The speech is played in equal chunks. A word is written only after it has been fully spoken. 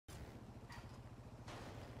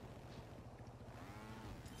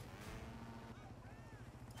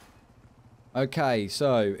Okay,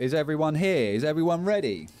 so is everyone here? Is everyone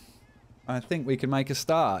ready? I think we can make a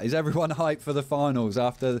start. Is everyone hyped for the finals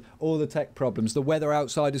after all the tech problems? The weather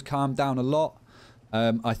outside has calmed down a lot.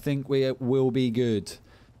 I think we will be good.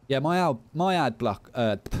 Yeah, my ad block...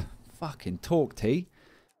 fucking talk, T.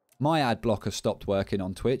 My ad blocker stopped working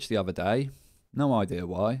on Twitch the other day. No idea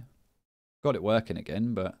why. Got it working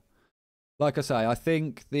again, but... Like I say, I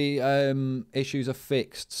think the issues are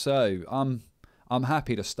fixed. So, I'm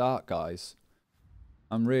happy to start, guys.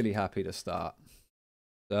 I'm really happy to start.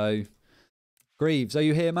 So... Greaves, are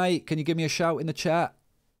you here, mate? Can you give me a shout in the chat?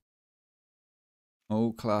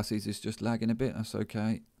 Oh, Classes is just lagging a bit. That's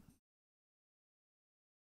okay.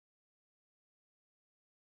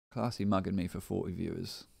 Classy mugging me for 40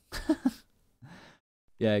 viewers.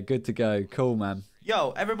 Yeah, good to go. Cool, man.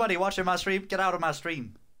 Yo, everybody watching my stream, get out of my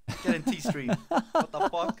stream. Get in T-stream. What the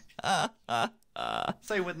fuck?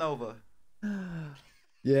 Same with Nova.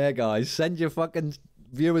 Yeah, guys, send your fucking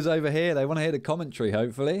viewers over here. They want to hear the commentary,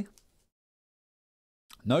 hopefully.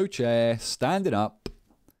 No chair, standing up.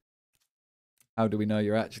 How do we know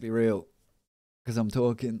you're actually real? Because I'm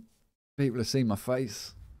talking. People have seen my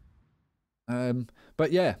face.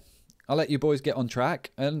 But yeah, I'll let you boys get on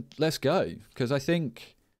track and let's go. Because I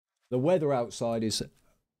think the weather outside is...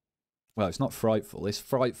 Well, it's not frightful. It's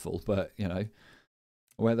frightful, but, you know,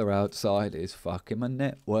 weather outside is fucking my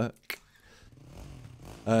network.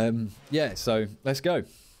 Yeah, so let's go.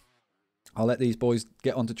 I'll let these boys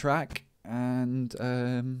get onto track. And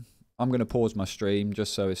I'm going to pause my stream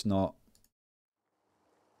just so it's not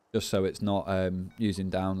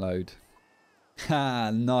using download.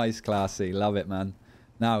 Ha, nice, Classy. Love it, man.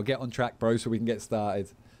 Now get on track, bro, so we can get started.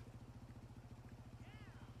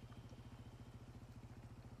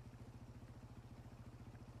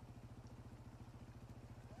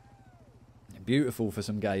 Beautiful for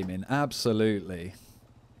some gaming. Absolutely.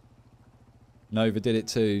 Nova did it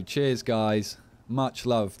too. Cheers, guys. Much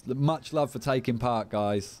love for taking part,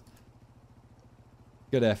 guys.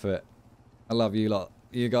 Good effort. I love you lot.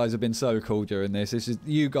 You guys have been so cool during this.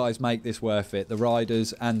 You guys make this worth it. The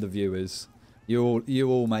riders and the viewers. You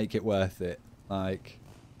all make it worth it. Like,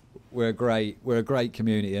 we're a great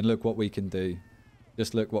community, and look what we can do.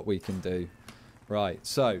 Just look what we can do. Right,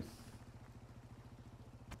 so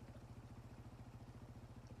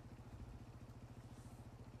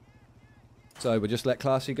we'll just let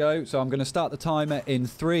Classy go. So I'm going to start the timer in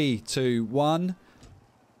 3, 2, 1.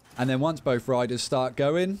 And then once both riders start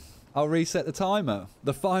going, I'll reset the timer.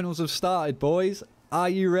 The finals have started, boys. Are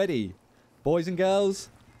you ready? Boys and girls,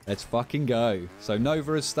 let's fucking go. So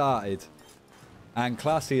Nova has started. And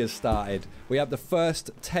Classy has started. We have the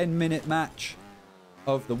first 10-minute match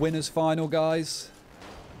of the winners final, guys.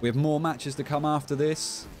 We have more matches to come after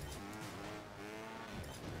this.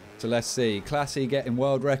 So let's see. Classy getting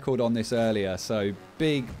world record on this earlier. So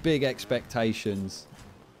big expectations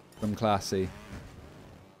from Classy.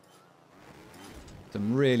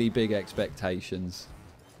 Some really big expectations.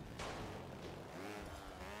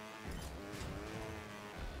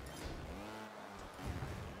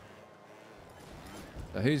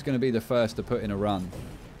 So who's going to be the first to put in a run?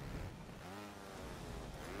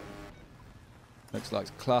 Looks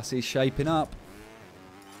like Classy shaping up.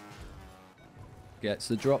 Gets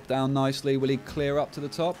the drop down nicely. Will he clear up to the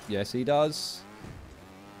top? Yes, he does.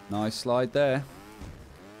 Nice slide there.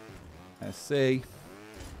 Let's see.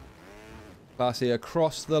 Classy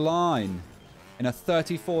across the line in a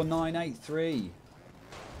 34.983.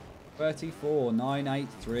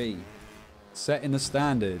 34.983. Setting the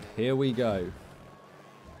standard. Here we go.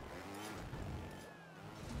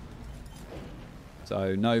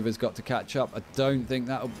 So Nova's got to catch up. I don't think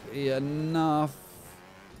that'll be enough.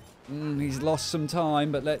 He's lost some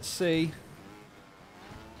time, but let's see.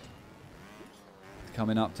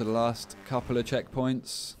 Coming up to the last couple of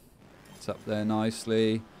checkpoints. It's up there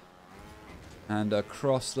nicely. And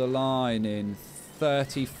across the line in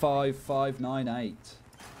 35.598.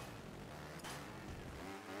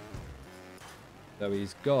 So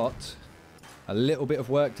he's got a little bit of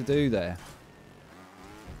work to do there.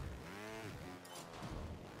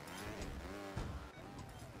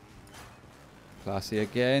 Classy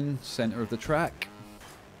again, centre of the track.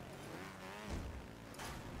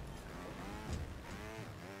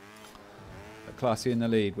 But Classy in the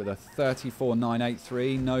lead with a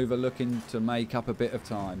 34.983. Nova looking to make up a bit of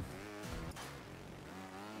time.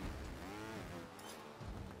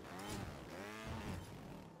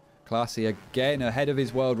 Classy again ahead of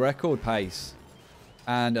his world record pace.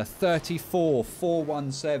 And a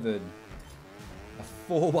 34.417. A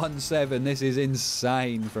 417. This is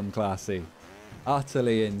insane from Classy.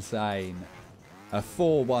 Utterly insane. A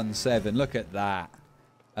 417. Look at that.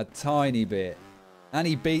 A A tiny bit. And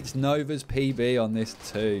he beats Nova's PB on this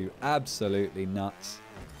too. Absolutely nuts.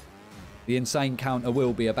 The insane counter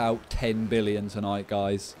will be about 10 billion tonight,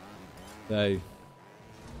 guys. So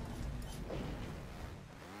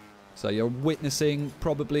you're witnessing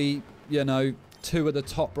probably, you know, two of the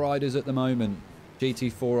top riders at the moment.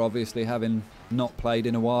 GT4 obviously having not played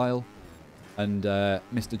in a while. And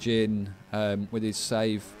Mr. Jin with his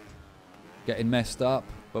save getting messed up.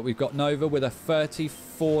 But we've got Nova with a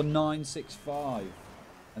 34.965.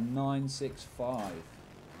 A 965.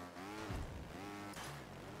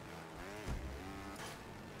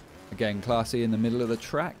 Again, Classy in the middle of the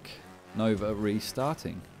track. Nova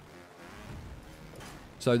restarting.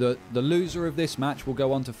 So the loser of this match will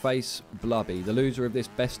go on to face Blubby. The loser of this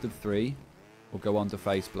best of 3 will go on to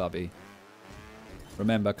face Blubby.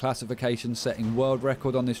 Remember, classification setting world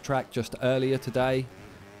record on this track just earlier today.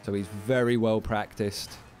 So he's very well practiced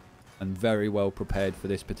and very well prepared for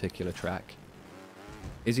this particular track.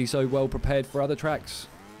 Is he so well prepared for other tracks?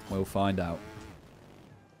 We'll find out.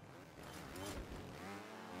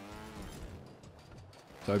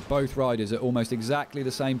 So both riders are almost exactly the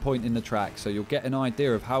same point in the track, so you'll get an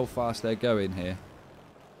idea of how fast they're going here.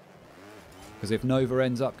 Because if Nova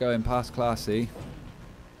ends up going past Classy,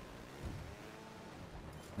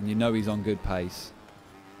 and you know he's on good pace.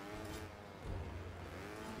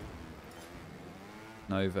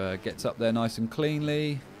 Nova gets up there nice and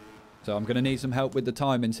cleanly. So I'm going to need some help with the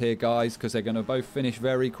timings here, guys, because they're going to both finish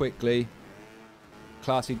very quickly.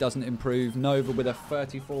 Classy doesn't improve. Nova with a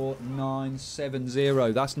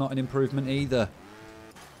 34.970. That's not an improvement either.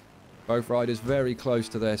 Both riders very close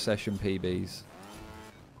to their session PBs.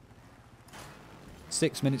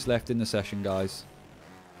 6 minutes left in the session, guys.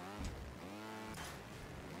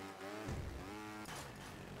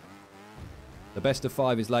 The best of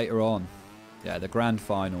 5 is later on. Yeah, the grand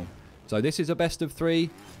final. So this is a best of 3.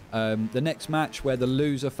 The next match where the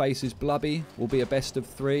loser faces Blubby will be a best of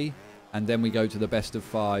 3. And then we go to the best of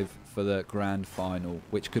 5 for the grand final,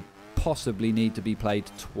 which could possibly need to be played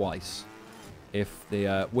twice. If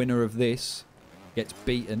the winner of this gets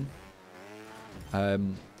beaten,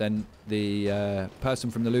 then the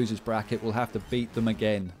person from the losers bracket will have to beat them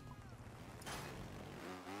again.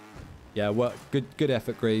 Yeah, well, good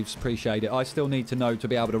effort, Greaves. Appreciate it. I still need to know to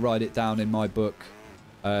be able to write it down in my book.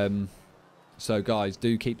 So, guys,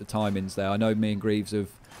 do keep the timings there. I know me and Greaves have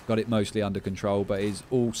got it mostly under control, but it is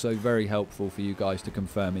also very helpful for you guys to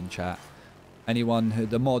confirm in chat. Anyone who,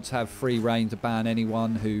 the mods have free reign to ban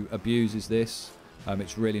anyone who abuses this.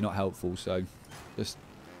 It's really not helpful, so just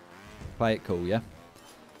play it cool, yeah?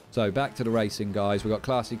 So back to the racing, guys. We've got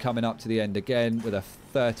Classy coming up to the end again with a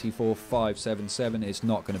 34.577. It's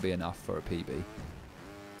not going to be enough for a PB.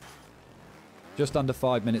 Just under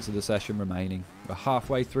 5 minutes of the session remaining. We're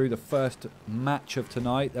halfway through the first match of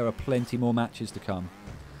tonight. There are plenty more matches to come.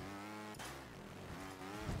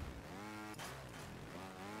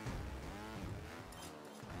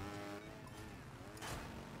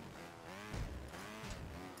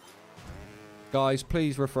 Guys,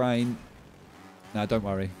 please refrain. No, don't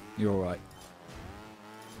worry. You're all right.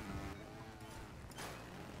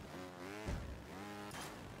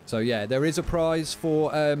 So, yeah, there is a prize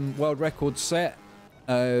for world record set.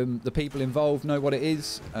 The people involved know what it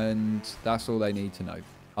is, and that's all they need to know.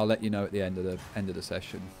 I'll let you know at the end of the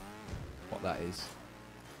session what that is.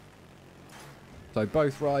 So,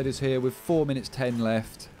 both riders here with 4 minutes 10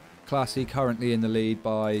 left. Classy currently in the lead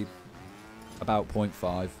by about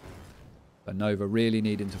 0.5. But Nova really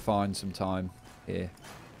needing to find some time here.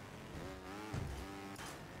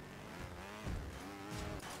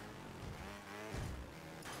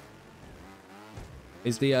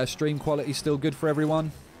 Is the stream quality still good for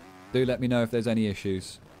everyone? Do let me know if there's any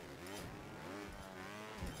issues.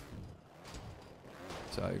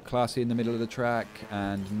 So, Classy in the middle of the track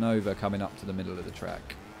and Nova coming up to the middle of the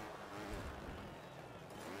track.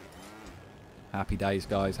 Happy days,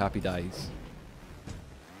 guys. Happy days.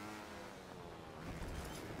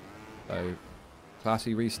 So,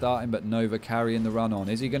 Classy restarting, but Nova carrying the run on.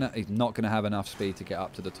 Is he gonna? He's not gonna have enough speed to get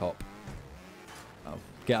up to the top. Oh,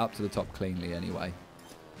 get up to the top cleanly anyway,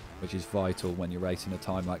 which is vital when you're racing a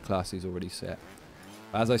time like Classy's already set.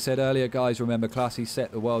 As I said earlier, guys, remember Classy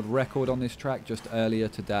set the world record on this track just earlier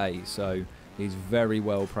today, so he's very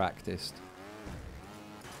well practiced.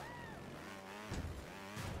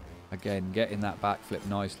 Again, getting that backflip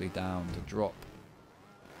nicely down to drop.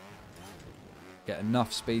 Get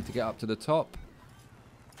enough speed to get up to the top.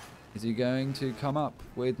 Is he going to come up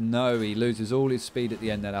with? No, he loses all his speed at the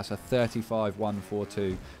end there. That's a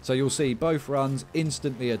 35.142. So you'll see both runs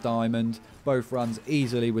instantly a diamond. Both runs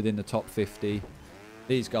easily within the top 50.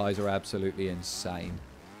 These guys are absolutely insane.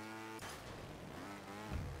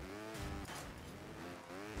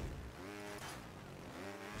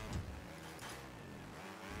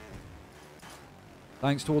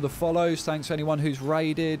 Thanks to all the follows. Thanks to anyone who's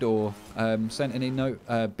raided or sent any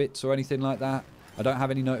bits or anything like that. I don't have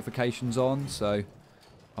any notifications on, so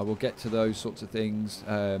I will get to those sorts of things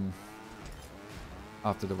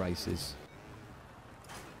after the races.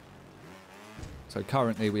 So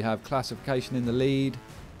currently we have classification in the lead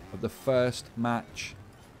of the first match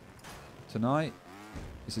tonight.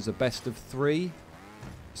 This is a best of 3.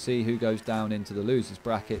 See who goes down into the losers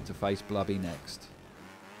bracket to face Blubby next.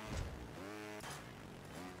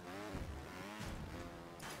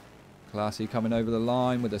 Classy coming over the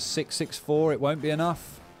line with a 6.64. It won't be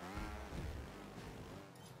enough.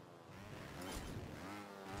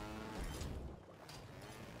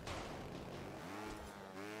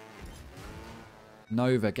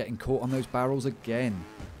 Nova getting caught on those barrels again.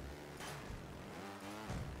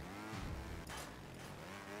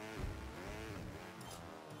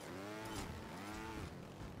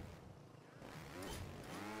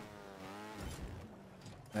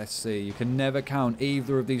 Let's see. You can never count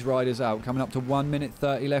either of these riders out. Coming up to 1 minute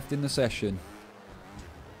 30 left in the session.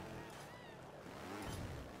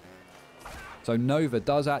 So Nova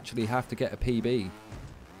does actually have to get a PB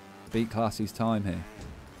to beat Classy's time here.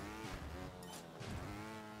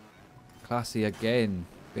 Classy again,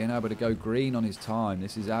 being able to go green on his time.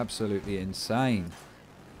 This is absolutely insane.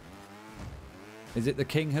 Is it the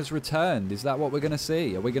King has returned? Is that what we're going to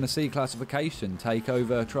see? Are we going to see classification take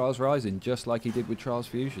over Trials Rising just like he did with Trials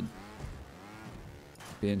Fusion?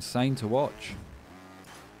 Be insane to watch.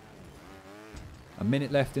 A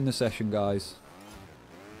minute left in the session, guys.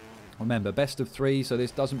 Remember, best of 3, so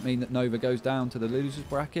this doesn't mean that Nova goes down to the losers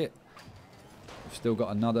bracket. We've still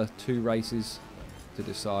got another 2 races to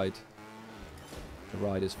decide the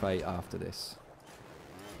rider's fate after this.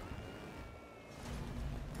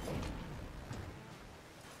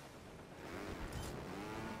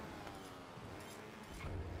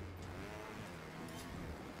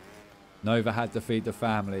 Nova had to feed the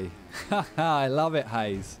family. I love it,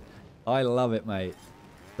 Hayes. I love it, mate.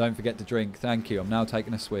 Don't forget to drink. Thank you. I'm now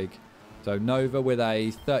taking a swig. So Nova with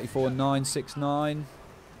a 34.969.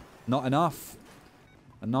 Not enough.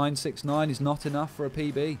 A 969 is not enough for a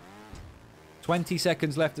PB. 20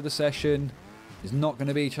 seconds left of the session. There's not going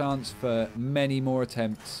to be a chance for many more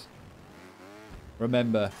attempts.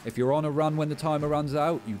 Remember, if you're on a run when the timer runs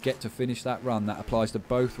out, you get to finish that run. That applies to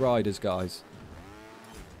both riders, guys.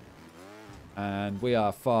 And we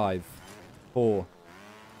are 5, 4,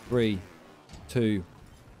 3, 2,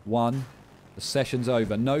 1. The session's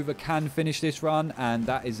over. Nova can finish this run, and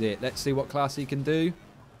that is it. Let's see what Classy can do.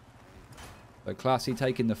 So Classy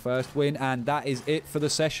taking the first win, and that is it for the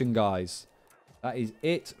session, guys. That is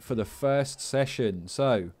it for the first session.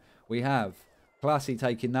 So we have Classy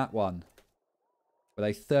taking that one with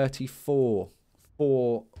a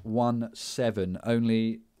 34.417.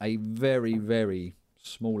 Only a very, very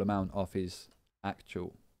small amount off his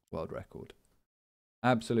actual world record.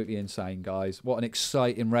 Absolutely insane, guys. What an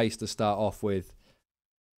exciting race to start off with.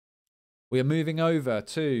 We are moving over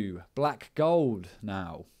to Black Gold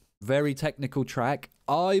now. Very technical track.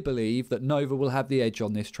 I believe that Nova will have the edge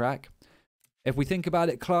on this track. If we think about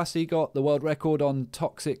it, Classy got the world record on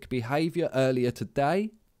toxic behavior earlier today.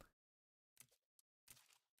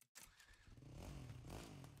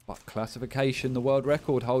 But classification, the world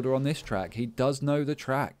record holder on this track, he does know the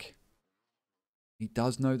track. He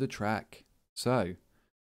does know the track. So,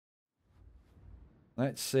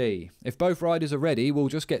 let's see. If both riders are ready, we'll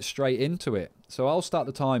just get straight into it. So I'll start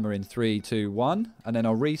the timer in 3, 2, 1, and then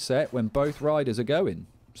I'll reset when both riders are going.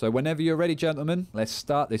 So whenever you're ready, gentlemen, let's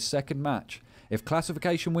start this second match. If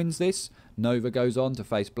classification wins this, Nova goes on to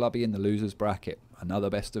face Blubby in the losers bracket. Another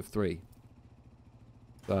best of 3.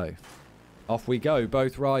 So, off we go.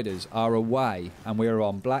 Both riders are away, and we are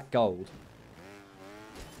on Black Gold.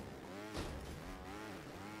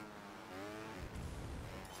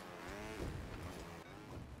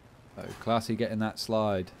 So, Classy getting that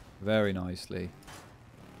slide very nicely.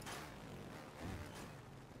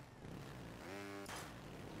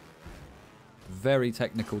 Very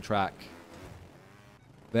technical track.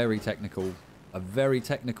 Very technical. A very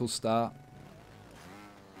technical start.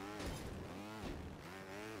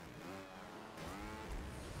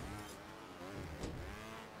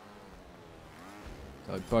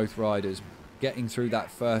 So both riders getting through that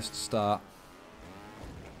first start.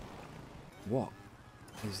 What?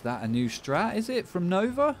 Is that a new strat, is it, from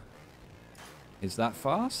Nova? Is that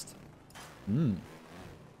fast?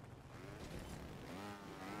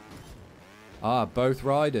 Ah, both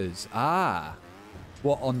riders. Ah.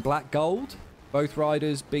 What, on Black Gold? Both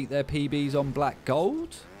riders beat their PBs on Black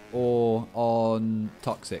Gold? Or on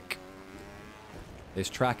Toxic? This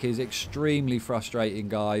track is extremely frustrating,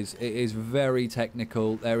 guys. It is very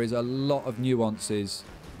technical. There is a lot of nuances.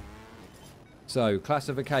 So,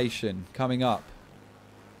 classification coming up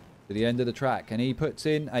to the end of the track. And he puts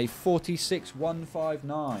in a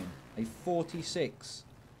 46.159. A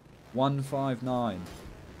 46.159.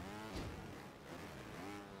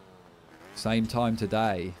 Same time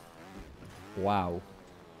today. Wow.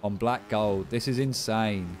 On black gold. This is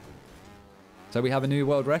insane. So we have a new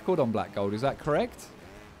world record on black gold. Is that correct?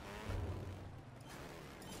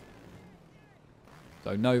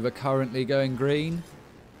 So Nova currently going green.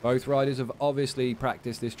 Both riders have obviously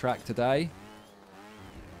practiced this track today.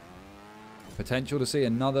 Potential to see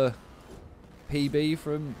another PB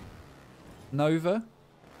from Nova.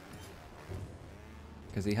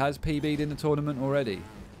 Because he has PB'd in the tournament already.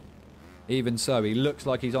 Even so, he looks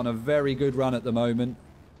like he's on a very good run at the moment.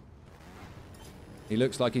 He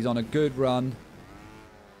looks like he's on a good run.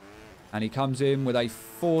 And he comes in with a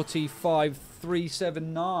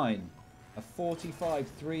 45.379. A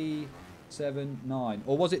 45.379.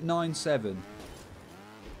 Or was it 9.7?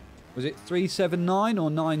 Was it 3.79 or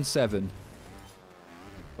 9.7?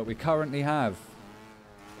 But we currently have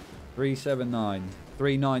 3.79.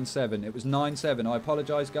 3.97. It was 9.7. I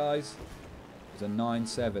apologise, guys. It was a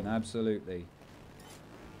 9.7. Absolutely.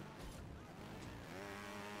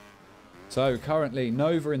 So currently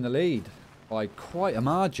Nova in the lead by quite a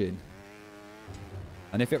margin.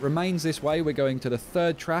 And if it remains this way, we're going to the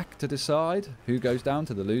third track to decide who goes down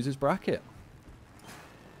to the losers bracket.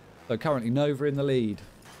 So currently Nova in the lead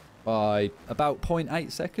by about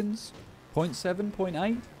 0.8 seconds. 0.7,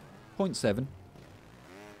 0.8, 0.7.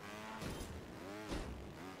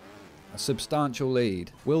 A substantial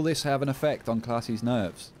lead. Will this have an effect on Classy's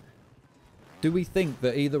nerves? Do we think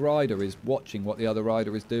that either rider is watching what the other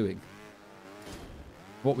rider is doing?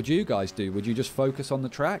 What would you guys do? Would you just focus on the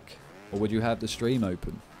track? Or would you have the stream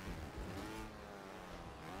open?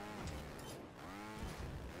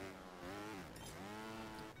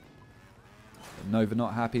 Nova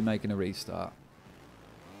not happy, making a restart.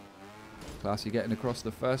 Classy getting across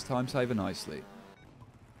the first time saver nicely.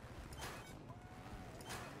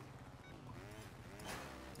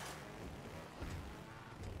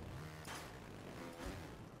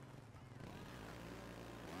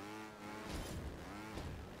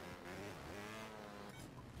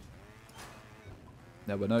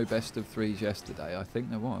 There were no best of threes yesterday. I think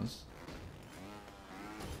there was.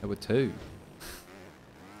 There were two.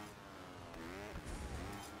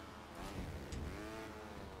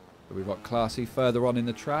 But we've got Classy further on in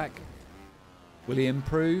the track. Will he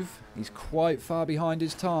improve? He's quite far behind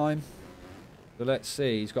his time. So let's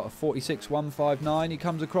see. He's got a 46.159. He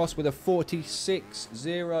comes across with a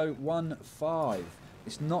 46.015.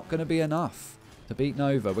 It's not going to be enough to beat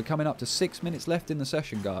Nova. We're coming up to 6 minutes left in the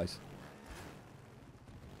session, guys.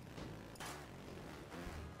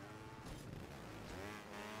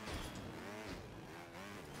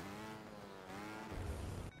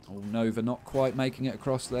 Oh, Nova not quite making it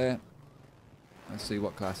across there. Let's see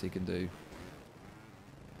what Classy can do.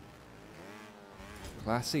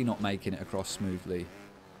 Classy not making it across smoothly.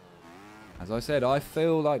 As I said, I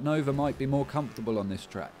feel like Nova might be more comfortable on this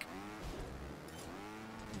track.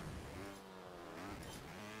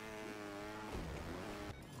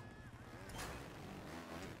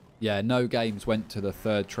 Yeah, no games went to the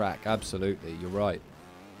third track. Absolutely, you're right.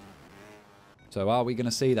 So are we going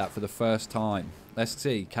to see that for the first time? Let's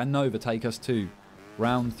see. Can Nova take us to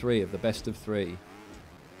round 3 of the best of 3?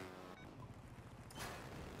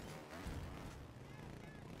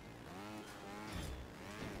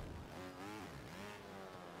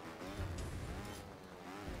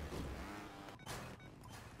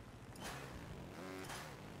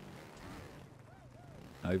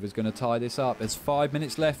 Nova's going to tie this up. There's 5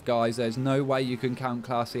 minutes left, guys. There's no way you can count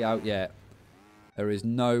Classy out yet. There is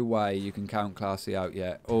no way you can count Classy out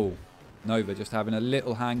yet. Oh, Nova just having a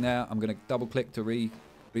little hang there. I'm going to double click to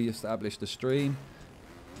re-establish the stream.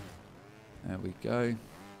 There we go.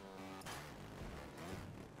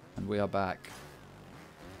 And we are back.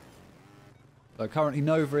 So currently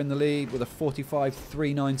Nova in the lead with a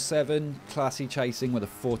 45.397. Classy chasing with a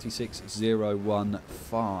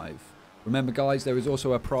 46.015. Remember, guys, there is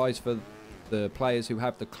also a prize for the players who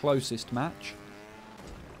have the closest match.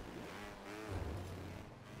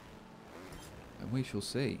 And we shall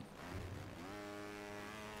see.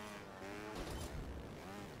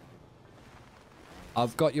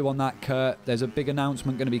 I've got you on that, Kurt. There's a big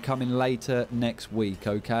announcement going to be coming later next week,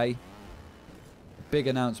 okay? Big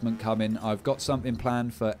announcement coming. I've got something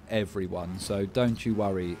planned for everyone, so don't you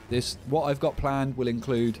worry. What I've got planned will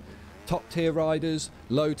include Top tier riders,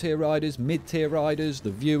 low tier riders, mid tier riders,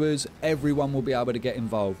 the viewers, everyone will be able to get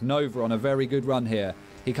involved. Nova on a very good run here.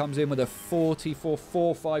 He comes in with a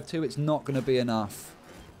 44.452. It's not going to be enough.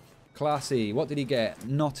 Classy, what did he get?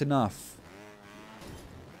 Not enough.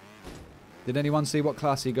 Did anyone see what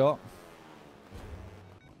Classy got?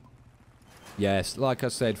 Yes, like I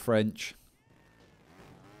said, French.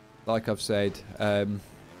 Like I've said,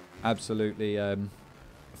 absolutely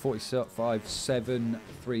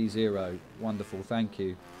 45.730. Wonderful, thank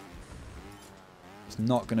you. It's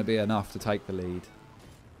not going to be enough to take the lead.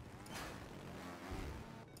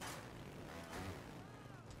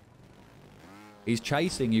 He's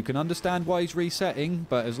chasing. You can understand why he's resetting,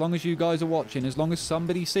 but as long as you guys are watching, as long as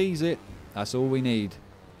somebody sees it, that's all we need.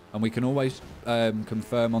 And we can always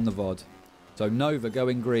confirm on the VOD. So Nova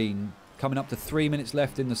going green, coming up to 3 minutes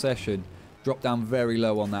left in the session. Drop down very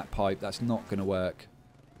low on that pipe. That's not going to work.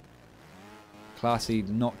 Classy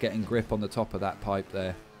not getting grip on the top of that pipe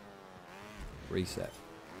there. Reset.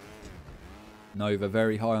 Nova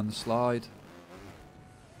very high on the slide.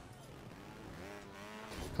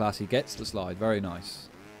 Classy gets the slide. Very nice.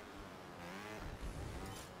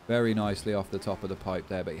 Very nicely off the top of the pipe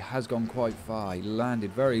there, but he has gone quite far. He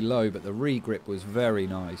landed very low, but the re-grip was very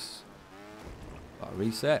nice. But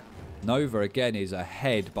reset. Nova again is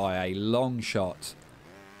ahead by a long shot.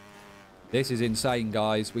 This is insane,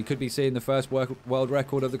 guys. We could be seeing the first world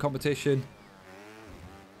record of the competition.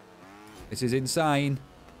 This is insane.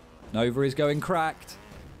 Nova is going cracked.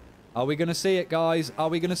 Are we going to see it, guys? Are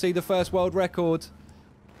we going to see the first world record?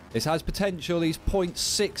 This has potential. He's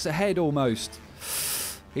 0.6 ahead almost.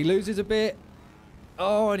 He loses a bit.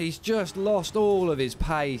 Oh, and he's just lost all of his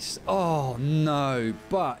pace. Oh, no.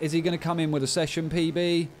 But is he going to come in with a session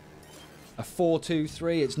PB? A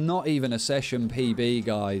 4.23. It's not even a session PB,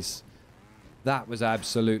 guys. That was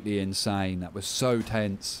absolutely insane. That was so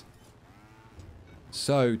tense.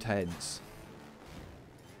 So tense.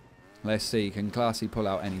 Let's see. Can Classy pull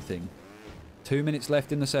out anything? 2 minutes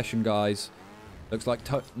left in the session, guys. Looks like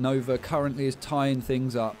Nova currently is tying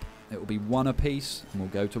things up. It will be one apiece, and we'll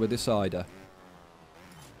go to a decider.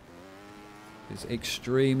 It's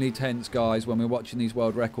extremely tense, guys, when we're watching these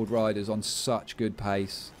world record riders on such good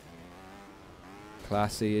pace.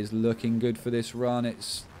 Classy is looking good for this run.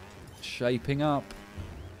 It's shaping up.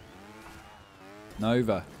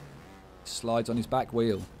 Nova slides on his back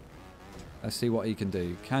wheel. Let's see what he can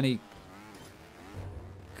do. Can he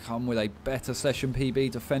come with a better session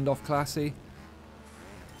PB to fend off Classy?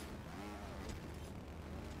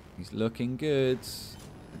 He's looking good.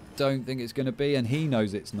 I don't think it's going to be, and he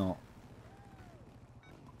knows it's not.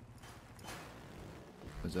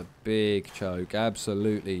 It was a big choke,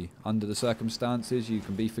 absolutely. Under the circumstances, you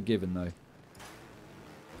can be forgiven, though.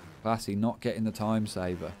 Classy not getting the time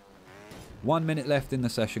saver. 1 minute left in the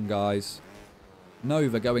session, guys.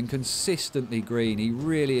 Nova going consistently green. He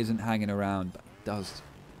really isn't hanging around, but he does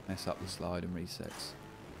mess up the slide and resets.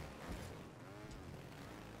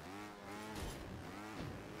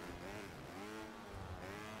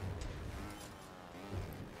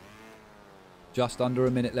 Just under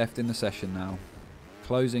a minute left in the session now.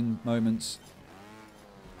 Closing moments.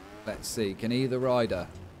 Let's see. Can either rider,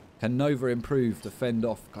 can Nova improve to fend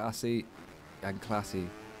off Classy, and Classy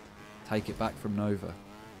take it back from Nova?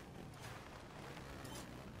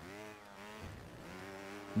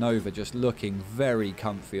 Nova just looking very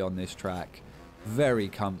comfy on this track. Very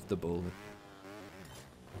comfortable.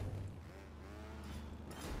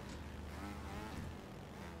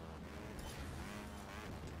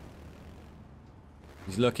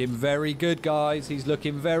 He's looking very good, guys. He's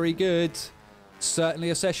looking very good. Certainly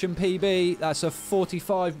a session PB. That's a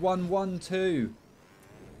 45.112.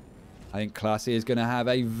 I think Classy is going to have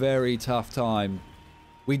a very tough time.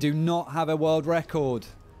 We do not have a world record,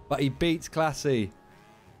 but he beats Classy.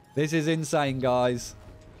 This is insane, guys.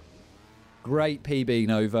 Great PB,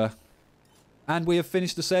 Nova. And we have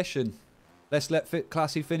finished the session. Let's let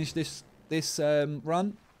Classy finish this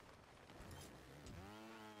run.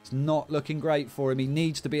 It's not looking great for him. He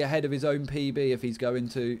needs to be ahead of his own PB if he's going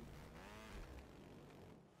to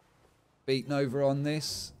beat Nova on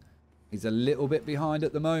this. He's a little bit behind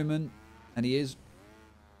at the moment, and he is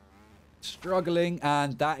struggling.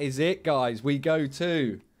 And that is it, guys. We go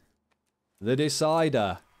to the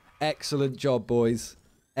decider. Excellent job, boys.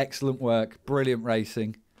 Excellent work. Brilliant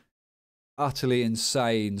racing. Utterly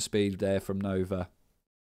insane speed there from Nova.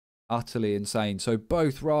 Utterly insane. So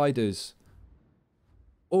both riders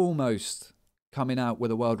almost coming out with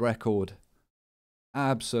a world record.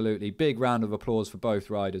 Absolutely. Big round of applause for both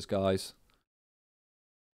riders, guys.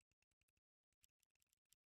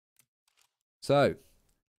 So,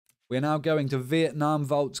 We're now going to Vietnam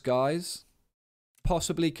Vaults, guys.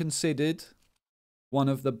 Possibly considered one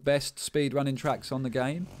of the best speedrunning tracks on the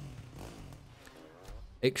game.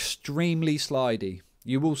 Extremely slidey.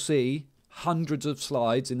 You will see hundreds of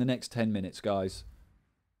slides in the next 10 minutes, guys.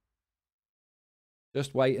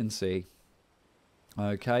 Just wait and see.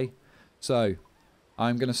 Okay, so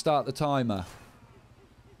I'm going to start the timer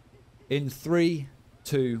in 3,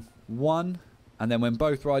 2, 1, and then when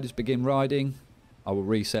both riders begin riding, I will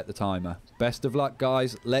reset the timer. Best of luck,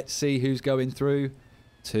 guys. Let's see who's going through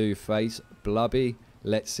to face Blubby.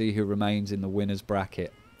 Let's see who remains in the winner's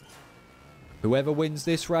bracket. Whoever wins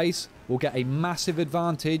this race will get a massive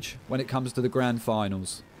advantage when it comes to the grand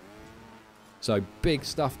finals. So big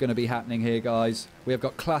stuff going to be happening here, guys. We have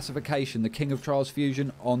got Classification, the King of Trials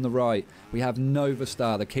Fusion, on the right. We have Nova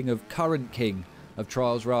Star, the current king of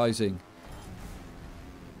Trials Rising,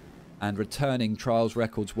 and returning Trials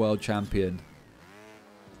Records World Champion.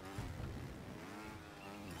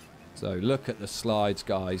 So look at the slides,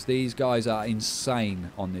 guys. These guys are insane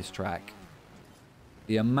on this track.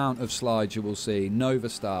 The amount of slides you will see. Nova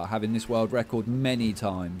Star having this world record many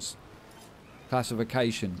times.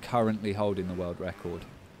 Classification currently holding the world record.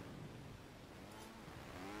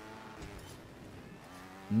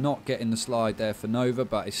 Not getting the slide there for Nova,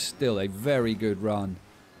 but it's still a very good run.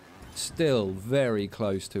 Still very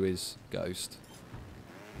close to his ghost.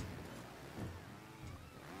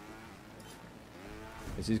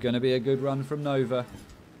 This is going to be a good run from Nova.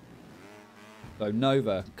 So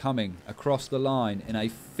Nova coming across the line in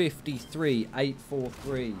a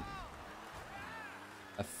 53.843.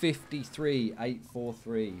 A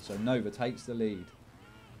 53.843. So Nova takes the lead.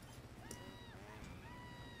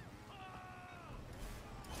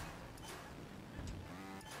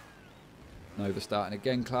 Nova starting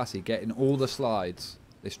again, classy, getting all the slides.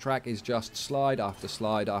 This track is just slide after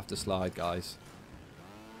slide after slide, guys.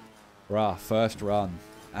 For our first run.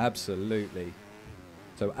 Absolutely.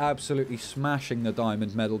 So absolutely smashing the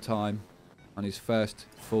diamond medal time on his first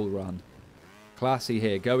full run. Classy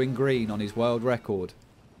here, going green on his world record.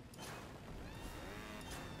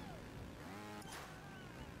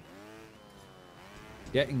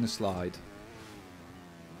 Getting the slide.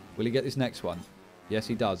 Will he get this next one? Yes,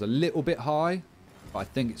 he does. A little bit high, but I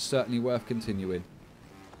think it's certainly worth continuing.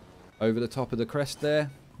 Over the top of the crest there.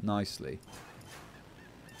 Nicely.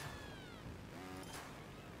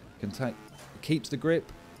 Keeps the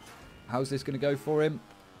grip. How's this going to go for him?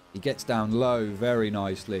 He gets down low very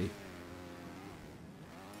nicely.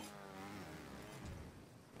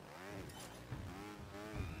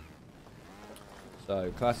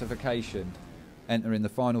 So, Classification entering the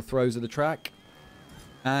final throws of the track.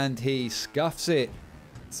 And he scuffs it.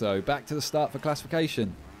 So, back to the start for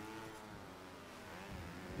Classification.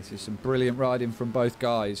 This is some brilliant riding from both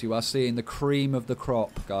guys. You are seeing the cream of the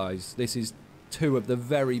crop, guys. This is two of the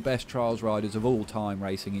very best trials riders of all time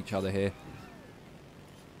racing each other here.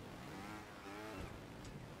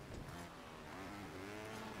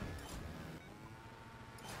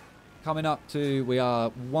 Coming up to, we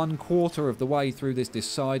are 1/4 of the way through this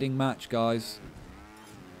deciding match, guys.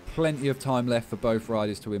 Plenty of time left for both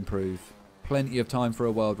riders to improve. Plenty of time for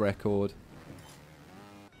a world record.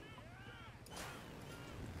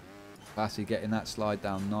 Classy getting that slide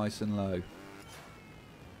down nice and low.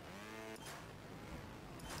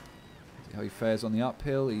 See how he fares on the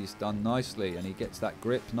uphill. He's done nicely and he gets that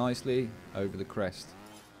grip nicely over the crest.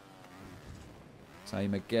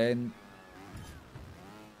 Same again.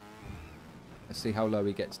 Let's see how low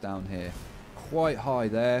he gets down here. Quite high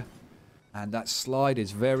there. And that slide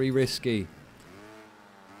is very risky.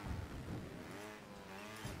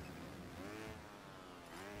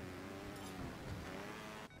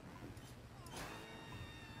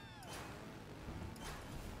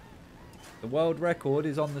 The world record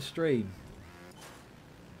is on the stream.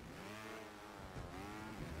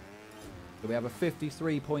 So we have a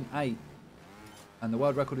 53.8 and the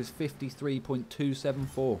world record is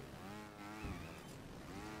 53.274.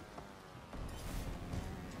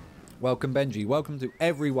 Welcome, Benji. Welcome to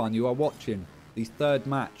everyone. You are watching the third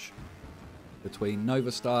match between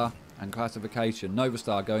Nova Star and Classification. Nova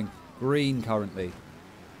Star going green currently.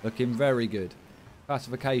 Looking very good.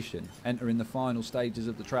 Classification entering the final stages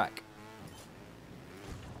of the track.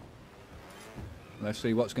 Let's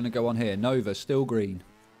see what's going to go on here. Nova still green.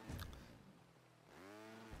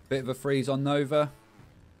 Bit of a freeze on Nova.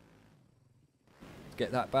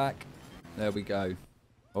 Get that back. There we go.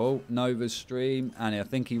 Oh, Nova's stream, and I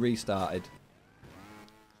think he restarted.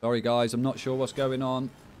 Sorry guys, I'm not sure what's going on.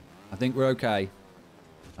 I think we're okay.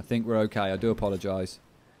 I think we're okay. I do apologise.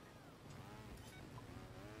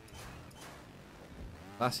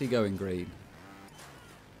 Classy going green.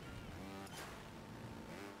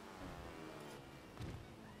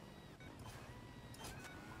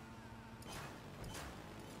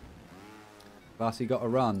 Classy got a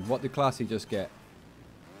run. What did Classy just get?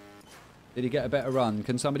 Did he get a better run?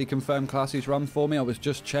 Can somebody confirm Classy's run for me? I was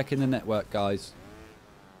just checking the network, guys.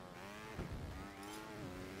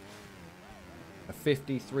 A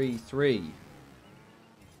 53.3. It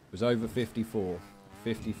was over 54.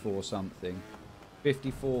 54 something.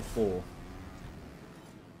 54.4.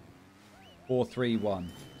 4.31.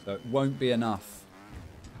 So it won't be enough.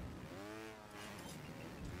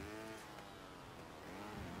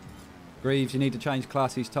 Greaves, you need to change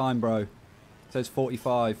Classy's time, bro. It says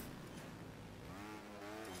 45.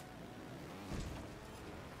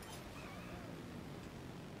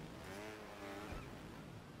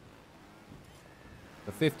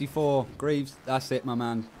 The 54. Greaves, that's it, my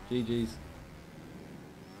man. GG's.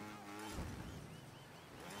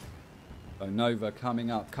 So Nova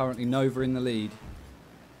coming up. Currently Nova in the lead.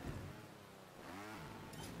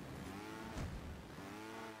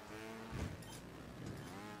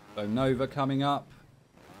 So Nova coming up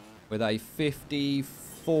with a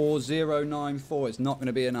 54.094. It's not going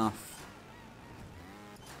to be enough.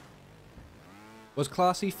 Was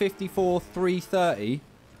Classy 54.330?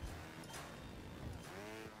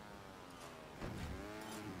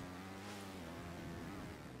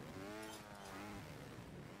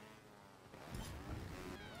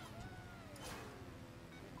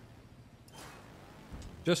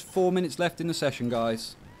 Just 4 minutes left in the session,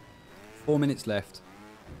 guys. 4 minutes left.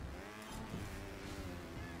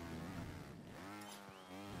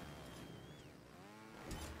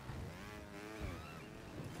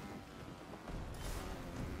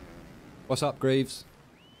 What's up, Greaves?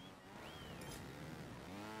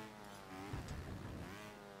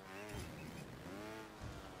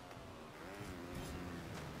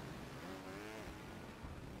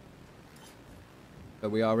 So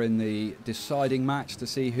we are in the deciding match to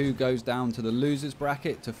see who goes down to the losers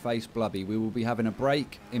bracket to face Blubby. We will be having a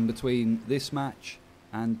break in between this match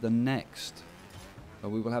and the next. So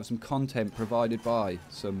we will have some content provided by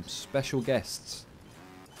some special guests.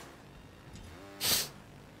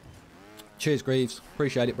 Cheers, Greaves.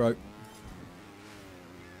 Appreciate it, bro.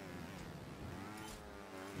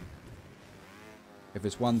 If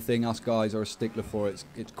there's one thing us guys are a stickler for, it's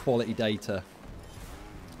quality data.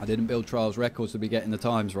 I didn't build trials records to be getting the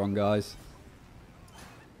times wrong, guys.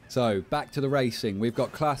 So, back to the racing. We've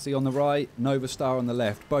got Classy on the right, Nova Star on the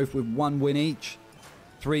left, both with 1 win each.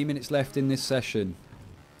 3 minutes left in this session.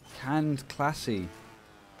 Can Classy,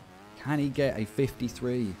 can he get a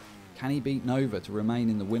 53? Can he beat Nova to remain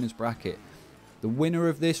in the winner's bracket? The winner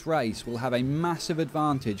of this race will have a massive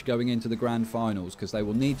advantage going into the grand finals because they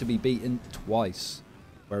will need to be beaten twice,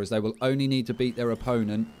 whereas they will only need to beat their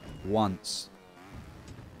opponent once.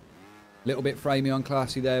 Little bit framey on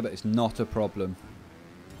Classy there, but it's not a problem.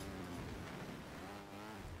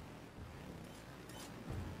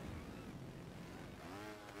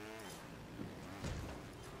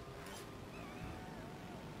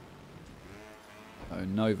 Oh,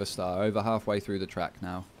 Nova Star over halfway through the track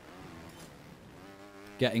now.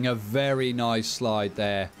 Getting a very nice slide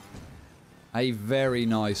there. A very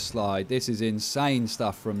nice slide. This is insane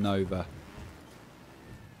stuff from Nova.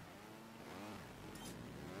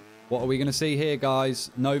 What are we going to see here,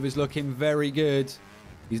 guys? Nova's looking very good.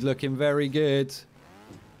 He's looking very good.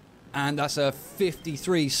 And that's a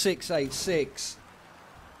 53.686.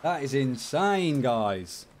 That is insane,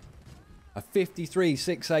 guys. A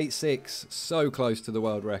 53.686. So close to the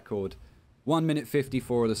world record. 1 minute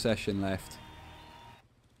 54 of the session left.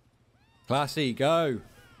 Classy, go.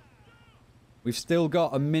 We've still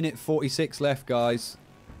got 1 minute 46 left, guys.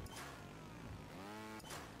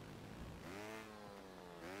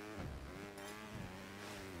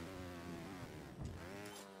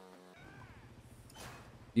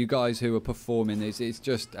 You guys who are performing this, it's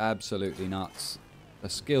just absolutely nuts. The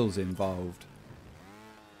skills involved.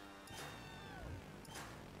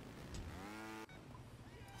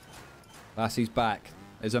 Classy's back.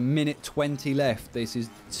 There's 1 minute 20 left. This is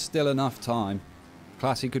still enough time.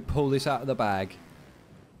 Classy could pull this out of the bag.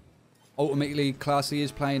 Ultimately, Classy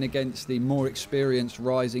is playing against the more experienced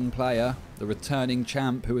rising player, the returning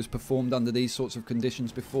champ who has performed under these sorts of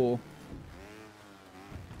conditions before.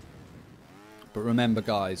 But remember,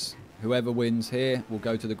 guys, whoever wins here will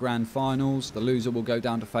go to the grand finals. The loser will go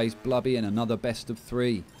down to face Blubby in another best of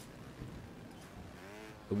 3.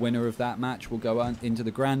 The winner of that match will go on into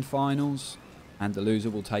the grand finals, and the loser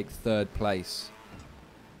will take 3rd place.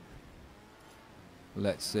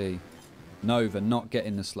 Let's see. Nova not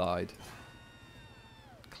getting the slide.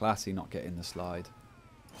 Classy not getting the slide.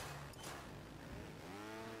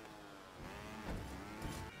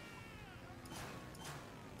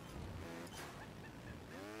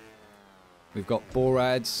 We've got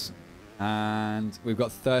Borads And we've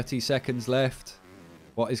got 30 seconds left.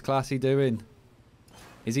 What is Classy doing?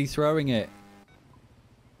 Is he throwing it?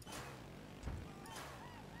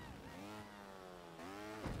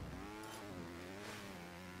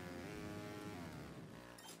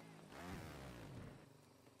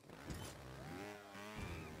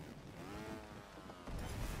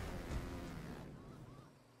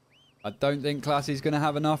 I don't think Classy's going to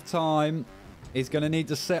have enough time. He's going to need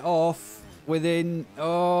to set off within...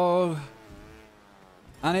 Oh.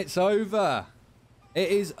 And it's over. It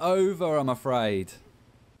is over, I'm afraid.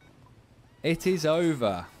 It is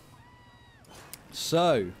over.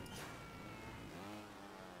 So.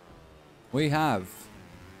 We have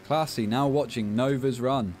Classy now watching Nova's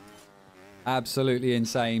run. Absolutely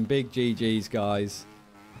insane. Big GG's, guys.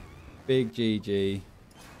 Big GG.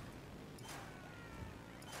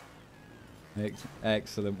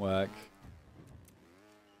 Excellent work.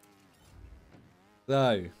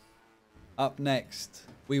 So, up next,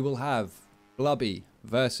 we will have Blubby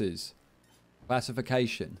versus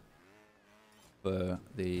Classification for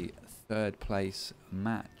the third place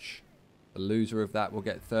match. The loser of that will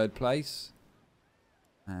get third place,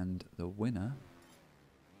 and the winner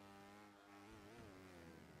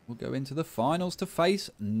will go into the finals to face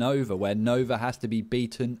Nova, where Nova has to be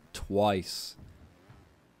beaten twice.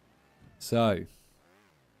 So,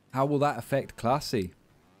 how will that affect Classy?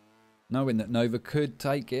 Knowing that Nova could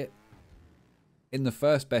take it in the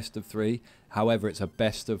first best of 3. However, it's a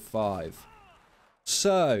best of 5.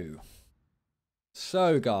 So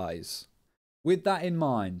guys, with that in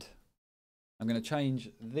mind, I'm going to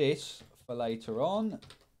change this for later on.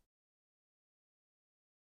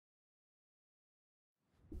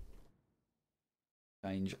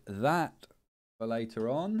 Change that for later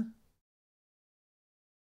on.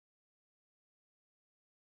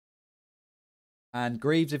 And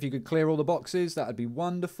Greaves, if you could clear all the boxes, that would be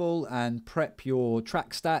wonderful. And prep your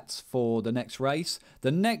track stats for the next race.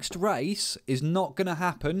 The next race is not going to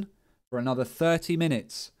happen for another 30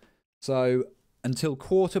 minutes. So until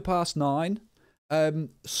 9:15,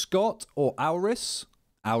 Scott or Auris,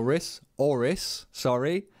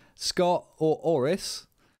 Scott or Auris,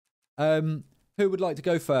 who would like to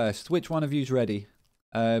go first? Which one of you's ready?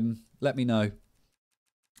 Let me know.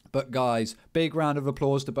 But guys, big round of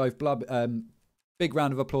applause to both Big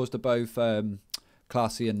round of applause to both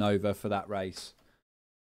Classy and Nova for that race.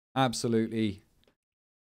 Absolutely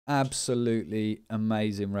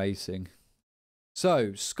amazing racing.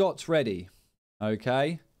 So, Scott's ready.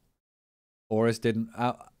 Okay. Auris didn't...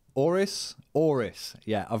 Auris.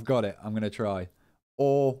 Yeah, I've got it. I'm going to try.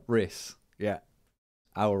 Auris. Yeah.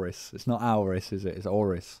 Auris. It's not Auris, is it? It's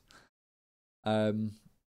Auris. You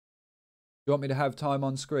want me to have time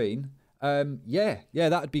on screen? Yeah,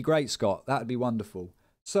 that would be great, Scott. That would be wonderful.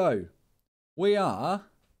 So, we are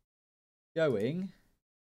going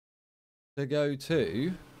to go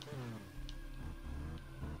to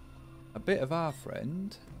a bit of our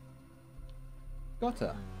friend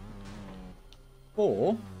Scottah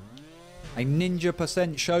for a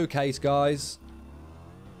Ninja% showcase, guys.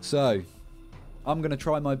 So, I'm going to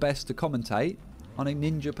try my best to commentate on a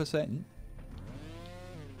Ninja%.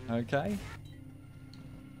 Okay.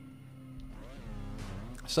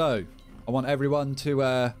 So, I want everyone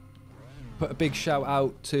to put a big shout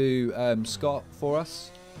out to Scott for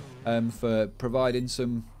us for providing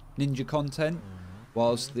some ninja content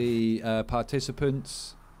whilst the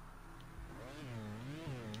participants...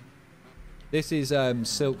 This is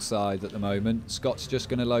Silk's side at the moment. Scott's just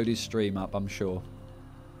going to load his stream up, I'm sure.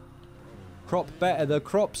 Crop better. The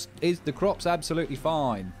crop's absolutely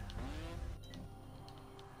fine.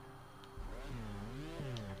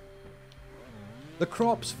 The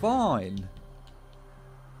crop's fine,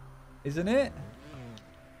 isn't it?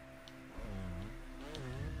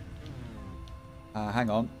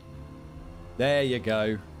 Hang on. There you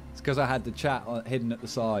go. It's because I had the chat hidden at the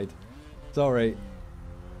side. Sorry.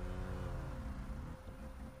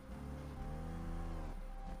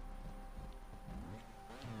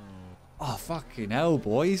 Oh, fucking hell,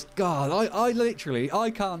 boys. God,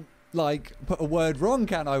 I can't, like, put a word wrong,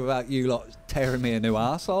 can I, without you lot tearing me a new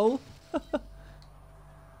arsehole?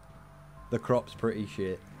 The crop's pretty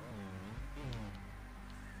shit.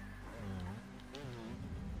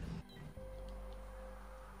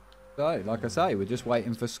 So, like I say, we're just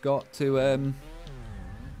waiting for Scott to,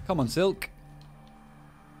 come on, Silk.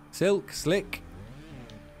 Silk, Slick.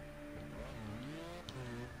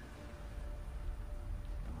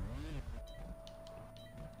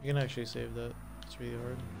 You can actually save that. It's really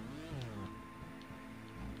hard.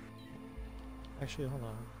 Actually, hold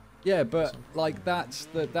on. Yeah, but like that's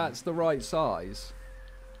the right size.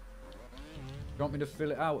 Do you want me to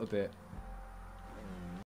fill it out a bit?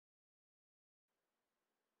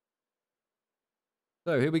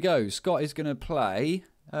 So here we go. Scott is going to play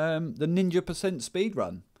the Ninja Percent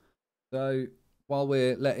Speedrun. So while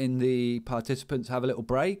we're letting the participants have a little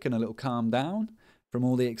break and a little calm down from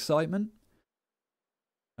all the excitement,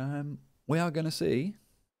 we are going to see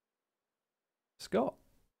Scott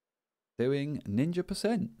doing Ninja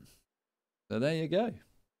Percent. So there you go.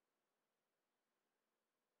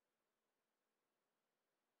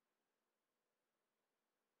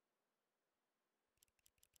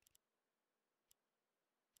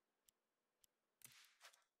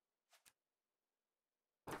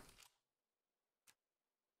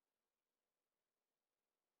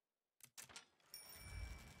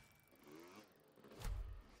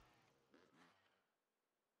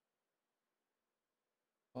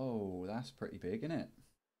 Oh, that's pretty big, isn't it?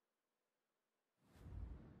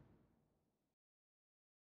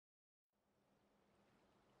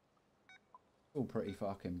 All pretty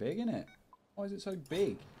fucking big, isn't it? Why is it so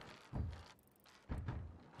big?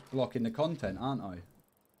 Blocking the content, aren't I?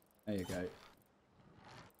 There you go.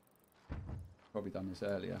 Probably done this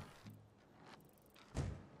earlier.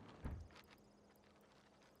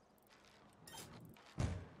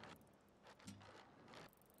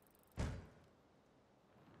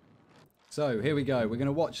 So here we go. We're going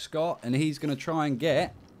to watch Scott, and he's going to try and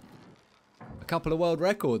get a couple of world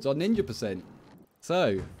records on Ninja Percent.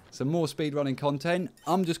 So some more speedrunning content.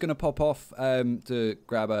 I'm just going to pop off to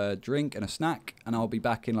grab a drink and a snack, and I'll be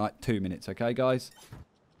back in like 2 minutes. Okay, guys?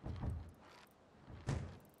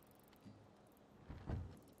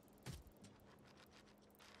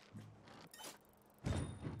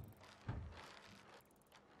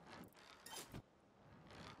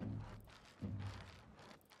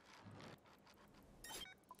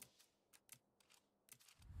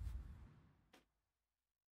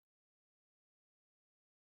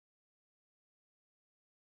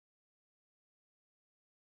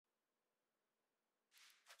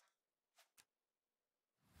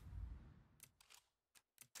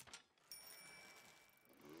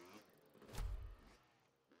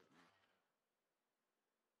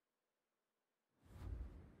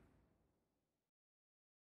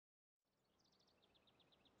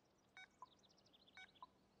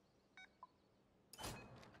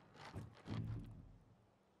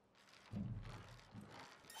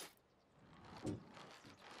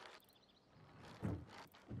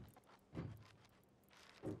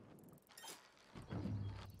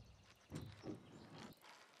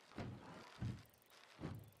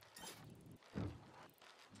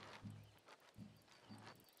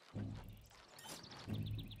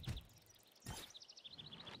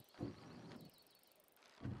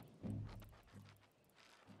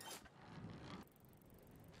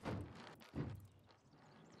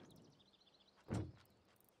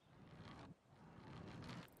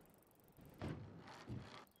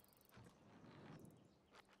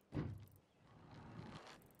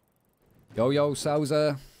 Yo,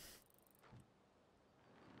 Salza.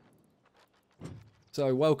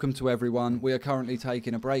 So, welcome to everyone. We are currently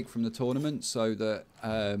taking a break from the tournament so that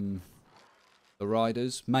the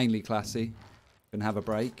riders, mainly Classy, can have a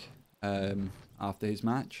break after his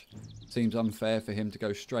match. Seems unfair for him to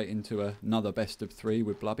go straight into another best of 3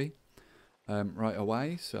 with Blubby right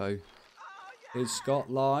away. So, here's Scott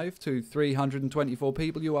live to 324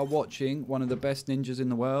 people. You are watching one of the best ninjas in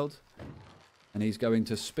the world. And he's going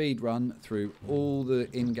to speed run through all the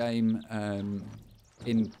in-game,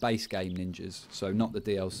 base game ninjas. So not the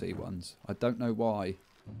DLC ones. I don't know why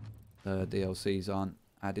the DLCs aren't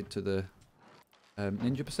added to the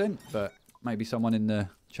Ninja Percent, but maybe someone in the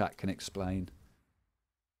chat can explain.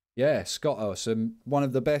 Yeah, Scottah, one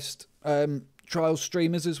of the best trial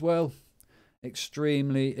streamers as well.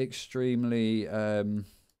 Extremely, extremely...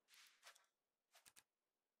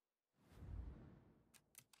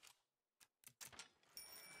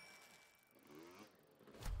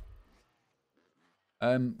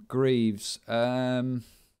 Greaves. Yeah,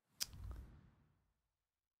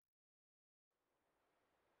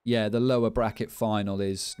 the lower bracket final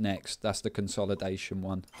is next. That's the consolidation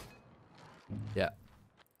one. Yeah.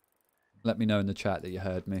 Let me know in the chat that you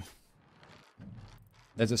heard me.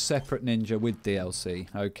 There's a separate ninja with DLC.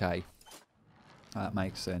 Okay. That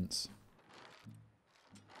makes sense.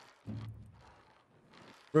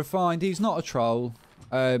 Refined, he's not a troll.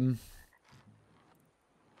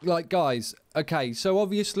 Like, guys, okay, so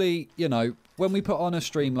obviously, you know, when we put on a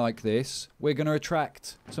stream like this, we're going to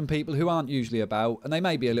attract some people who aren't usually about, and they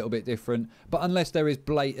may be a little bit different, but unless there is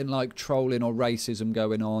blatant, like, trolling or racism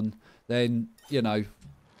going on, then, you know,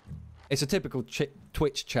 it's a typical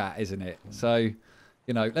Twitch chat, isn't it? So,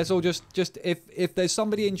 you know, let's all just if there's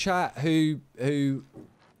somebody in chat who, you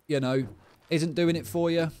know, isn't doing it for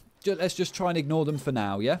you, let's just try and ignore them for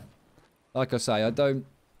now, yeah? Like I say, I don't,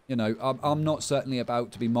 you know, I'm not certainly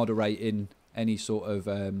about to be moderating any sort of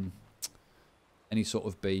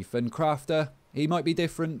beef. And Crafter, he might be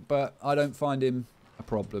different, but I don't find him a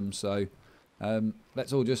problem. So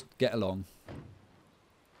let's all just get along.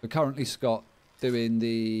 We're currently Scott doing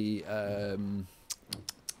the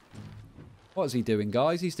what is he doing,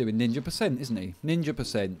 guys? He's doing Ninja Percent, isn't he? Ninja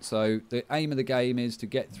Percent. So the aim of the game is to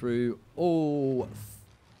get through all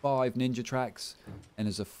 5 ninja tracks in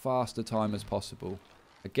as a faster time as possible.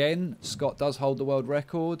 Again, Scott does hold the world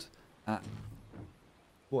record at,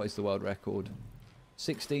 what is the world record?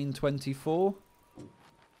 16:24.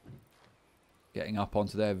 Getting up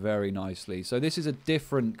onto there very nicely. So this is a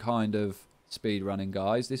different kind of speed running,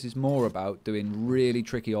 guys. This is more about doing really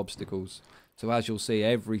tricky obstacles. So as you'll see,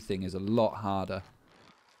 everything is a lot harder.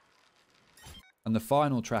 And the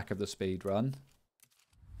final track of the speed run,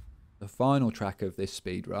 this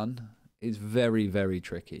speed run is very, very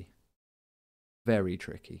tricky. Very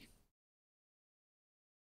tricky.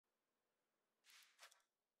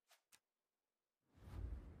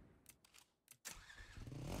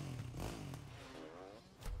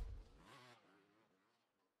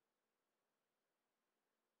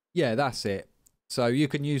 Yeah, that's it. So you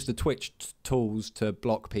can use the Twitch tools to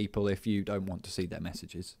block people if you don't want to see their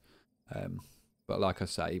messages. But like I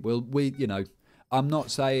say, you know, I'm not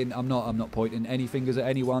pointing any fingers at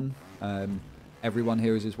anyone. Everyone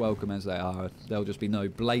here is as welcome as they are. There'll just be no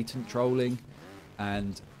blatant trolling.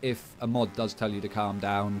 And if a mod does tell you to calm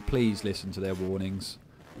down, please listen to their warnings.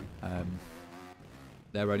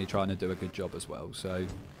 They're only trying to do a good job as well. So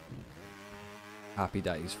happy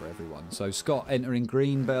days for everyone. So Scott entering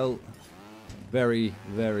green belt. Very,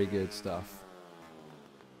 very good stuff.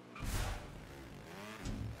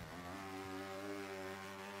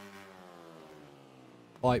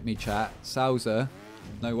 Fight me, chat. Salza.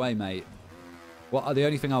 No way, mate. Well, the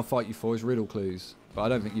only thing I'll fight you for is riddle clues. But I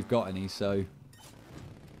don't think you've got any, so...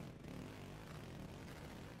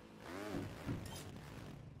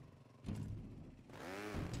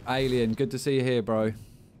 Alien, good to see you here, bro.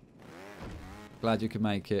 Glad you could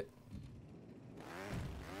make it.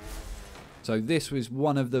 So this was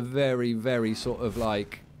one of the very, very sort of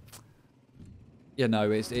like, you know,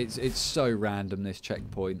 it's so random, this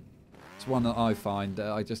checkpoint. It's one that I find that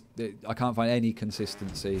I can't find any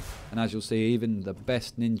consistency. And as you'll see, even the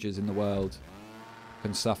best ninjas in the world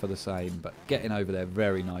can suffer the same. But getting over there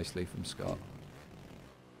very nicely from Scott.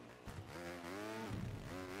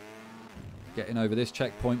 Getting over this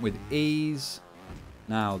checkpoint with ease.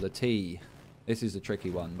 Now the T. This is the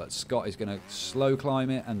tricky one, but Scott is going to slow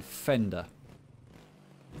climb it and fender.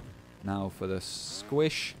 Now for the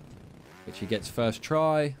squish, which he gets first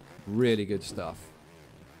try. Really good stuff.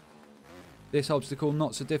 This obstacle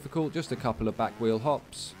not so difficult, just a couple of back wheel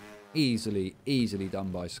hops. Easily done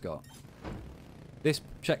by Scott. This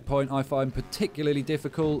checkpoint I find particularly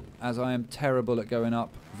difficult as I am terrible at going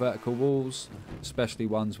up vertical walls, especially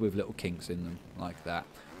ones with little kinks in them like that.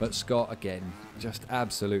 But Scott, again, just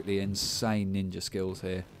absolutely insane ninja skills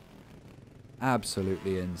here.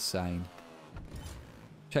 Absolutely insane.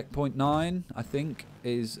 Checkpoint 9, I think,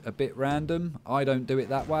 is a bit random. I don't do it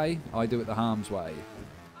that way. I do it the harm's way.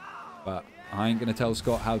 But I ain't going to tell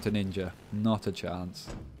Scott how to ninja. Not a chance.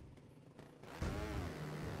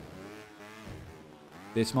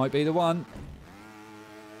 This might be the one.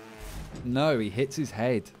 No, he hits his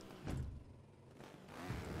head.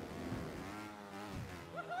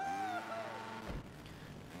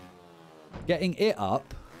 Getting it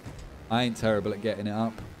up. I ain't terrible at getting it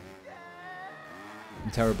up.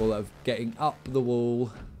 I'm terrible at getting up the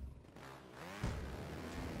wall.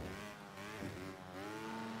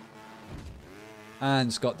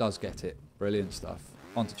 And Scott does get it. Brilliant stuff.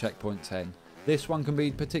 On to checkpoint 10. This one can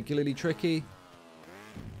be particularly tricky,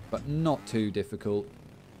 but not too difficult.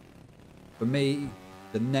 For me,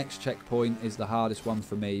 the next checkpoint is the hardest one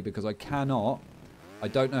for me because I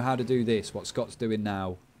don't know how to do this, what Scott's doing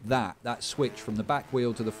now. That switch from the back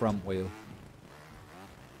wheel to the front wheel.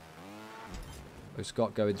 So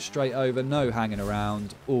Scott going straight over, no hanging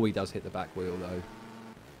around. Oh, he does hit the back wheel though.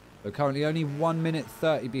 So currently only 1 minute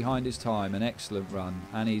 30 behind his time. An excellent run.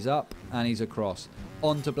 And he's up and he's across.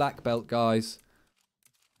 On to black belt, guys.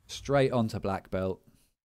 Straight on to black belt.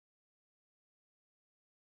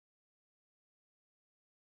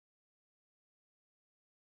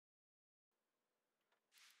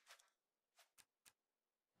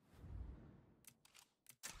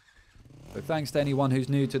 So thanks to anyone who's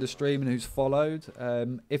new to the stream and who's followed.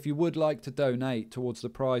 If you would like to donate towards the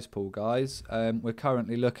prize pool, guys, we're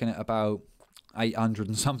currently looking at about $800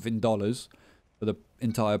 and something. for the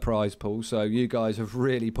entire prize pool. So you guys have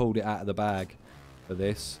really pulled it out of the bag for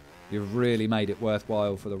this. You've really made it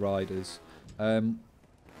worthwhile for the riders.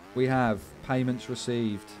 We have payments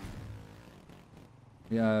received.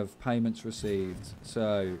 We have payments received.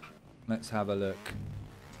 So let's have a look.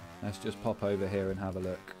 Let's just pop over here and have a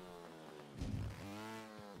look.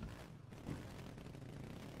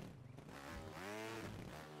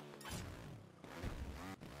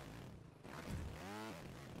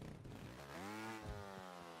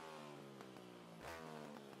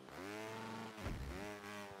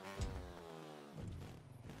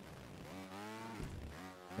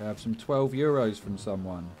 We have some 12 euros from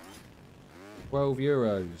someone. 12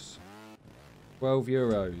 euros. 12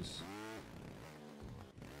 euros.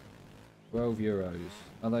 12 euros.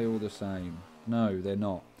 Are they all the same? No, they're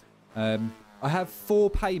not. I have 4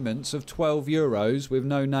 payments of 12 euros with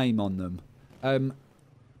no name on them. I'm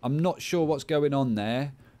not sure what's going on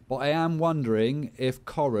there, but I am wondering if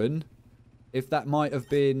Corin, if that might have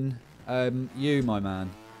been you, my man,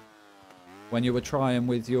 when you were trying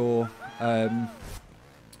with your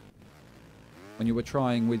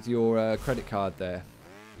credit card there.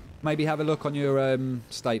 Maybe have a look on your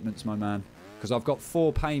statements, my man, because I've got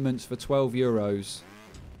 4 payments for 12 euros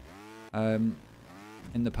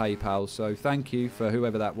in the PayPal. So thank you for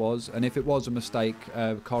whoever that was. And if it was a mistake,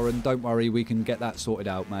 Corin, don't worry, we can get that sorted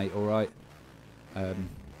out, mate. All right.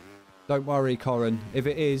 Don't worry, Corin. If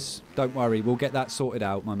it is, don't worry, we'll get that sorted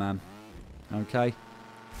out, my man. Okay.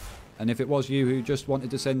 And if it was you who just wanted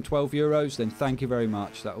to send 12 euros, then thank you very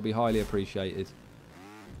much. That will be highly appreciated.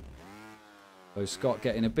 So Scott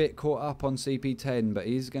getting a bit caught up on CP10, but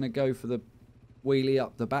he's going to go for the wheelie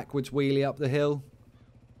up, the backwards wheelie up the hill.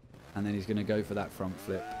 And then he's going to go for that front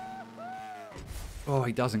flip. Oh,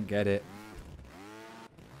 he doesn't get it.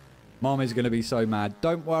 Mom is going to be so mad.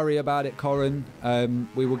 Don't worry about it, Corin.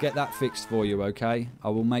 We will get that fixed for you, okay? I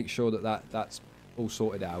will make sure that's all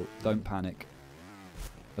sorted out. Don't panic.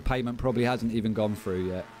 The payment probably hasn't even gone through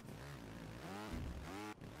yet.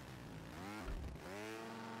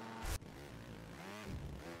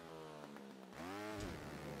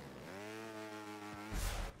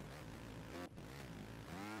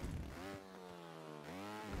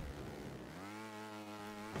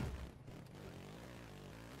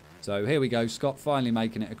 So here we go, Scott finally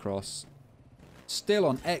making it across. Still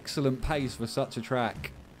on excellent pace for such a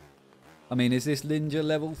track. I mean, is this Ninja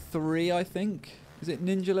level 3, I think? Is it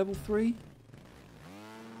Ninja level 3?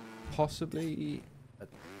 Possibly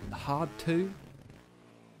a hard 2?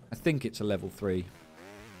 I think it's a level 3.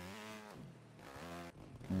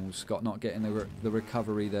 Oh, Scott not getting the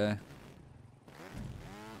recovery there.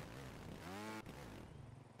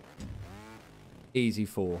 Easy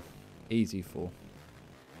 4. Easy 4.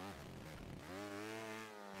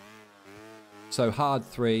 So hard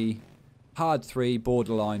 3,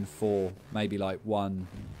 borderline 4, maybe like 1,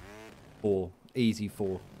 4, easy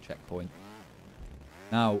 4 checkpoint.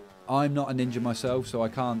 Now, I'm not a ninja myself, so I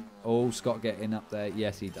can't... Oh, Scott getting up there.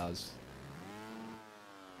 Yes, he does.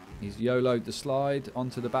 He's YOLO'd the slide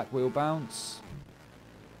onto the back wheel bounce.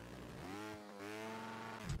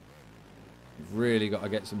 You've really got to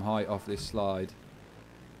get some height off this slide.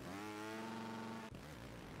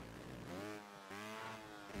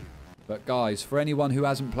 But guys, for anyone who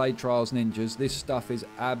hasn't played Trials Ninjas, this stuff is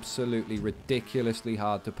absolutely ridiculously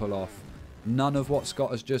hard to pull off. None of what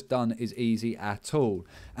Scott has just done is easy at all.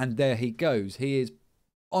 And there he goes. He is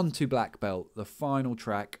onto black belt, the final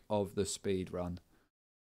track of the speed run.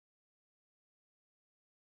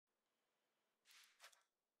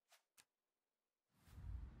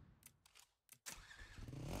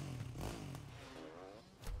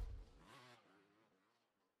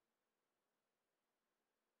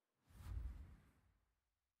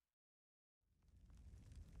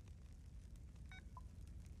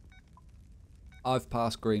 I've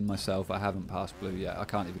passed green myself. I haven't passed blue yet. I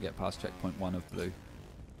can't even get past checkpoint 1 of blue.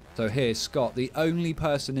 So here's Scott, the only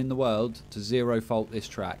person in the world to zero fault this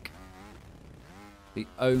track. The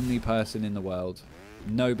only person in the world.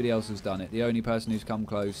 Nobody else has done it. The only person who's come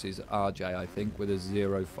close is RJ, I think, with a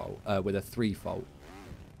 0 fault, with a 3 fault.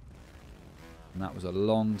 And that was a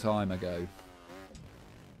long time ago.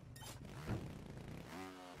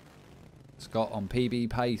 Scott on PB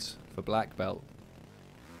pace for black belt.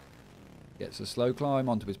 Gets a slow climb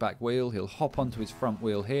onto his back wheel. He'll hop onto his front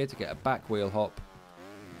wheel here to get a back wheel hop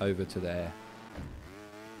over to there.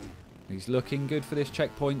 He's looking good for this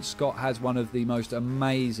checkpoint. Scott has one of the most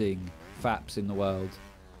amazing faps in the world.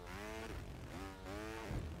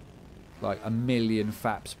 Like 1,000,000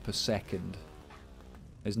 faps per second.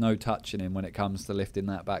 There's no touching him when it comes to lifting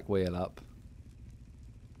that back wheel up.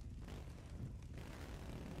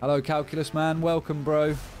 Hello, Calculus Man. Welcome,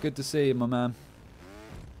 bro. Good to see you, my man.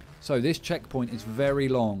 So this checkpoint is very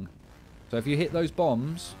long. So if you hit those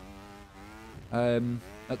bombs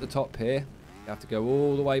at the top here, you have to go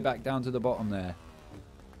all the way back down to the bottom there.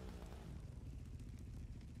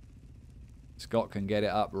 Scott can get it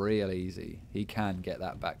up real easy. He can get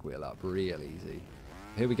that back wheel up real easy.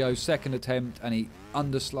 Here we go, second attempt, and he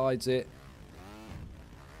underslides it.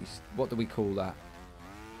 What do we call that?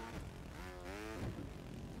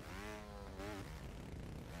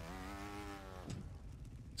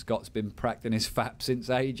 Scott's been practicing his fap since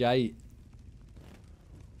age 8.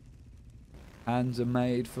 Hands are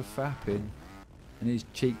made for fapping, and his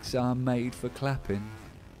cheeks are made for clapping.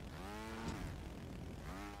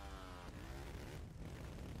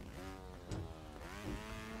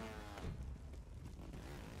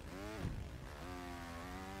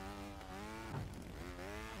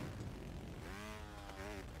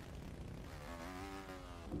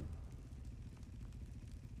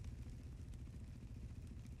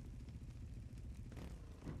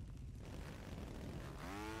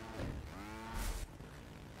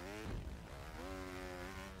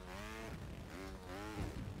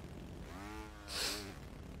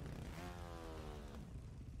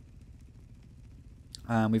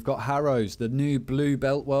 And we've got Harrows, the new blue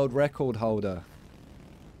belt world record holder.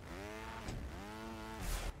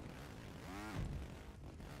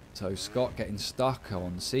 So Scott getting stuck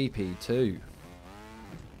on CP2.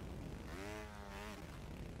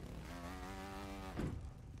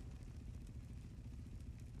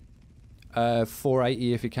 Uh,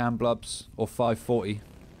 480 if you can, Blubs, or 540.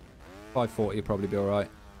 540 would probably be alright.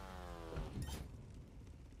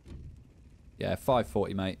 Yeah,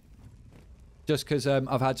 540, mate. Just because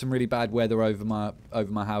I've had some really bad weather over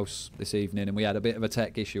my house this evening, and we had a bit of a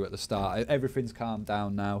tech issue at the start. Everything's calmed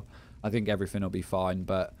down now. I think everything will be fine,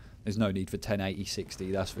 but there's no need for 1080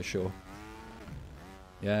 60, that's for sure.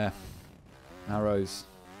 Yeah, arrows,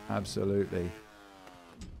 absolutely.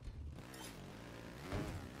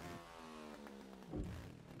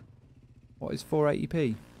 What is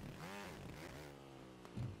 480p?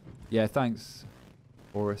 Yeah, thanks,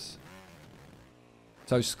 Auris.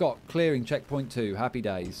 So Scott clearing checkpoint 2, happy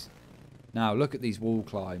days. Now look at these wall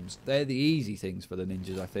climbs. They're the easy things for the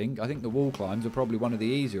ninjas, I think. I think the wall climbs are probably one of the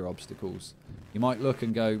easier obstacles. You might look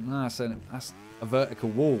and go, nah, that's a vertical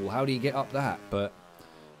wall. How do you get up that? But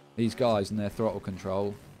these guys and their throttle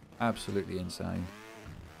control, absolutely insane.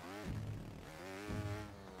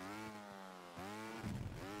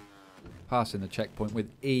 Passing the checkpoint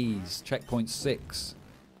with ease. Checkpoint 6.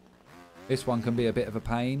 This one can be a bit of a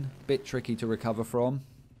pain, bit tricky to recover from.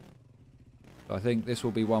 I think this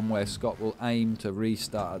will be one where Scott will aim to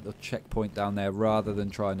restart at the checkpoint down there rather than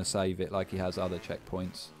trying to save it like he has other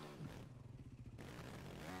checkpoints.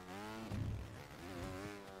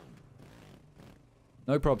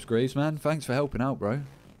 No props, Greaves, man. Thanks for helping out, bro. It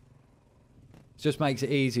just makes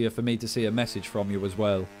it easier for me to see a message from you as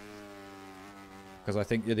well. Because I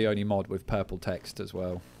think you're the only mod with purple text as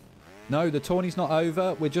well. No, the tourney's not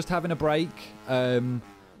over. We're just having a break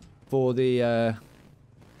for the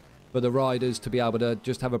riders to be able to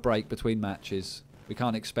just have a break between matches. We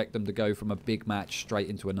can't expect them to go from a big match straight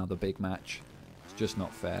into another big match. It's just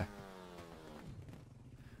not fair.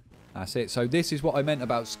 That's it. So this is what I meant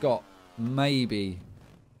about Scott maybe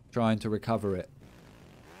trying to recover it.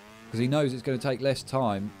 Because he knows it's going to take less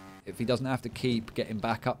time if he doesn't have to keep getting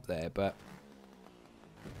back up there, but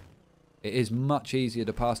it is much easier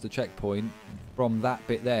to pass the checkpoint from that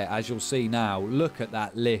bit there, as you'll see now. Look at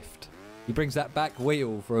that lift. He brings that back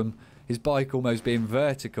wheel from his bike almost being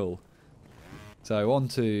vertical. So on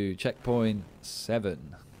to checkpoint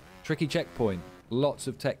 7. Tricky checkpoint. Lots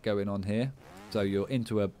of tech going on here. So you're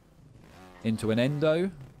into an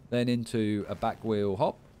endo, then into a back wheel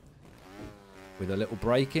hop with a little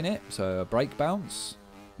brake in it, so a brake bounce.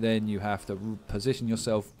 Then you have to position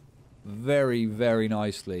yourself very, very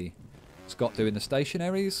nicely. Scott doing the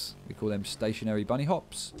stationaries. We call them stationary bunny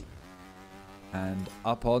hops. And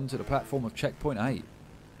up onto the platform of checkpoint 8.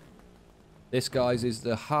 This, guys, is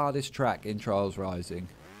the hardest track in Trials Rising.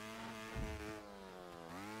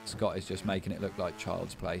 Scott is just making it look like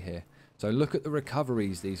child's play here. So look at the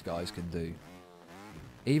recoveries these guys can do.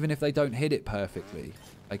 Even if they don't hit it perfectly,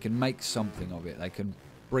 they can make something of it. They can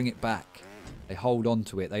bring it back. They hold on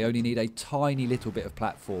to it. They only need a tiny little bit of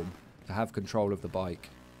platform to have control of the bike,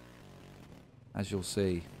 as you'll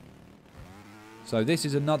see. So this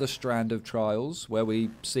is another strand of Trials where we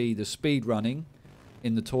see the speed running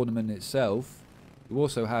in the tournament itself. You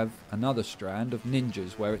also have another strand of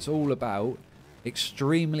ninjas where it's all about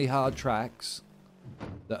extremely hard tracks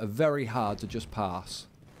that are very hard to just pass.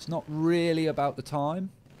 It's not really about the time.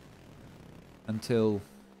 until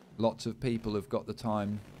lots of people have got the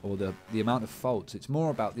time or the amount of faults. It's more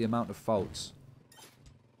about the amount of faults.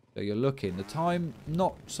 So you're looking. The time,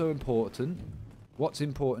 not so important. What's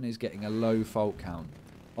important is getting a low fault count.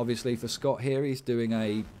 Obviously for Scott here, he's doing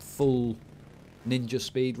a full ninja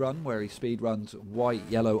speed run where he speed runs white,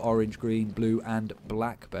 yellow, orange, green, blue and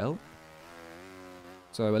black belt.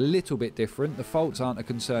 So a little bit different. The faults aren't a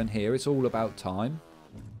concern here. It's all about time.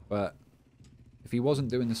 But if he wasn't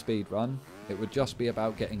doing the speed run, it would just be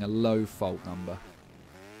about getting a low fault number.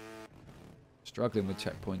 Struggling with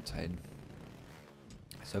checkpoint 10.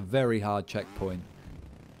 It's a very hard checkpoint.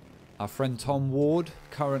 Our friend Tom Ward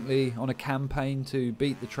currently on a campaign to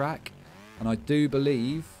beat the track. And I do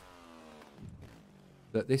believe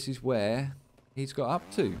that this is where he's got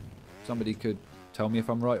up to. Somebody could tell me if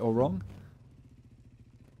I'm right or wrong.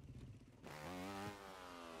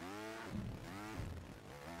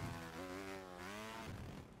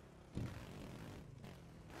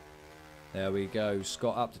 There we go.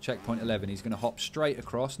 Scott up to checkpoint 11. He's going to hop straight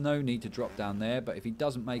across. No need to drop down there. But if he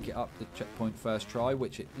doesn't make it up the checkpoint first try,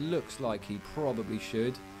 which it looks like he probably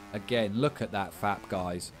should. Again, look at that fap,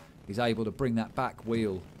 guys. He's able to bring that back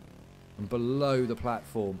wheel from below the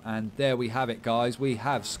platform. And there we have it, guys. We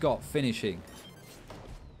have Scott finishing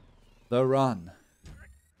the run.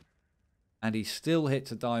 And he still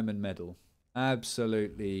hits a diamond medal.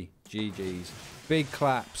 Absolutely GG's. Big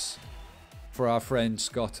claps for our friend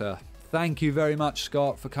Scottah. Thank you very much,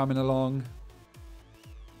 Scott, for coming along.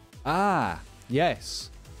 Ah,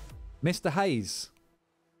 yes. Mr. Hayes.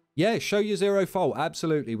 Yeah, show your zero fault.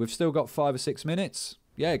 Absolutely. We've still got 5 or 6 minutes.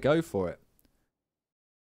 Yeah, go for it.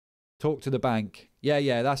 Talk to the bank.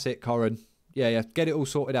 Yeah, that's it, Corin. Yeah. Get it all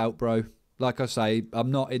sorted out, bro. Like I say,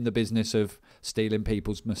 I'm not in the business of stealing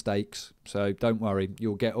people's mistakes. So don't worry.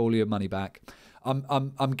 You'll get all your money back.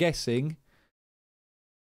 I'm guessing...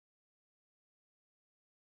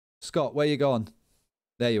 Scott, where you gone?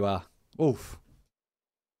 There you are. Oof.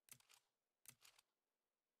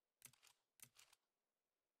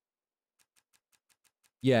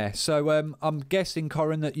 Yeah, so I'm guessing,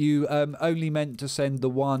 Corin, that you only meant to send the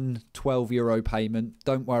one €12 payment.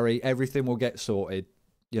 Don't worry, everything will get sorted.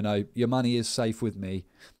 You know, your money is safe with me.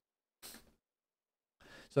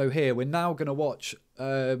 So here, we're now going to watch...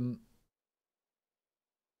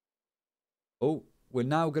 We're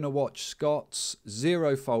now going to watch Scott's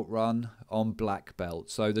zero fault run on black belt.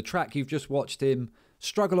 So the track you've just watched him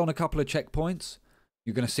struggle on a couple of checkpoints.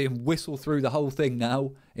 You're going to see him whistle through the whole thing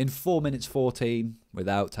now in 4 minutes 14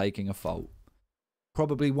 without taking a fault.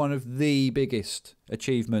 Probably one of the biggest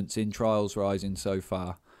achievements in Trials Rising so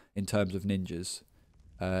far in terms of ninjas.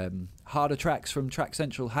 Harder tracks from Track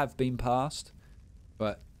Central have been passed,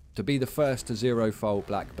 but to be the first to zero fault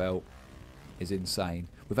black belt is insane.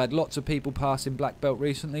 We've had lots of people passing black belt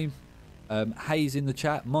recently. Hayes in the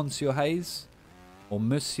chat, Monsieur Hayes, or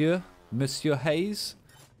Monsieur Hayes.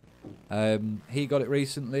 He got it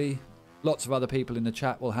recently. Lots of other people in the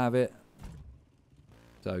chat will have it.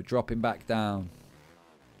 So dropping back down.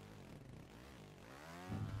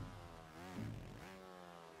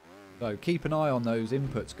 So keep an eye on those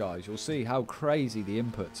inputs, guys. You'll see how crazy the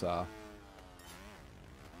inputs are.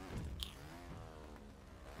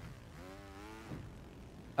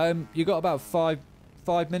 You got about five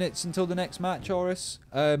minutes until the next match, Auris.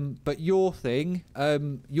 But your thing,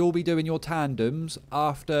 you'll be doing your tandems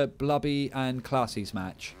after Blubby and Classy's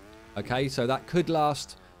match. Okay, so that could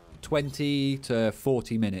last 20 to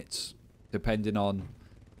 40 minutes, depending on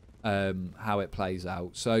how it plays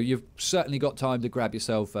out. So you've certainly got time to grab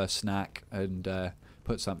yourself a snack and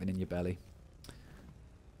put something in your belly.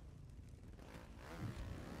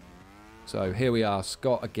 So here we are,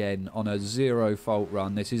 Scott again on a zero fault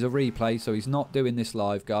run. This is a replay, so he's not doing this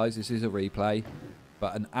live, guys. This is a replay,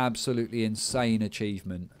 but an absolutely insane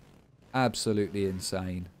achievement. Absolutely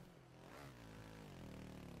insane.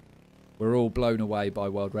 We're all blown away by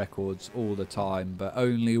world records all the time, but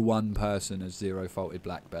only one person has zero faulted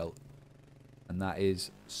black belt, and that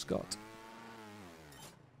is Scott.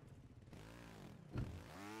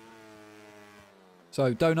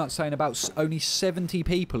 So Donut's saying about only 70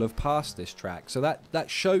 people have passed this track. So that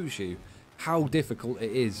shows you how difficult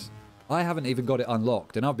it is. I haven't even got it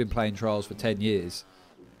unlocked, and I've been playing Trials for 10 years.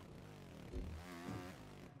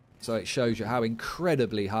 So it shows you how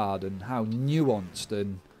incredibly hard and how nuanced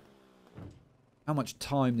and how much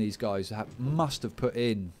time these guys must have put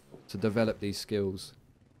in to develop these skills.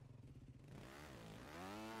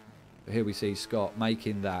 But here we see Scott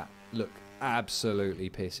making that look absolutely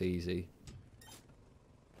piss easy.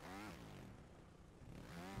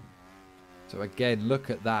 So again, look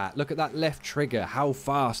at that. Look at that left trigger, how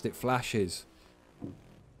fast it flashes.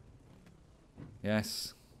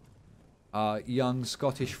 Yes. Our young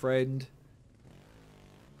Scottish friend.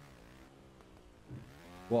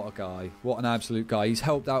 What a guy. What an absolute guy. He's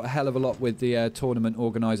helped out a hell of a lot with the tournament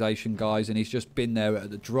organisation, guys, and he's just been there at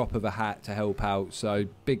the drop of a hat to help out. So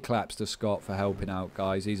big claps to Scott for helping out,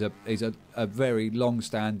 guys. He's a very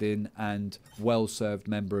long-standing and well-served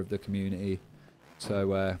member of the community.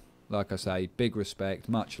 So, like I say, big respect,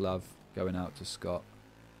 much love going out to Scott.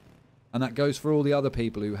 And that goes for all the other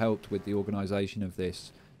people who helped with the organisation of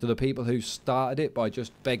this. To the people who started it by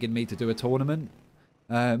just begging me to do a tournament.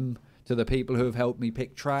 To the people who have helped me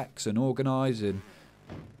pick tracks and organise and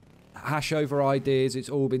hash over ideas. It's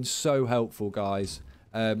all been so helpful, guys.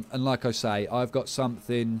 And like I say, I've got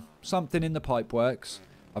something in the pipe works.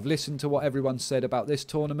 I've listened to what everyone said about this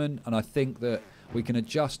tournament, and I think that we can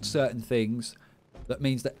adjust certain things. That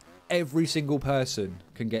means that every single person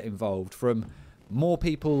can get involved, from more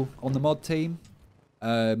people on the mod team.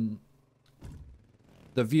 The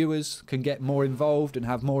viewers can get more involved and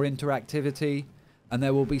have more interactivity. And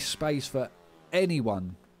there will be space for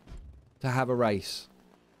anyone to have a race.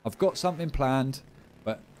 I've got something planned,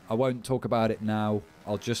 but I won't talk about it now.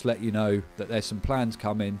 I'll just let you know that there's some plans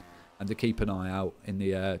coming and to keep an eye out in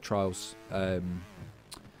the Trials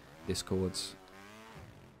Discords.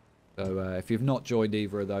 So if you've not joined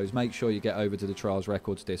either of those, make sure you get over to the Trials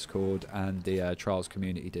Records Discord and the Trials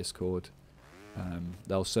Community Discord.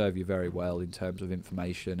 They'll serve you very well in terms of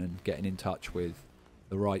information and getting in touch with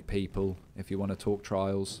the right people. If you want to talk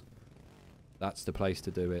trials, that's the place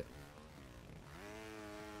to do it.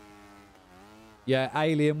 Yeah,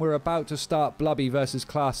 Alien, we're about to start Blubby versus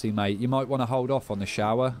Classy, mate. You might want to hold off on the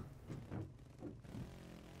shower.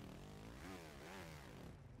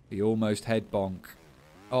 He almost head bonk.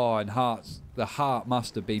 Oh, and the heart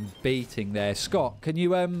must have been beating there. Scott, can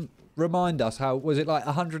you remind us how, was it like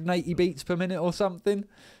 180 beats per minute or something?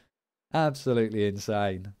 Absolutely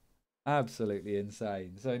insane. Absolutely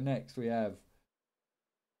insane. So next we have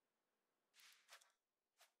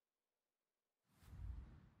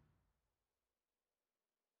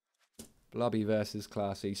Blubby versus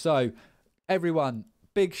Classy. So everyone,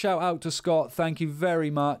 big shout out to Scott. Thank you very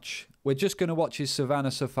much. We're just going to watch his Savannah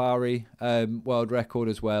Safari world record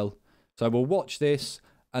as well. So we'll watch this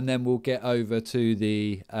and then we'll get over to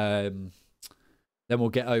the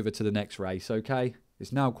next race, okay?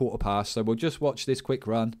 It's now past, so we'll just watch this quick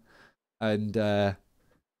run. And then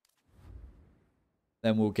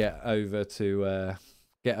we'll get over to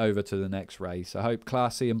the next race. I hope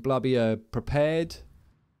Classy and Blubby are prepared.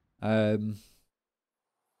 I'm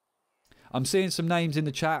seeing some names in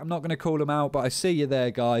the chat. I'm not going to call them out, but I see you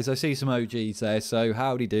there, guys. I see some OGs there, so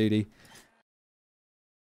howdy doody.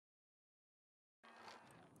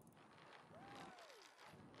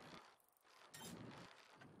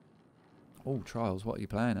 Oh, Trials, what are you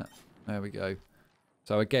playing at? There we go.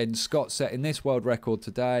 So again, Scott setting this world record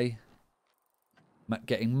today,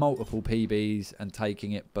 getting multiple PBs and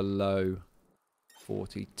taking it below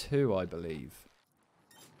 42, I believe.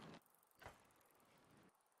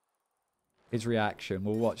 His reaction,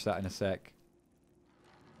 we'll watch that in a sec.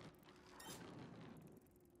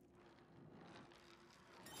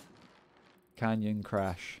 Canyon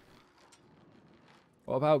Crash.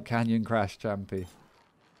 What about Canyon Crash, Champy?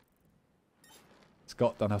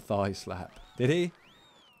 Scott done a thigh slap. Did he?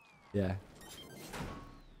 Yeah.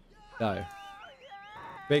 No.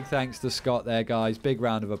 Big thanks to Scott there, guys. Big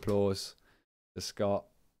round of applause to Scott.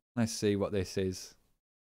 Let's see what this is.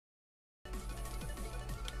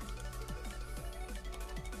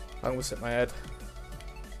 I almost hit my head.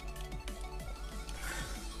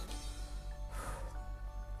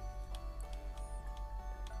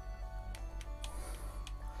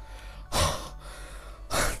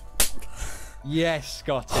 Yes,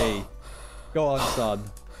 Scotty. Go on, son.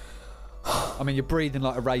 I mean, you're breathing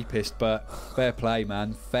like a rapist, but fair play,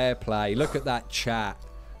 man. Fair play. Look at that chat.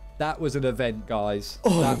 That was an event, guys.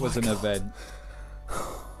 Oh, that was an event.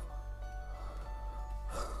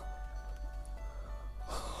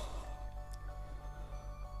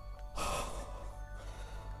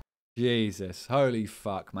 Jesus. Holy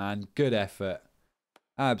fuck, man. Good effort.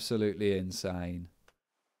 Absolutely insane.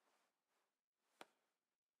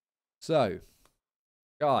 So,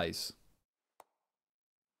 guys.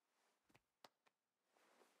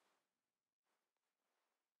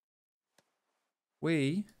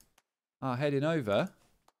 We are heading over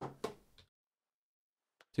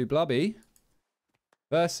to Blubby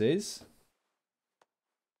versus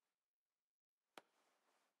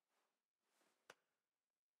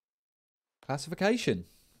classification.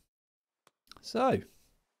 So,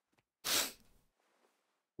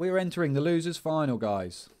 we're entering the losers final,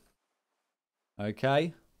 guys.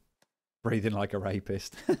 Okay. Breathing like a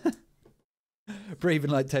rapist.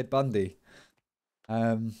 Breathing like Ted Bundy.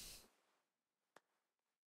 I'm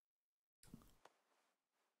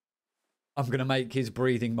going to make his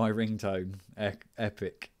breathing my ringtone.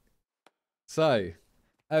 Epic. So,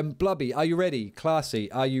 Blubby, are you ready?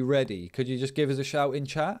 Classy, are you ready? Could you just give us a shout in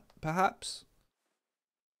chat, perhaps?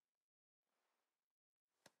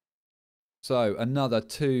 So, another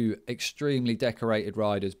two extremely decorated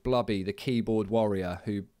riders. Blubby, the keyboard warrior,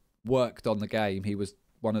 who worked on the game. He was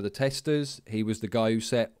one of the testers. He was the guy who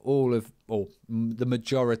set the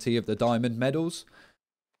majority of the diamond medals.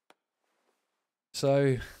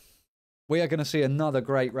 So, we are going to see another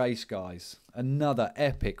great race, guys. Another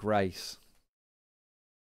epic race.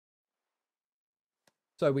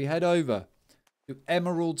 So, we head over to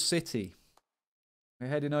Emerald City. We're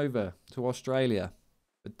heading over to Australia.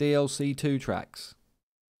 The DLC 2 tracks.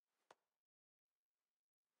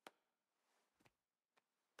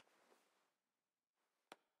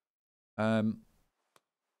 I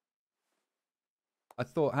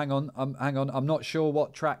thought, hang on, I'm not sure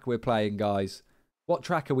what track we're playing, guys. What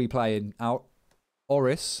track are we playing?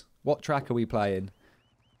 Auris? What track are we playing?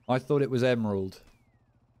 I thought it was Emerald.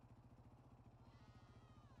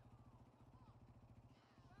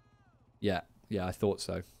 Yeah, I thought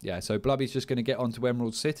so. Yeah, so Blubby's just going to get onto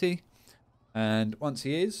Emerald City. And once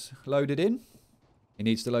he is loaded in, he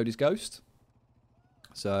needs to load his ghost.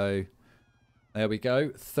 So, there we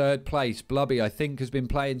go. Third place. Blubby, I think, has been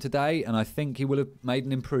playing today. And I think he will have made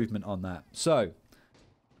an improvement on that. So,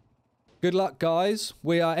 good luck, guys.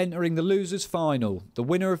 We are entering the losers final. The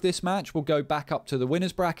winner of this match will go back up to the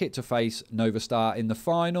winners bracket to face Nova Star in the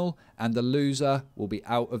final. And the loser will be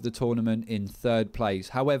out of the tournament in third place.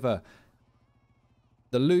 However,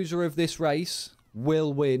 the loser of this race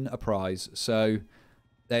will win a prize. So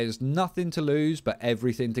there's nothing to lose but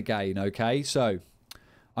everything to gain, okay? So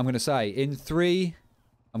I'm going to say in 3,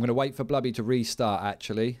 I'm going to wait for Blubby to restart,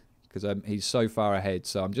 actually, because he's so far ahead.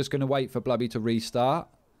 So I'm just going to wait for Blubby to restart.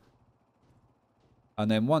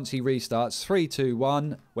 And then once he restarts, 3, 2,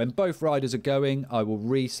 1, when both riders are going, I will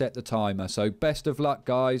reset the timer. So best of luck,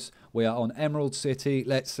 guys. We are on Emerald City.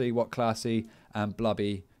 Let's see what Classy and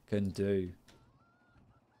Blubby can do.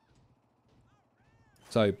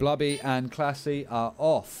 So, Blubby and Classy are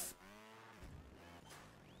off.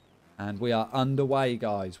 And we are underway,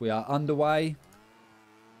 guys. We are underway.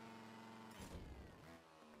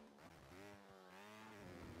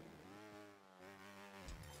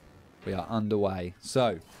 We are underway.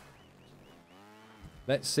 So,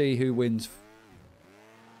 let's see who wins.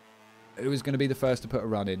 Who is going to be the first to put a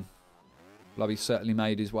run in? Blubby certainly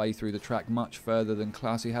made his way through the track much further than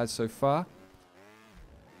Classy has so far.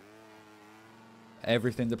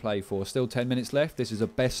 Everything to play for. Still 10 minutes left. This is a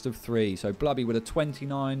best of 3. So Blubby with a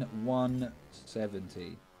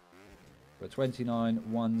 29.170. For a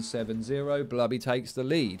 29.170, Blubby takes the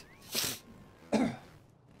lead.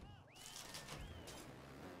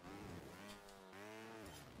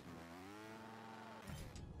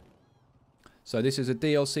 So this is a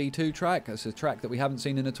DLC 2 track. It's a track that we haven't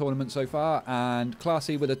seen in a tournament so far. And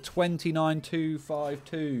Classy with a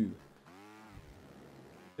 29.252.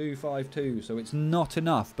 252, so it's not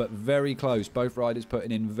enough, but very close. Both riders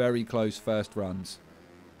putting in very close first runs.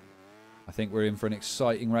 I think we're in for an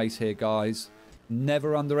exciting race here, guys.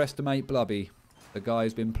 Never underestimate Blubby. The guy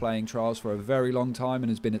has been playing trials for a very long time and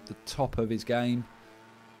has been at the top of his game,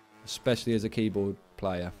 especially as a keyboard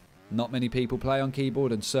player. Not many people play on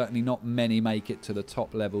keyboard, and certainly not many make it to the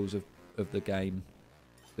top levels of the game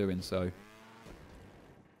doing so.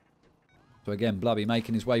 So again, Blubby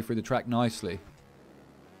making his way through the track nicely.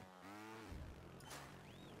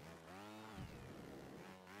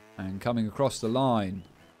 And coming across the line.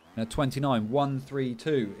 Now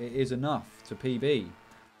 29.132. It is enough to PB.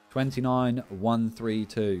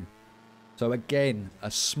 29.132. So again,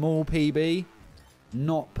 a small PB.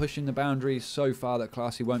 Not pushing the boundaries so far that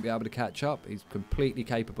Classy won't be able to catch up. He's completely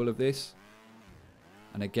capable of this.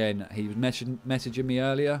 And again, he was messaging me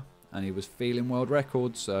earlier. And he was feeling world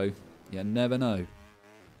records. So you never know.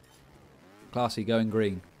 Classy going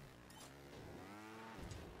green.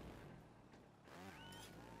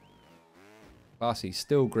 Classy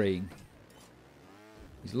still green.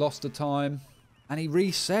 He's lost the time. And he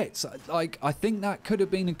resets. Like, I think that could have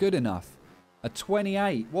been good enough. A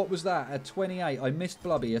 28. What was that? A 28. I missed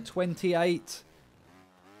Blubby. A 28.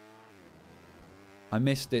 I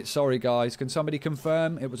missed it. Sorry, guys. Can somebody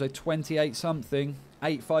confirm? It was a 28 something.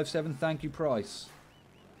 857. Thank you, Price.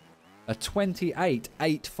 A 28.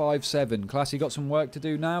 857. Classy got some work to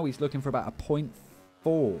do now. He's looking for about a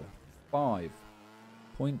 0.45.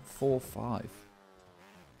 0.45.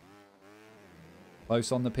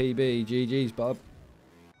 Close on the PB. GG's, bub.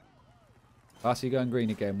 Classy going green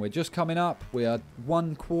again. We're just coming up. We are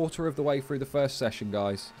 1/4 of the way through the first session,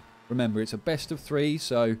 guys. Remember, it's a best of 3,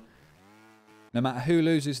 so no matter who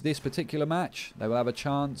loses this particular match, they will have a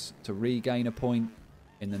chance to regain a point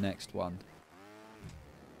in the next one.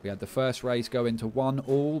 We had the first race go into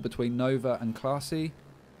 1-all between Nova and Classy.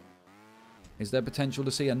 Is there potential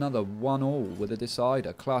to see another 1-all with a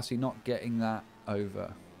decider? Classy not getting that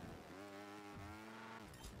over.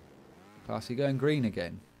 Classy going green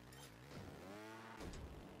again.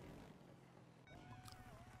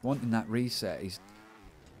 Wanting that reset is...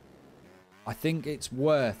 I think it's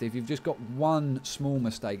worth, if you've just got one small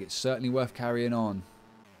mistake, it's certainly worth carrying on.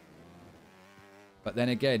 But then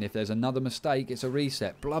again, if there's another mistake, it's a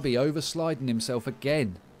reset. Blubby oversliding himself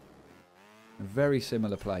again. A very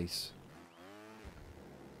similar place.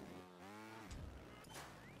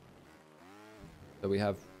 So we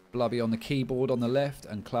have Blubby on the keyboard on the left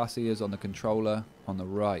and Classy is on the controller on the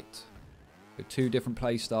right. With 2 different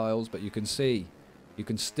play styles, but you can see, you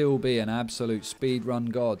can still be an absolute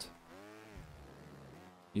speedrun god.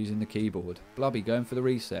 Using the keyboard. Blubby going for the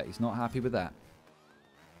reset. He's not happy with that.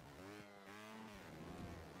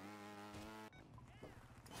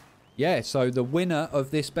 Yeah, so the winner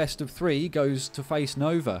of this best of 3 goes to face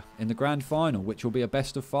Nova in the grand final, which will be a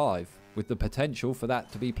best of 5, with the potential for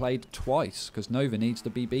that to be played twice, because Nova needs to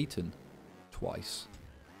be beaten twice.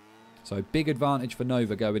 So big advantage for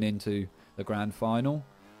Nova going into the grand final.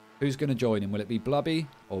 Who's going to join him? Will it be Blubby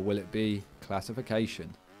or will it be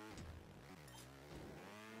classification?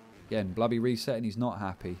 Again, Blubby resetting, he's not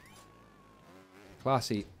happy.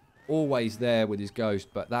 Classy always there with his ghost,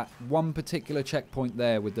 but that one particular checkpoint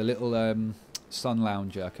there with the little sun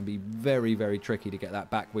lounger can be very, very tricky to get that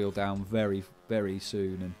back wheel down very, very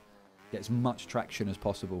soon and get as much traction as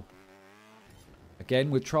possible.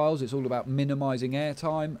 Again, with trials, it's all about minimising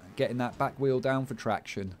airtime, getting that back wheel down for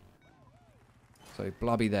traction. So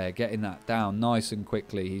Blubby there, getting that down nice and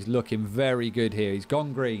quickly. He's looking very good here. He's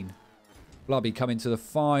gone green. Blubby coming to the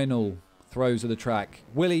final throws of the track.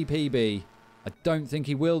 Will he PB? I don't think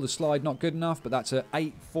he will. The slide not good enough, but that's an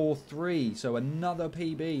 8.43. So another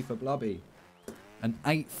PB for Blubby. An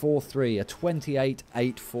 8.43, a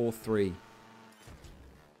 28.843.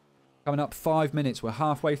 Coming up 5 minutes. We're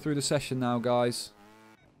halfway through the session now, guys.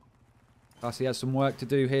 Classy has some work to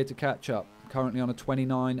do here to catch up. Currently on a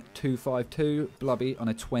 29.252. Blubby on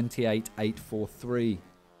a 28.843.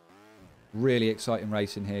 Really exciting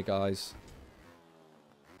racing here, guys.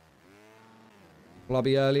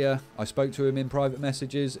 Blubby earlier, I spoke to him in private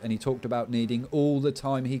messages and he talked about needing all the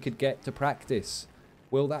time he could get to practice.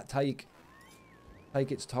 Will that take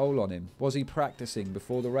its toll on him? Was he practicing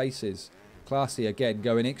before the races? Classy again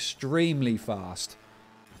going extremely fast.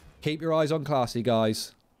 Keep your eyes on Classy,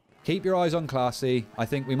 guys. Keep your eyes on Classy. I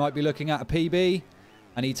think we might be looking at a PB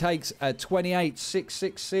and he takes a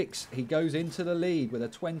 28.666. He goes into the lead with a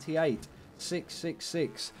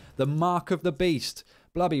 28.666. The mark of the beast.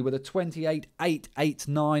 Blubby with a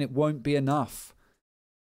 28.889. It won't be enough.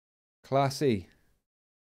 Classy.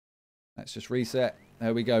 Let's just reset.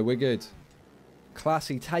 There we go. We're good.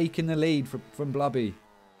 Classy taking the lead from Blubby.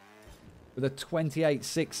 With a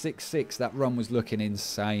 28.666. That run was looking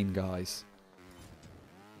insane, guys.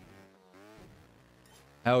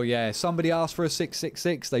 Hell yeah. Somebody asked for a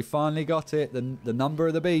 666. They finally got it. The number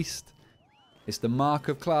of the beast. It's the mark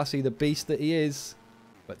of Classy, the beast that he is.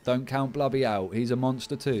 But don't count Blubby out. He's a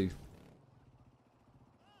monster too.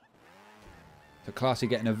 So Classy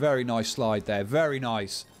getting a very nice slide there. Very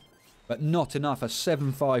nice. But not enough. A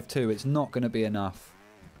 7.52. It's not going to be enough.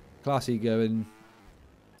 Classy going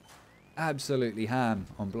absolutely ham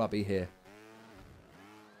on Blubby here.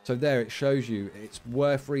 So there it shows you. It's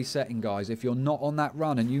worth resetting, guys. If you're not on that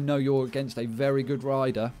run and you know you're against a very good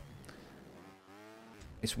rider,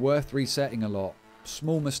 it's worth resetting a lot.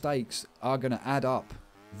 Small mistakes are going to add up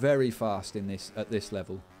very fast at this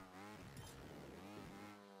level.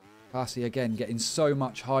 Classy again getting so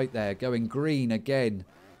much height there. Going green again.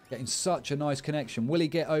 Getting such a nice connection. Will he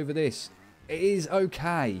get over this? It is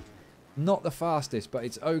okay. Not the fastest, but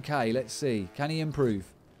it's okay. Let's see. Can he improve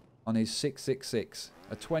on his 666?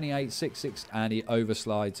 A 28.66 and he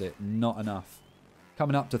overslides it. Not enough.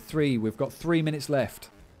 Coming up to 3. We've got 3 minutes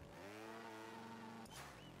left.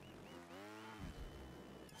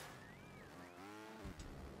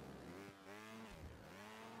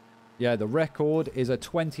 Yeah, the record is a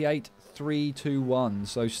 28.321,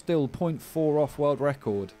 so still 0.4 off world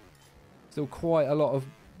record. Still quite a lot of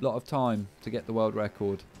time to get the world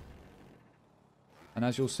record. And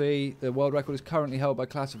as you'll see, the world record is currently held by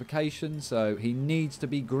classification, so he needs to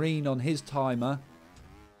be green on his timer.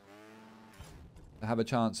 to have a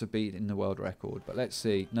chance of beating the world record. But let's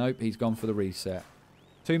see. Nope, he's gone for the reset.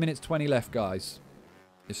 2 minutes 20 left, guys.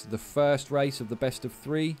 This is the first race of the best of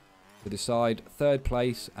 3 to decide 3rd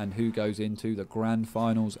place and who goes into the grand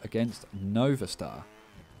finals against Novastar.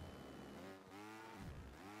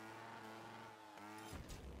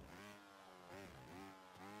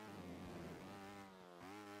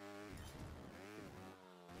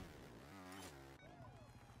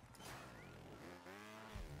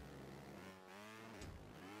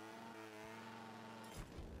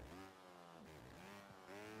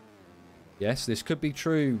 Yes, this could be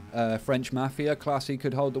true. French Mafia, Classy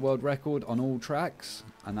could hold the world record on all tracks,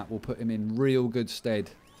 and that will put him in real good stead.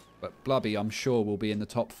 But Blubby, I'm sure, will be in the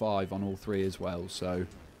top 5 on all 3 as well. So,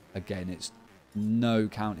 again, it's no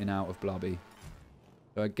counting out of Blubby.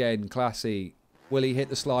 So, again, Classy, will he hit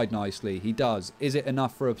the slide nicely? He does. Is it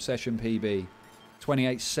enough for Obsession PB?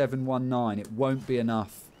 28.719. It won't be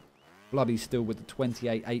enough. Blubby's still with the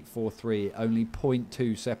 28.843, only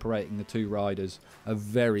 0.2 separating the 2 riders. A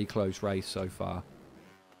very close race so far.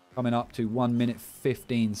 Coming up to 1 minute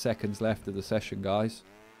 15 seconds left of the session, guys.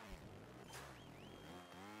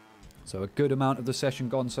 So a good amount of the session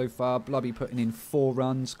gone so far. Blubby putting in 4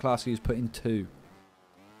 runs, Classy has put in 2.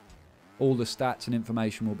 All the stats and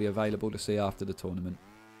information will be available to see after the tournament.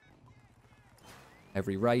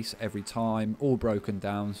 Every race, every time, all broken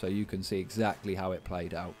down so you can see exactly how it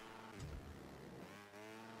played out.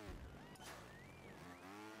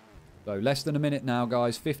 So less than a minute now,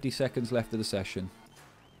 guys. 50 seconds left of the session.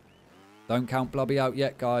 Don't count Blubby out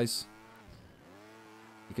yet, guys.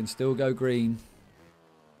 You can still go green.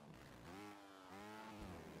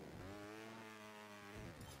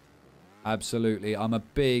 Absolutely. I'm a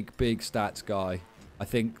big stats guy. I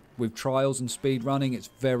think with trials and speed running, it's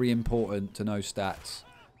very important to know stats.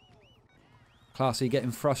 Classy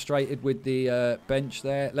getting frustrated with the bench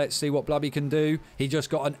there. Let's see what Blubby can do. He just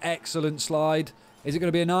got an excellent slide. Is it going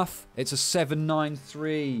to be enough? It's a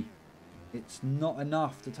 7.93. It's not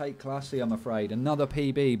enough to take Classy, I'm afraid. Another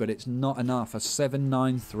PB, but it's not enough. A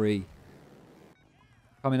 7.93.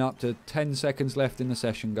 Coming up to 10 seconds left in the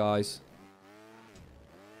session, guys.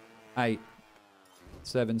 8,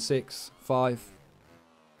 7, 6, 5,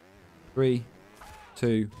 3,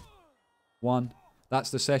 2, 1.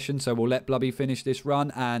 That's the session, so we'll let Blubby finish this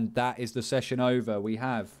run, and that is the session over. We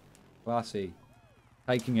have Classy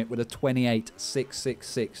taking it with a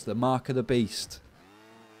 28.666, the mark of the beast.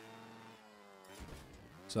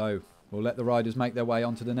 So we'll let the riders make their way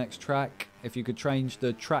onto the next track. If you could change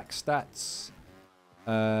the track stats,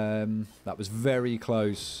 that was very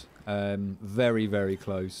close, very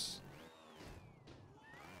close.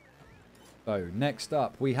 So next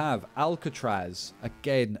up we have Alcatraz.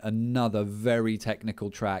 Again, another very technical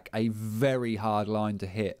track, a very hard line to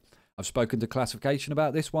hit. I've spoken to Classification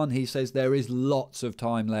about this one. He says there is lots of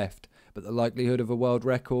time left, but the likelihood of a world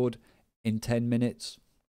record in 10 minutes,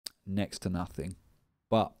 next to nothing.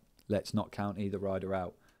 But let's not count either rider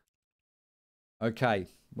out. Okay,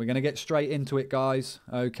 we're going to get straight into it, guys.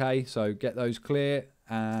 Okay, so get those clear,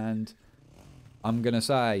 and I'm going to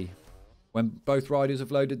say when both riders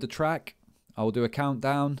have loaded the track, I'll do a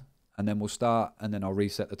countdown, and then we'll start, and then I'll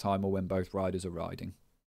reset the timer when both riders are riding.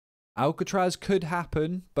 Alcatraz could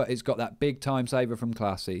happen, but it's got that big time saver from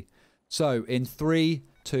Classy. So in 3,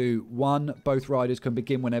 2, 1, both riders can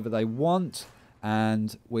begin whenever they want,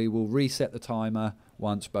 and we will reset the timer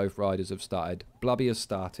once both riders have started. Blubby has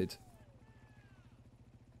started.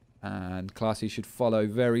 And Classy should follow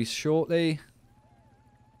very shortly.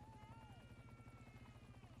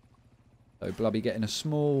 So Blubby getting a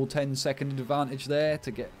small 10-second advantage there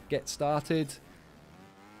to get started.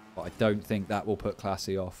 But I don't think that will put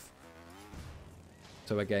Classy off.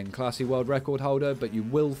 So again, Classy world record holder, but you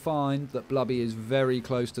will find that Blubby is very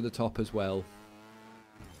close to the top as well.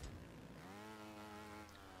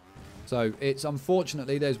 So it's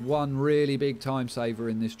unfortunately there's one really big time saver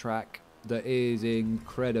in this track that is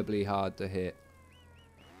incredibly hard to hit.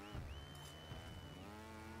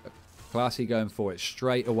 Classy going for it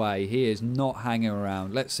straight away. He is not hanging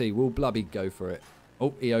around. Let's see, will Blubby go for it?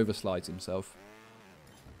 Oh, he overslides himself.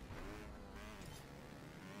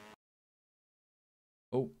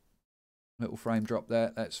 Oh, little frame drop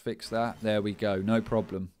there. Let's fix that. There we go. No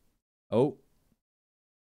problem. Oh.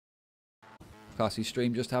 Classy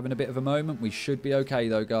stream just having a bit of a moment. We should be okay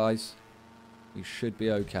though, guys. We should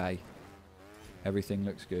be okay. Everything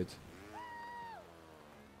looks good.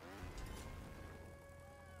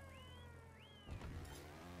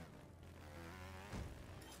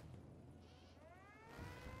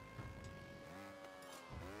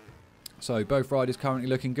 So both riders currently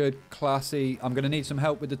looking good. Classy. I'm going to need some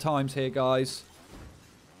help with the times here, guys.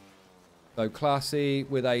 So Classy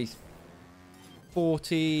with a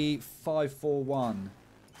 45.41.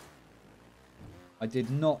 I did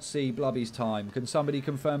not see Blubby's time. Can somebody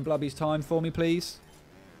confirm Blubby's time for me, please?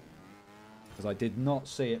 Because I did not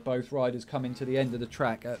see it. Both riders coming to the end of the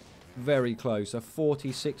track at very close. A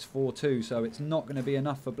 46.42, so it's not going to be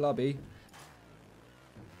enough for Blubby.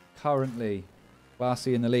 Currently,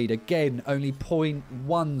 Classy in the lead. Again, only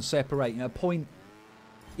 0.1 separating. A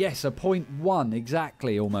 0.1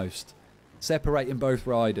 exactly almost. Separating both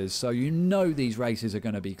riders. So you know these races are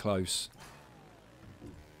going to be close.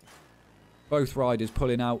 Both riders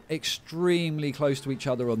pulling out extremely close to each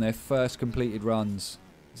other on their first completed runs.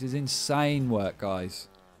 This is insane work, guys.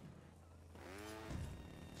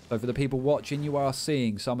 So for the people watching, you are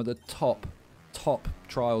seeing some of the top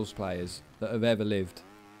trials players that have ever lived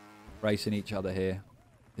racing each other here.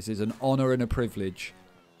 This is an honour and a privilege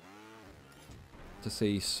to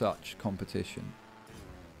see such competition.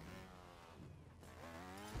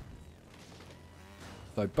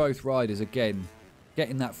 So both riders again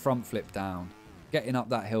getting that front flip down, getting up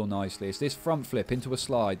that hill nicely. It's this front flip into a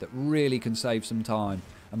slide that really can save some time,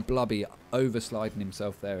 and Blubby oversliding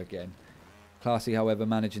himself there again. Classy, however,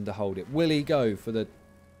 managing to hold it. Will he go for the...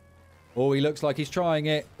 Oh, he looks like he's trying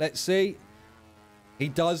it. Let's see. He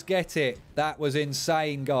does get it. That was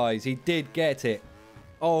insane, guys. He did get it.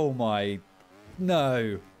 Oh, my...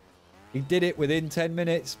 No. He did it within 10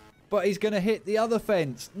 minutes, but he's going to hit the other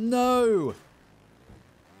fence. No.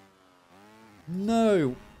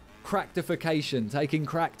 No. Cractification. Taking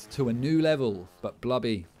cracked to a new level, but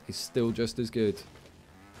Blubby is still just as good.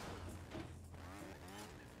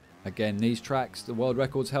 Again, these tracks, the world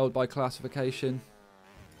record's held by classification.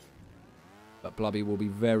 But Blubby will be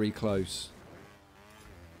very close.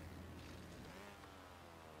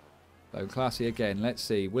 So Classy again, let's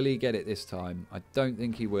see. Will he get it this time? I don't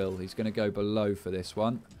think he will. He's going to go below for this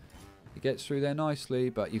one. He gets through there nicely,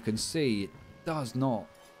 but you can see it does not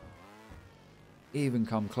even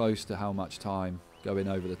come close to how much time going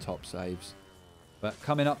over the top saves. But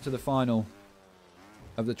coming up to the final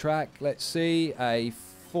of the track, let's see. A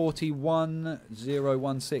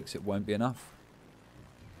 41.016. It won't be enough.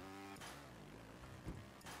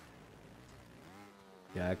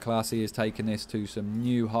 Yeah, Classy is taking this to some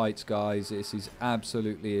new heights, guys. This is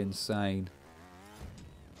absolutely insane.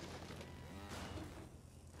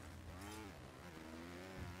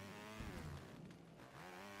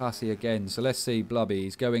 Classy again. So let's see Blubby.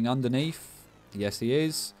 He's going underneath. Yes, he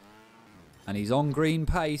is. And he's on green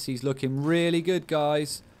pace. He's looking really good,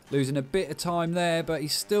 guys. Losing a bit of time there, but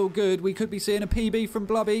he's still good. We could be seeing a PB from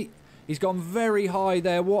Blubby. He's gone very high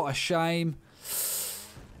there. What a shame.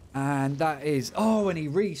 And that is... Oh, and he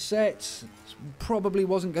resets. Probably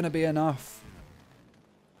wasn't going to be enough.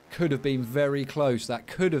 Could have been very close. That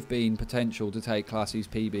could have been potential to take Classy's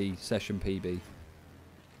PB, session PB.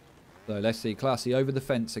 So let's see. Classy over the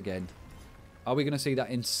fence again. Are we going to see that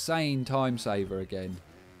insane time saver again?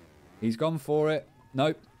 He's gone for it.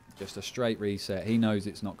 Nope. Just a straight reset. He knows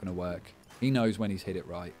it's not going to work. He knows when he's hit it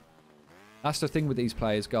right. That's the thing with these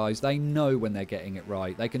players, guys. They know when they're getting it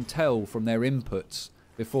right. They can tell from their inputs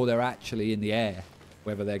before they're actually in the air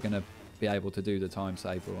whether they're going to be able to do the time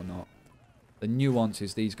saver or not. The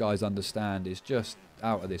nuances these guys understand is just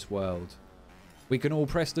out of this world. We can all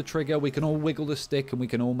press the trigger, we can all wiggle the stick, and we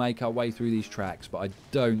can all make our way through these tracks, but I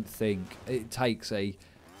don't think it takes a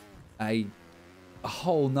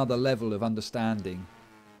whole nother level of understanding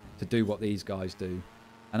to do what these guys do.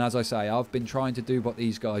 And as I say, I've been trying to do what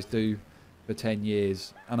these guys do for 10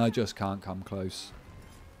 years, and I just can't come close.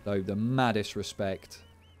 So the maddest respect.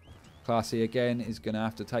 Classy again is going to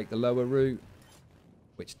have to take the lower route,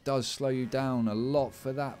 which does slow you down a lot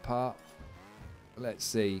for that part. Let's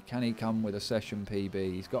see, can he come with a session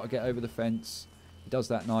PB? He's got to get over the fence. He does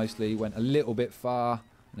that nicely, went a little bit far,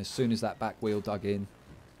 and as soon as that back wheel dug in,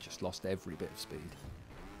 just lost every bit of speed.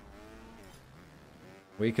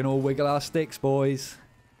 We can all wiggle our sticks, boys.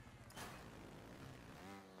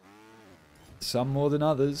 Some more than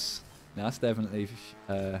others. That's definitely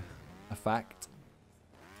a fact.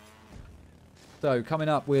 So, coming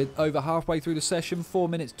up, we're over halfway through the session. 4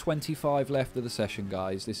 minutes 25 left of the session,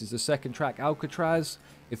 guys. This is the second track, Alcatraz.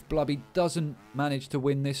 If Blubby doesn't manage to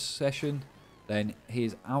win this session, then he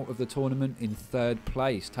is out of the tournament in third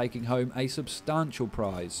place, taking home a substantial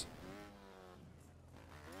prize.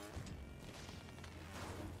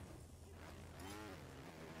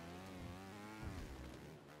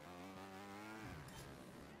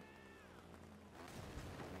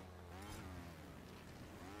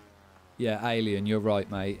 Yeah, Alien, you're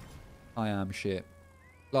right, mate. I am shit.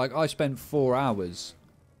 Like, I spent 4 hours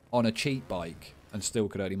on a cheat bike and still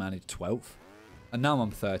could only manage 12th. And now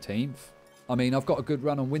I'm 13th. I mean, I've got a good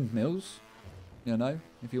run on windmills, you know,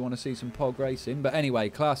 if you want to see some pog racing. But anyway,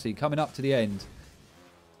 classy, coming up to the end.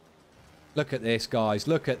 Look at this, guys.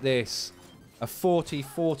 Look at this. A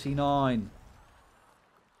 40.49.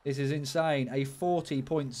 This is insane. A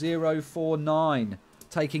 40.049.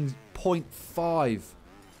 Taking 0.5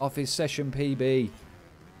 off his session PB.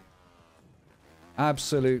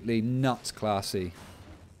 Absolutely nuts, classy.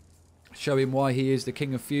 Showing why he is the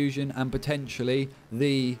king of fusion and potentially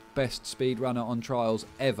the best speedrunner on trials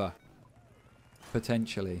ever.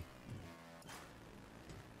 Potentially.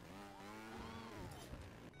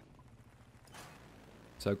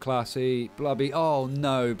 So classy, Blubby. Oh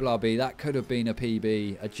no, Blubby. That could have been a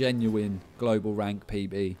PB. A genuine global rank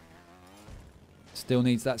PB. Still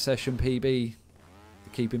needs that session PB to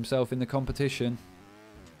keep himself in the competition.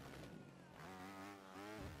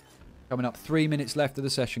 Coming up 3 minutes left of the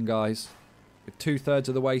session, guys. We're 2/3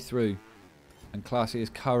 of the way through. And Classy is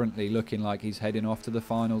currently looking like he's heading off to the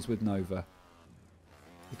finals with Nova.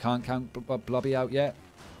 We can't count Blubby out yet.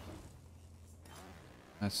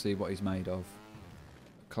 Let's see what he's made of.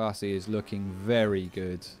 Classy is looking very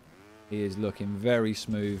good. He is looking very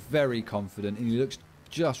smooth, very confident. And he looks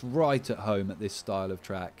just right at home at this style of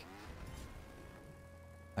track.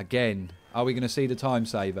 Again, are we going to see the time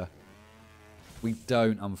saver? We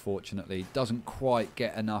don't, unfortunately. Doesn't quite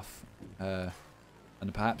get enough. And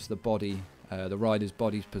perhaps the body, the rider's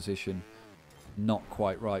body's position, not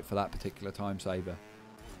quite right for that particular time saver.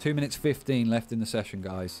 2 minutes 15 left in the session,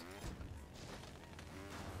 guys.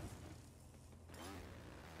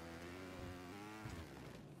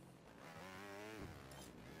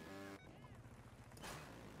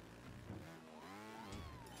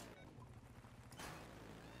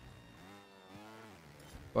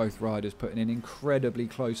 Both riders putting in incredibly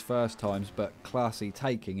close first times, but Classy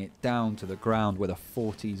taking it down to the ground with a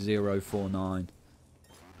 40.049.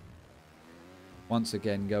 Once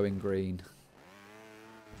again going green.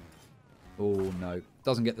 Oh no,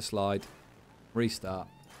 doesn't get the slide. Restart.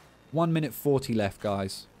 1 minute 40 left,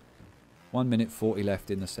 guys. 1 minute 40 left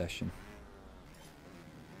in the session.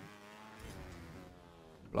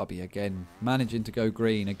 Blubby again, managing to go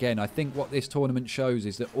green. Again, I think what this tournament shows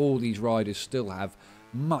is that all these riders still have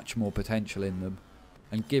much more potential in them.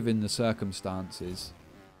 And given the circumstances,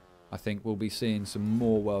 I think we'll be seeing some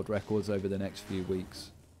more world records over the next few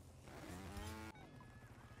weeks.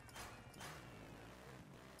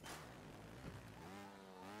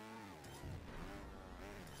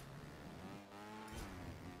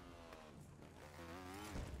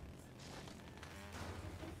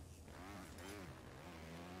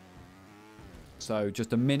 So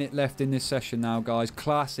just a minute left in this session now, guys.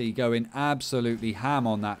 Classy going absolutely ham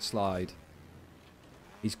on that slide.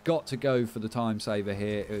 He's got to go for the time saver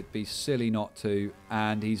here. It would be silly not to.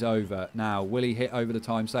 And he's over. Now, will he hit over the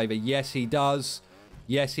time saver? Yes, he does.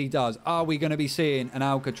 Yes, he does. Are we going to be seeing an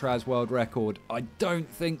Alcatraz world record? I don't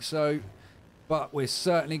think so. But we're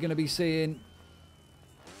certainly going to be seeing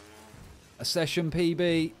a session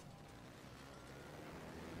PB.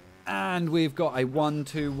 And we've got a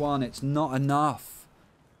 1-2-1. It's not enough.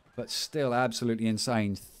 But still absolutely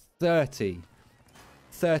insane. 30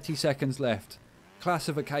 seconds left.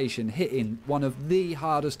 Classification hitting one of the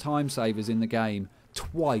hardest time savers in the game.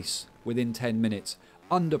 Twice within 10 minutes.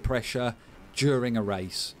 Under pressure during a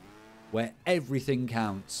race. Where everything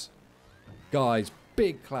counts. Guys,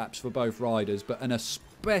 big claps for both riders. But an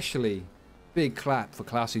especially big clap for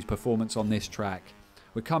Classy's performance on this track.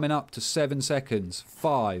 We're coming up to 7 seconds.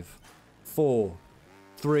 5, 4,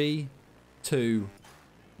 3, 2,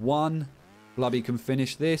 1. Blubby can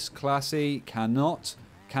finish this. Classy cannot.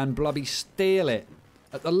 Can Blubby steal it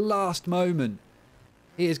at the last moment?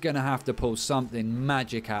 He is going to have to pull something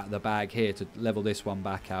magic out of the bag here to level this one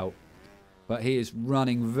back out. But he is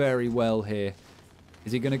running very well here.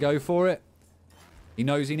 Is he going to go for it? He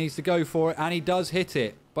knows he needs to go for it, and he does hit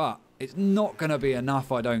it. But it's not going to be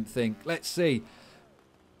enough, I don't think. Let's see.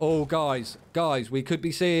 Oh, guys, we could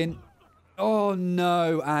be seeing... Oh,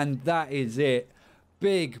 no, and that is it.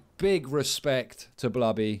 Big respect to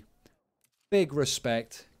Blubby. Big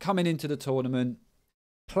respect. Coming into the tournament,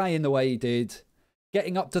 playing the way he did,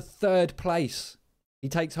 getting up to 3rd place. He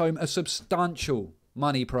takes home a substantial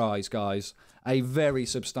money prize, guys. A very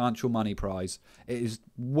substantial money prize. It is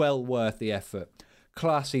well worth the effort.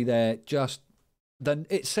 Classy there, just...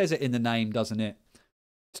 It says it in the name, doesn't it?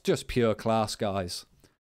 It's just pure class, guys.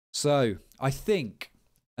 So, I think,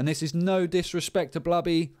 and this is no disrespect to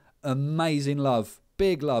Blubby, amazing love,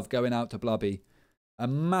 big love going out to Blubby. A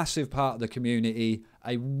massive part of the community,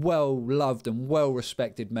 a well-loved and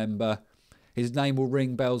well-respected member. His name will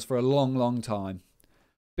ring bells for a long, long time.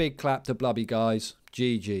 Big clap to Blubby, guys.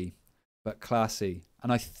 GG. but classy.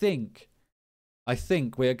 And I think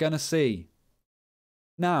we are going to see.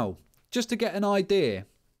 Now, just to get an idea,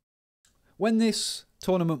 when this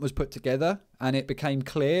tournament was put together and it became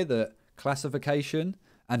clear that Classification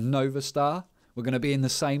and Nova Star were going to be in the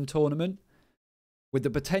same tournament with the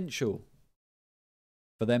potential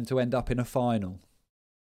for them to end up in a final,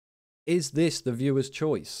 is this the viewer's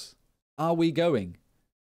choice? Are we going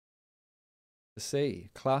to see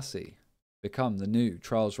Classy become the new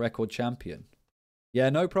Trials Record champion? Yeah,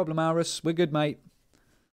 no problem, Auris. We're good, mate.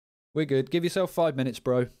 We're good. Give yourself 5 minutes,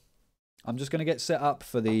 bro. I'm just going to get set up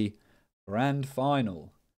for the grand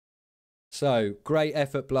final. So, great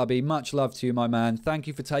effort, Blubby. Much love to you, my man. Thank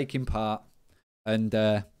you for taking part. And,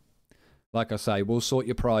 like I say, we'll sort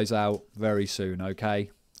your prize out very soon,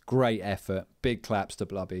 okay? Great effort. Big claps to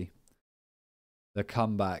Blubby. The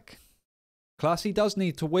comeback. Classy does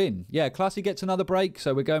need to win. Yeah, Classy gets another break,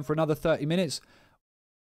 so we're going for another 30 minutes.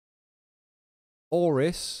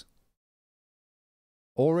 Auris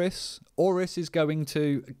is going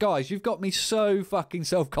to... Guys, you've got me so fucking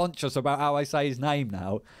self-conscious about how I say his name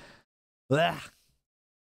now. Blah.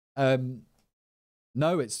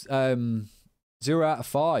 No, it's 0 out of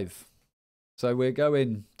 5. So we're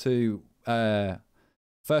going to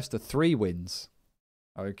first to 3 wins.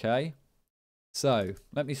 Okay. So,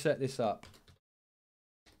 let me set this up.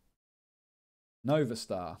 Nova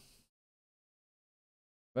Star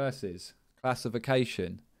versus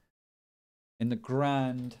Classification in the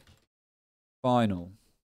grand final.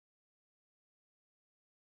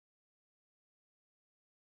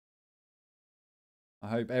 I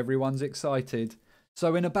hope everyone's excited.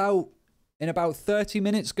 So in about 30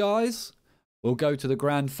 minutes, guys, we'll go to the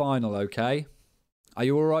grand final, okay? Are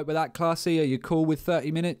you all right with that, Classy? Are you cool with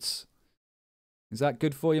 30 minutes? Is that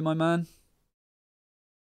good for you, my man?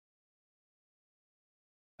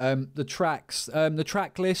 The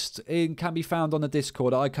track list can be found on the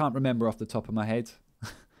Discord. I can't remember off the top of my head.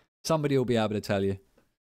 Somebody will be able to tell you.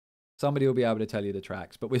 Somebody will be able to tell you the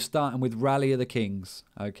tracks. But we're starting with Rally of the Kings,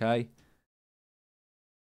 okay?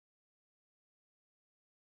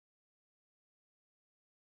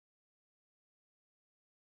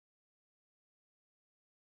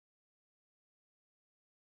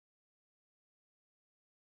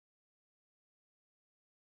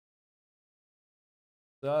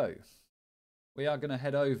 So, we are going to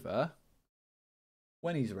head over,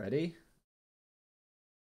 when he's ready,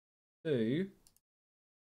 to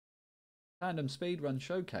Tandem Speedrun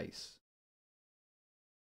Showcase.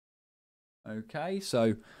 Okay,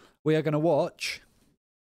 so we are going to watch.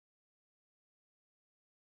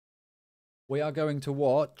 We are going to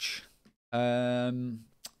watch Auris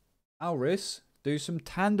do some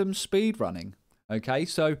tandem speedrunning. Okay,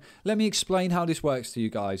 so let me explain how this works to you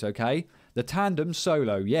guys, okay? The tandem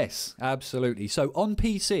solo, yes, absolutely. So on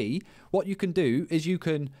PC, what you can do is you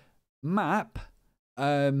can map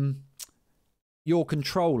your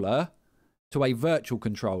controller to a virtual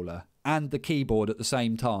controller and the keyboard at the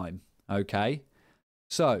same time, okay?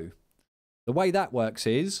 So the way that works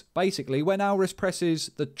is, basically, when Auris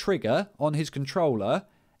presses the trigger on his controller,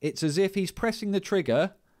 it's as if he's pressing the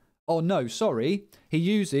trigger. Oh, no, sorry. He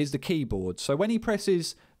uses the keyboard. So when he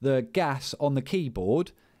presses the gas on the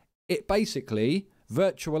keyboard, it basically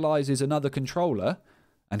virtualizes another controller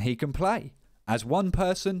and he can play as one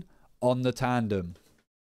person on the tandem.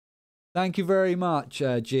 Thank you very much,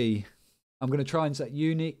 G. I'm going to try and say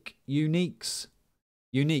uniques,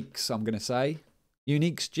 I'm going to say.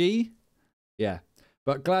 Uniques G? Yeah.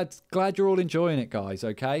 But glad you're all enjoying it, guys,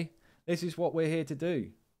 okay? This is what we're here to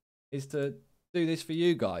do, is to do this for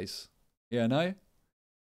you guys. You know?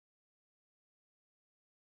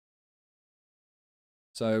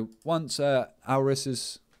 So once Auris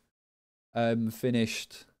is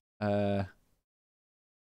finished, once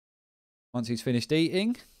he's finished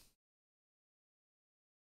eating,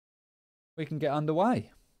 we can get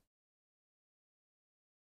underway.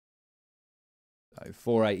 So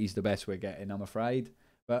 480 is the best we're getting, I'm afraid.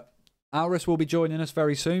 But Auris will be joining us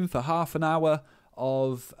very soon for half an hour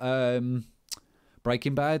of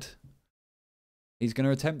Breaking Bad. He's going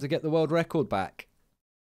to attempt to get the world record back.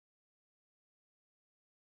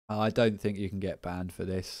 I don't think you can get banned for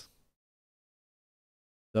this.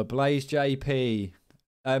 The Blaze JP.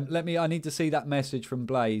 I need to see that message from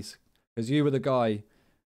Blaze, because you were the guy.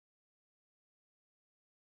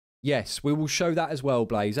 Yes, we will show that as well,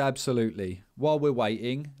 Blaze, absolutely. While we're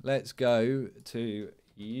waiting, let's go to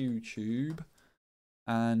YouTube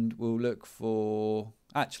and we'll look for...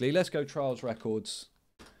 Actually, let's go Trials Records.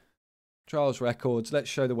 Trials Records, let's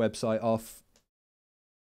show the website off.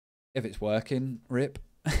 If it's working, rip.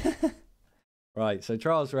 Right, so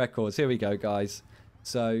Trials Records, here we go, guys.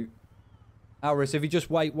 So Auris, if you just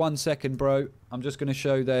wait 1 second, bro. I'm just going to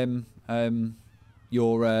show them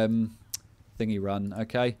your thingy run,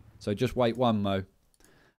 okay? So just wait one, Mo.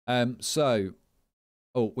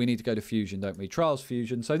 Oh, we need to go to Fusion, don't we? Trials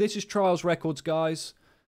Fusion. So this is Trials Records, guys.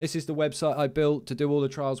 This is the website I built to do all the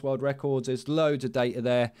Trials World Records. There's loads of data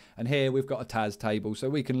there. And here we've got a TAS table, so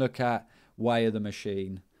we can look at Way of the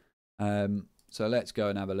Machine. So let's go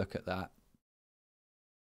and have a look at that.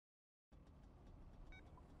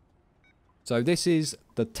 So this is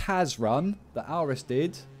the TAS run that Auris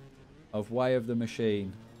did of Way of the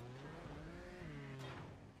Machine.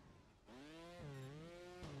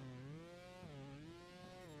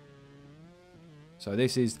 So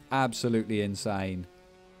this is absolutely insane.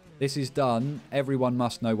 This is done. Everyone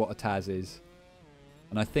must know what a TAS is.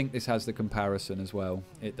 And I think this has the comparison as well.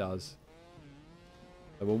 It does.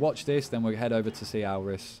 So we'll watch this, then we'll head over to see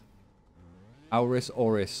Auris.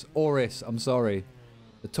 Auris, I'm sorry.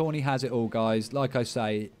 The tourney has it all, guys. Like I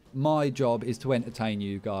say, my job is to entertain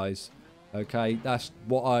you guys. Okay? That's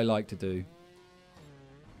what I like to do.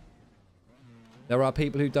 There are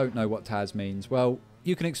people who don't know what TAS means. Well,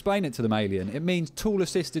 you can explain it to them, Alien. It means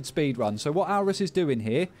tool-assisted speedrun. So what Auris is doing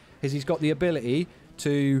here is he's got the ability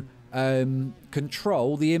to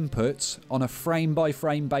control the inputs on a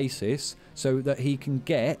frame-by-frame basis so that he can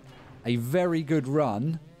get a very good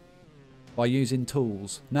run by using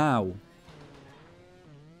tools. Now,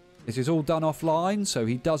 this is all done offline, so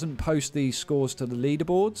he doesn't post these scores to the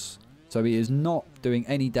leaderboards. So he is not doing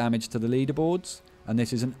any damage to the leaderboards. And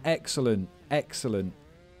this is an excellent, excellent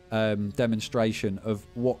demonstration of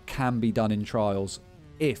what can be done in trials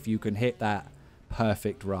if you can hit that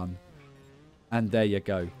perfect run. And there you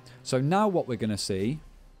go. So now what we're going to see,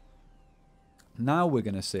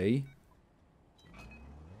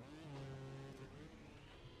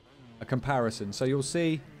 a comparison. So you'll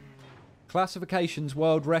see Classifications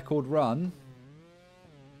world record run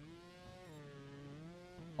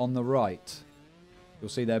on the right. You'll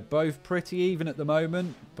see they're both pretty even at the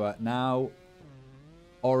moment, but now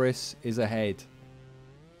Auris is ahead.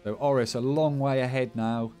 So Auris a long way ahead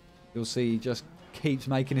now. You'll see he just keeps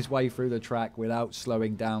making his way through the track without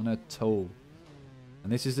slowing down at all.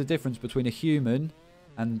 And this is the difference between a human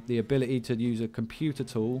and the ability to use a computer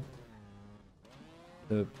tool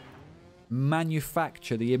to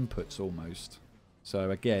manufacture the inputs almost.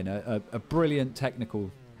 So again, a brilliant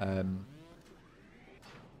technical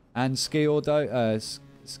and ski or don't.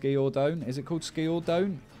 Is it called ski or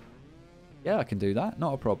don't? Yeah, I can do that.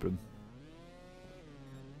 Not a problem.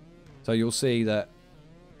 So you'll see that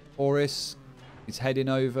Auris is heading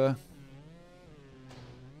over.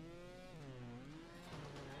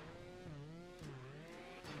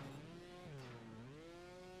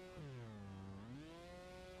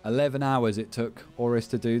 $11 hours it took Auris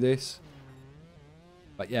to do this.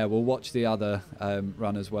 But yeah, we'll watch the other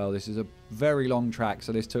run as well. This is a very long track,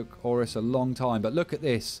 so this took Auris a long time. But look at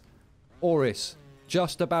this. Auris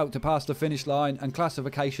just about to pass the finish line and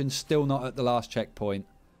classification still not at the last checkpoint.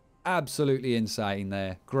 Absolutely insane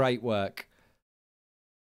there. Great work.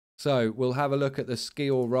 So we'll have a look at the ski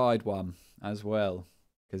or ride one as well,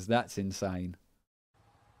 because that's insane.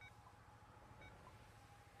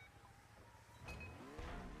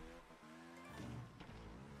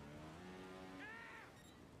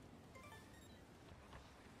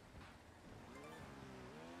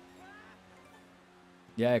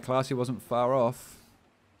 Yeah, Classy wasn't far off.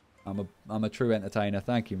 I'm a true entertainer.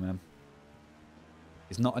 Thank you, man.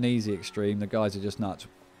 It's not an easy extreme. The guys are just nuts.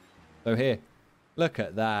 So here, look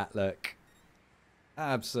at that. Look.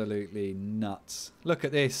 Absolutely nuts. Look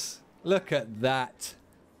at this. Look at that.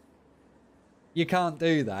 You can't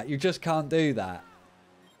do that. You just can't do that.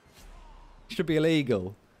 It should be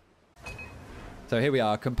illegal. So here we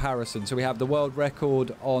are, comparison. So we have the world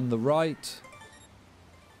record on the right.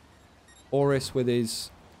 Auris with his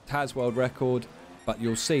TAS world record, but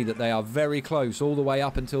you'll see that they are very close all the way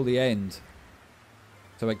up until the end.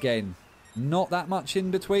 So again, not that much in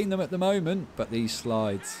between them at the moment, but these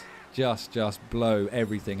slides just blow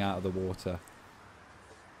everything out of the water.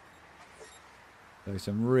 There's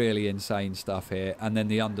some really insane stuff here. And then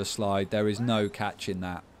the underslide, there is no catching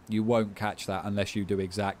that. You won't catch that unless you do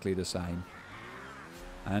exactly the same.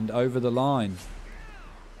 And over the line.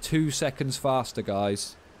 2 seconds faster,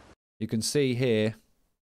 guys. You can see here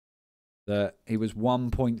that he was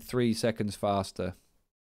 1.3 seconds faster.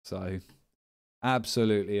 So,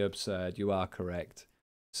 absolutely absurd. You are correct.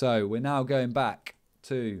 So, we're now going back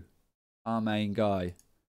to our main guy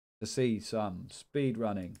to see some speed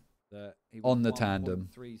running on the tandem.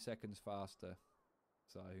 3 seconds faster.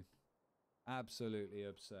 So, absolutely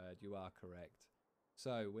absurd. You are correct.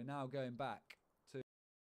 So, we're now going back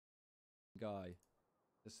guy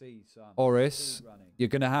to see some Auris, you're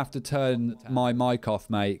going to have to turn my mic off,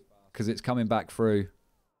 mate, because it's coming back through.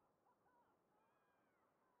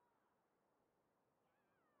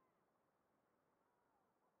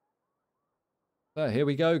 So here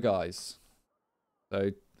we go, guys.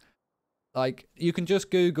 So, like, you can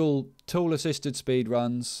just Google tool-assisted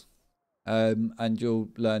speedruns, and you'll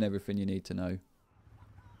learn everything you need to know.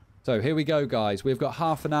 So here we go, guys. We've got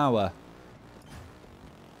half an hour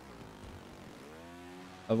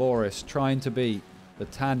of Auris trying to beat the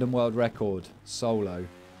Tandem world record solo.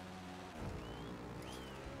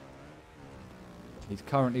 He's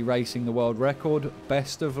currently racing the world record.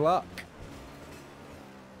 Best of luck.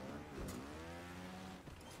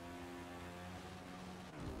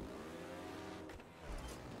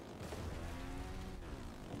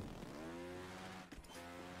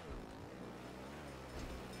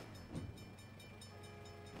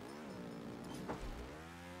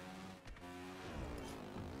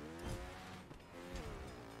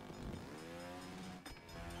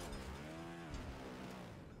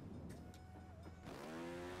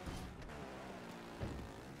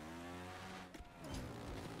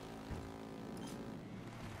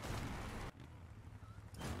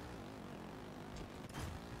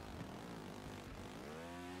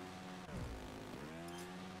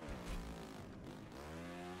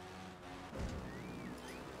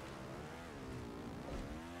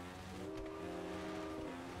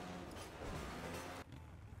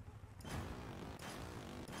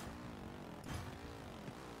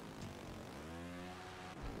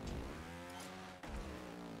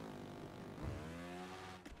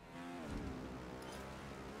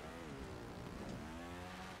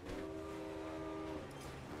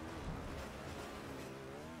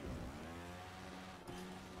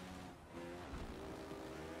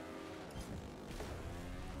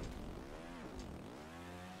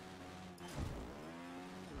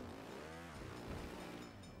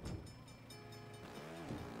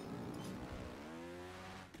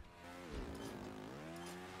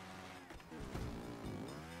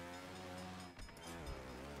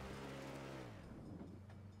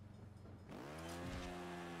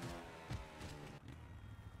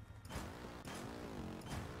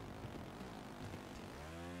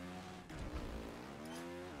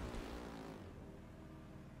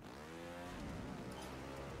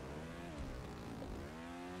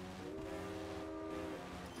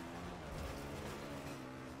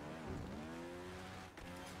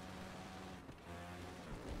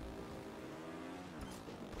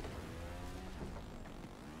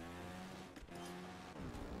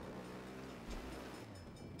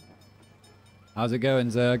 How's it going,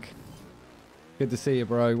 Zerg? Good to see you,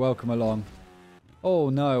 bro. Welcome along. Oh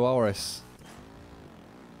no, Auris.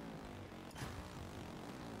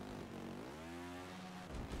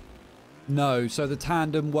 No, so the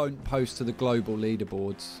Tandem won't post to the global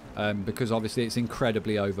leaderboards because obviously it's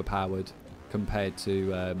incredibly overpowered compared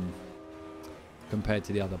to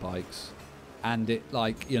the other bikes, and it,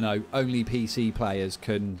 like, you know, only PC players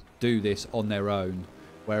can do this on their own.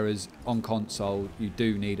 Whereas on console, you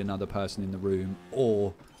do need another person in the room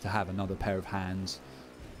or to have another pair of hands.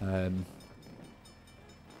 Or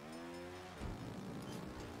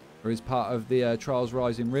is part of the Trials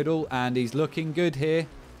Rising riddle, and he's looking good here.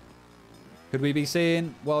 Could we be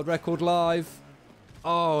seeing world record live?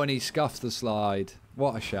 Oh, and he scuffed the slide.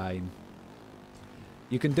 What a shame.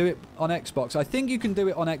 You can do it on Xbox. I think you can do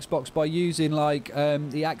it on Xbox by using like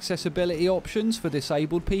the accessibility options for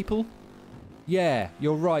disabled people. Yeah,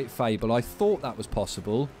 you're right, Fable. I thought that was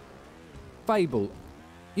possible. Fable,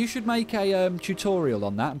 you should make a tutorial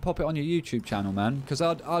on that and pop it on your YouTube channel, man, because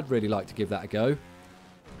I'd really like to give that a go.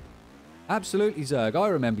 Absolutely, Zerg. I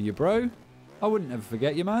remember you, bro. I wouldn't ever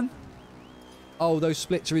forget you, man. Oh, those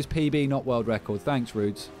splits are his PB, not world record. Thanks,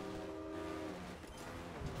 Rudes.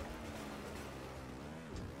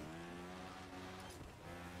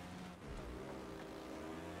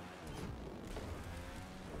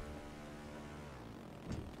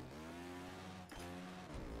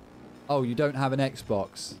 Oh, you don't have an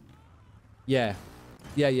Xbox? Yeah.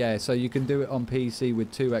 Yeah. So you can do it on PC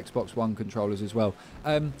with 2 Xbox One controllers as well.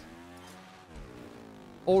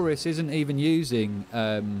 Auris isn't even using...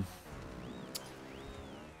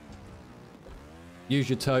 use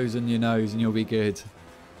your toes and your nose and you'll be good.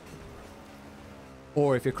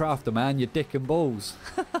 Or if you're crafter, man, your dick and balls.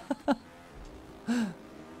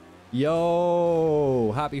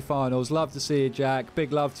 Yo! Happy finals. Love to see you, Jack.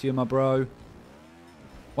 Big love to you, my bro.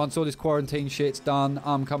 Once all this quarantine shit's done,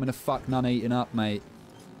 I'm coming to fuck none eating up, mate.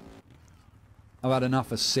 I've had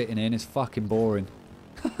enough of sitting in. It's fucking boring.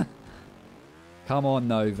 Come on,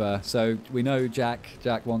 Nova. So we know Jack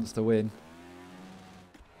wants to win.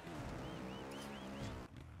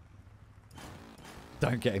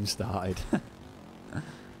 Don't get him started.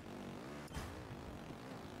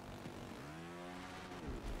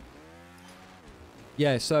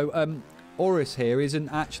 Yeah, so Auris here isn't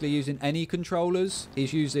actually using any controllers.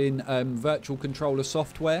 He's using virtual controller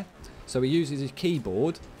software. So he uses his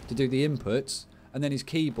keyboard to do the inputs, and then his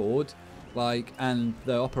keyboard, and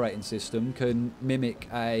the operating system can mimic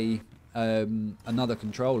a another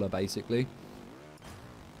controller, basically.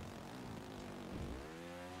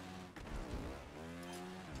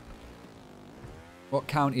 What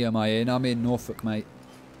county am I in? I'm in Norfolk, mate.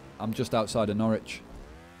 I'm just outside of Norwich.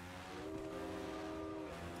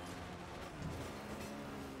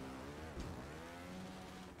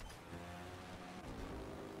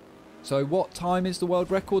 So what time is the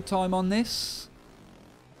world record time on this?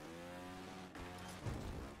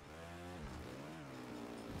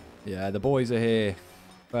 Yeah, the boys are here.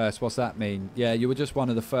 First, what's that mean? Yeah, you were just one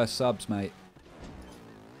of the first subs, mate.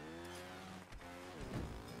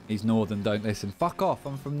 He's northern, don't listen. Fuck off,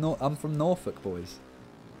 I'm from Norfolk, boys.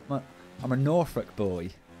 I'm a Norfolk boy.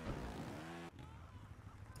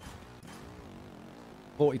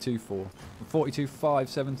 42.4.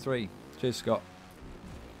 42.573. Cheers, Scott.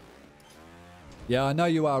 Yeah, I know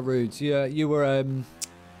you are, Rudes. Yeah, you were,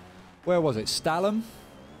 where was it? Stalham?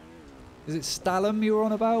 Is it Stalham you were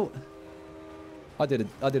on about? I did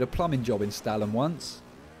a plumbing job in Stalham once.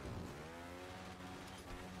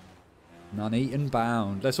 Nuneaton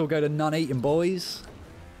bound. Let's all go to Nuneaton, boys.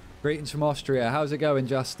 Greetings from Austria. How's it going,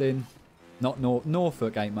 Justin? Not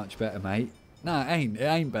Norfolk ain't much better, mate. No, it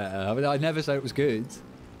ain't better. I mean, I never said it was good.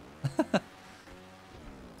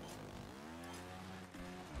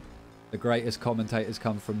 The greatest commentators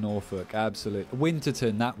come from Norfolk. Absolutely.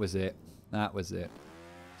 Winterton, that was it. That was it.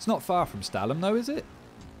 It's not far from Stalham, though, is it?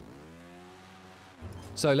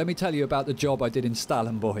 So let me tell you about the job I did in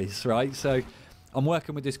Stalham, boys, right? So I'm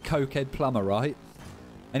working with this cokehead plumber, right?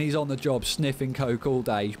 And he's on the job sniffing coke all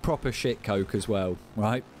day. Proper shit coke as well,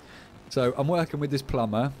 right? So I'm working with this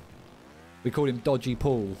plumber. We call him Dodgy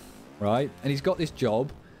Paul, right? And he's got this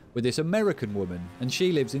job with this American woman. And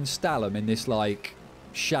she lives in Stalham in this,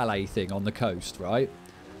 chalet thing on the coast, right?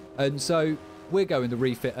 And so we're going to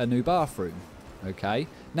refit a new bathroom, okay?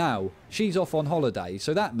 Now, she's off on holiday,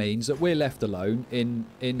 so that means that we're left alone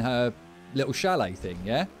in her little chalet thing,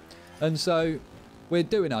 yeah? And so we're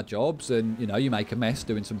doing our jobs, and, you know, you make a mess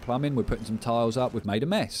doing some plumbing, we're putting some tiles up, we've made a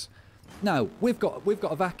mess. Now, we've got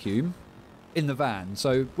a vacuum in the van,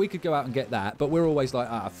 so we could go out and get that, but we're always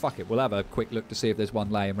like, fuck it, we'll have a quick look to see if there's one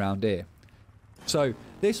laying around here. So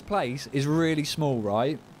this place is really small,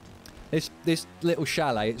 right? This little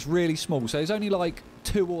chalet, it's really small. So there's only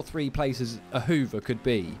 2 or 3 places a Hoover could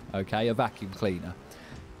be, okay? A vacuum cleaner.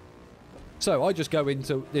 So I just go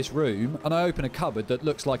into this room and I open a cupboard that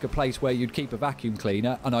looks like a place where you'd keep a vacuum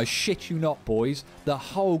cleaner, and I shit you not, boys, the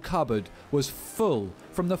whole cupboard was full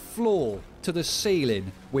from the floor to the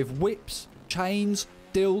ceiling with whips, chains,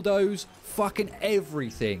 dildos, fucking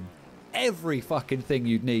everything. Every fucking thing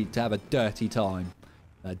you'd need to have a dirty time.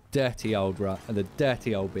 A dirty old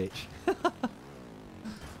bitch.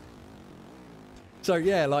 So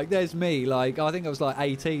yeah, there's me. I think I was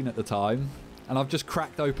 18 at the time, and I've just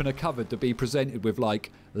cracked open a cupboard to be presented with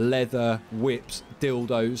leather, whips,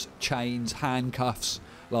 dildos, chains, handcuffs,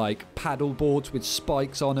 paddle boards with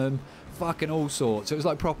spikes on them, fucking all sorts. It was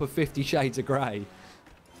proper 50 Shades of Grey.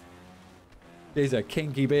 He's a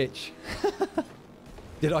kinky bitch.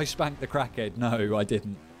 Did I spank the crackhead? No, I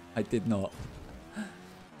didn't. I did not.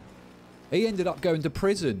 He ended up going to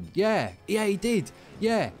prison. Yeah, he did.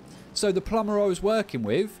 Yeah. So the plumber I was working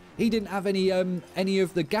with, he didn't have any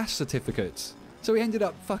of the gas certificates. So he ended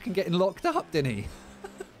up fucking getting locked up, didn't he?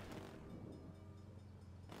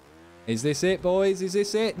 Is this it, boys? Is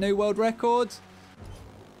this it? New world record?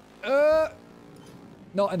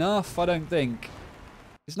 Not enough, I don't think.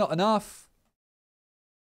 It's not enough.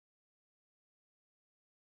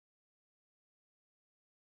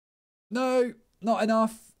 No, not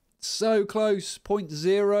enough. So close.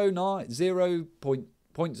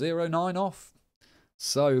 0.09 off.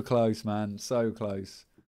 So close, man. So close.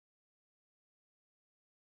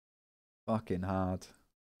 Fucking hard.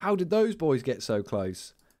 How did those boys get so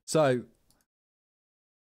close? So,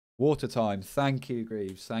 water time. Thank you,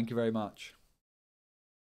 Greaves. Thank you very much.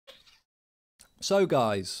 So,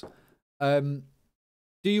 guys, do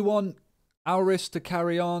you want Auris to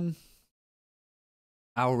carry on?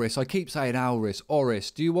 Auris. I keep saying Auris.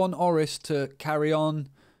 Auris. Do you want Auris to carry on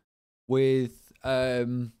with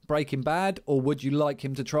Breaking Bad, or would you like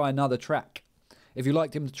him to try another track? If you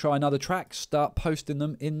liked him to try another track, start posting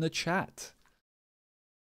them in the chat.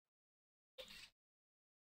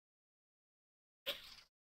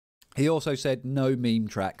 He also said no meme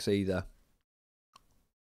tracks either.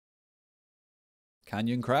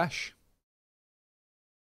 Canyon Crash.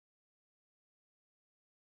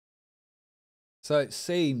 So it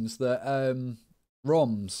seems that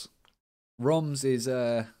Roms is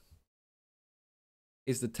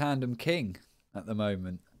the Tandem king at the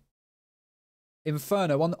moment.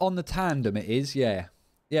 Inferno on the Tandem it is, yeah.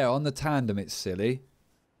 Yeah, on the Tandem it's silly.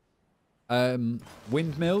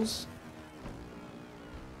 Windmills.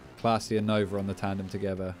 Classy and Nova on the Tandem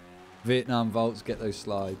together. Vietnam Volts, get those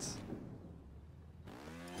slides.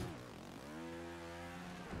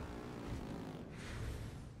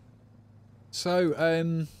 So,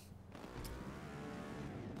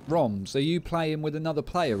 Roms, are you playing with another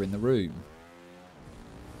player in the room?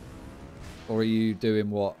 Or are you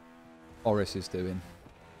doing what Auris is doing?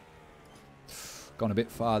 Gone a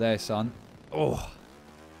bit far there, son. Oh.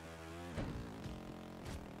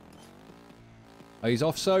 Oh, he's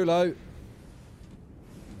off solo.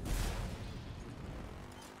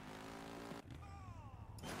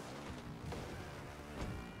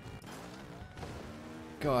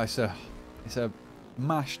 God, it's a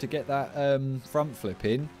mash to get that front flip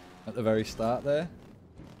in at the very start there.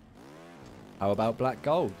 How about black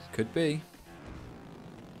gold? Could be.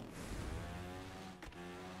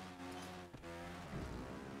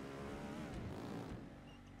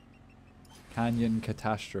 Canyon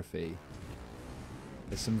Catastrophe.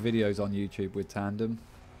 There's some videos on YouTube with Tandem.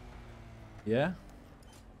 Yeah?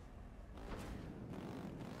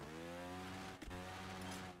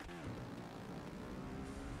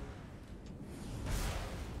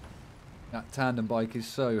 That Tandem bike is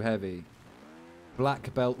so heavy.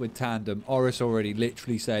 Black belt with Tandem. Auris already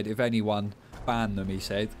literally said, if anyone, ban them, he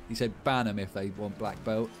said. He said ban them if they want black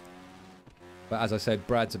belt. But as I said,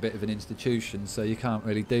 Brad's a bit of an institution, so you can't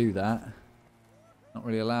really do that. Not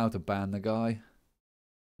really allowed to ban the guy.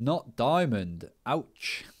 Not diamond.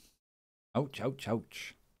 Ouch. Ouch, ouch,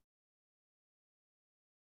 ouch.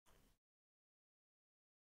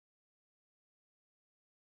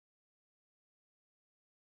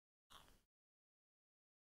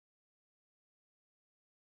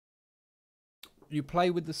 You play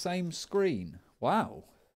with the same screen. Wow.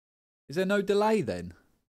 Is there no delay then?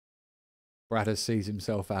 Brad sees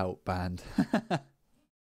himself out. Banned.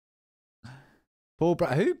 Poor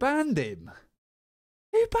Brad. Who banned him?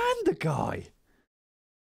 Who banned the guy?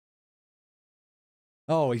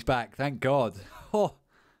 Oh, he's back. Thank God. Oh.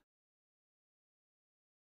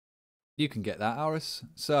 You can get that, Auris.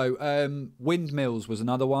 So, Windmills was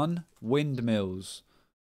another one. Windmills.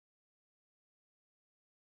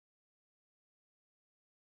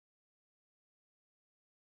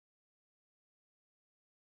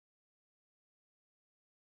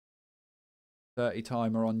 .30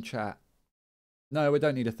 timer on chat. No, we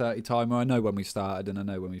don't need a 30 timer. I know when we started and I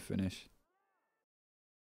know when we finish.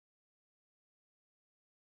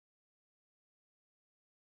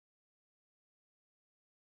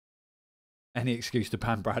 Any excuse to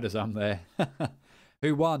ban Brad as I'm there.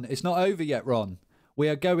 Who won? It's not over yet, Ron. We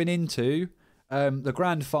are going into the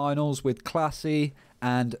grand finals with Classy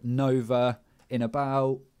and Nova in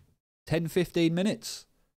about 10-15 minutes.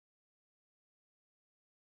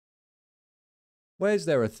 Where's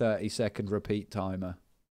there a 30-second repeat timer?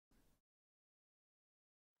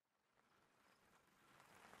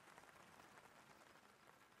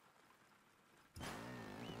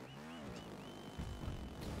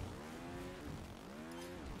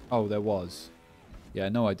 Oh, there was. Yeah,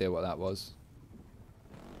 no idea what that was.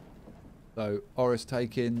 So, Auris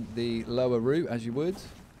taking the lower route, as you would.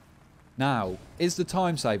 Now, is the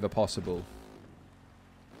time saver possible?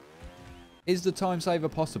 Is the time saver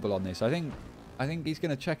possible on this? I think he's going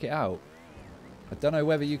to check it out. I don't know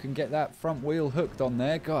whether you can get that front wheel hooked on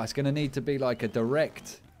there. God, it's going to need to be like a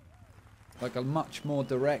direct, like a much more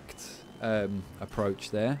direct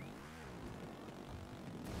approach there.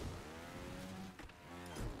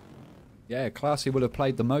 Yeah, Classy will have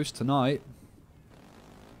played the most tonight.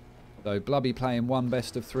 So Blubby playing one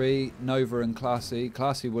best of three. Nova and Classy.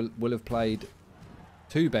 Classy will have played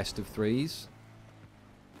two best of threes.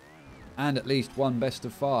 And at least one best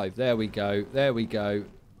of five. There we go. There we go.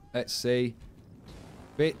 Let's see.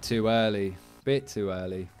 Bit too early. Bit too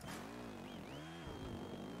early.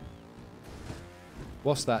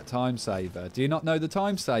 What's that time saver? Do you not know the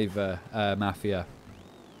time saver, Mafia?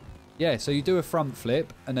 Yeah, so you do a front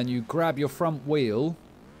flip and then you grab your front wheel.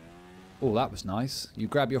 Oh, that was nice. You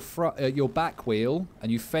grab your back wheel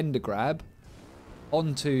and you fender grab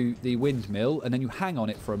onto the windmill and then you hang on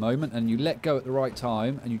it for a moment and you let go at the right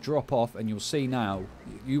time and you drop off and you'll see now.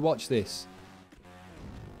 You watch this.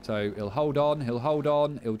 So he'll hold on,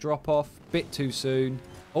 he'll drop off, bit too soon,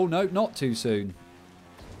 Oh, no, not too soon.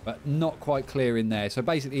 But not quite clear in there. So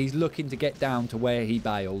basically, he's looking to get down to where he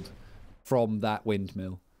bailed from that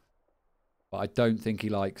windmill. But I don't think he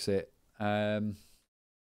likes it.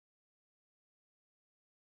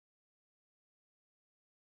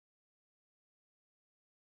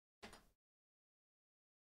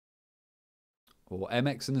 Or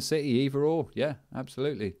MX in the city, either or. Yeah,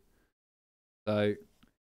 absolutely. So,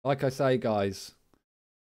 like I say, guys,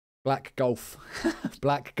 black golf.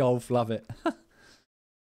 Black golf, love it.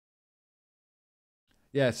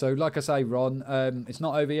 Yeah, so like I say, Ron, it's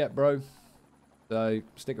not over yet, bro. So,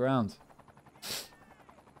 stick around.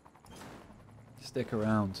 Stick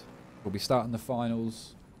around. We'll be starting the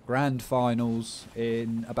finals, grand finals,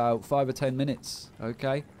 in about 5 or 10 minutes,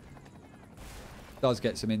 okay? Does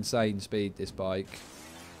get some insane speed, this bike.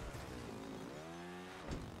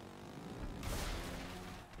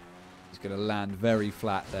 He's going to land very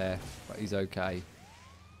flat there, but he's okay.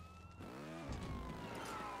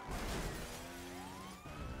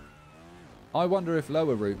 I wonder if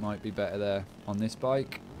lower route might be better there on this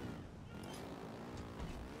bike.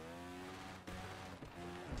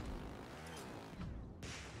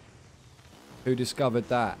 Who discovered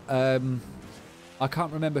that? I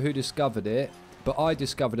can't remember who discovered it. But I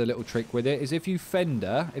discovered a little trick with it, is if you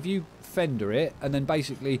fender it and then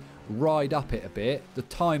basically ride up it a bit, the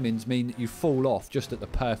timings mean that you fall off just at the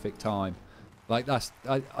perfect time. Like that's,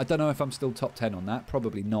 I don't know if I'm still top 10 on that,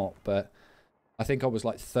 probably not, but I think I was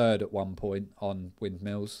like 3rd at one point on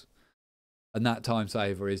windmills. And that time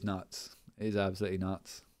saver is nuts. It is absolutely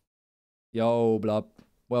nuts. Yo, Blub.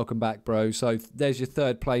 Welcome back, bro. So there's your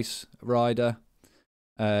 3rd place rider.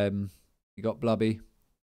 You got Blubby.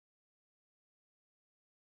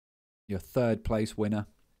 Your 3rd place winner.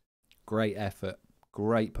 Great effort.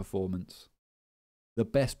 Great performance. The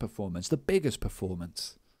best performance. The biggest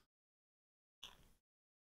performance.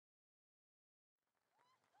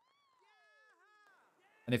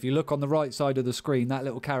 And if you look on the right side of the screen, that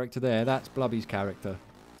little character there, that's Blubby's character.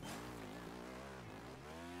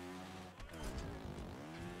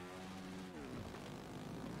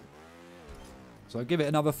 So give it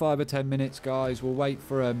another 5 or 10 minutes, guys. We'll wait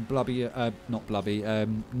for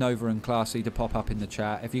Nova and Classy to pop up in the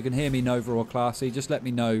chat. If you can hear me, Nova or Classy, just let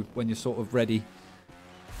me know when you're sort of ready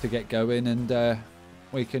to get going, and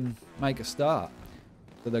we can make a start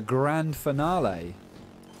for the grand finale.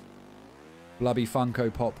 Blubby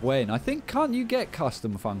Funko Pop when? I think, can't you get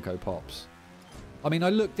custom Funko Pops? I mean, I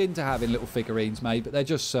looked into having little figurines made, but they're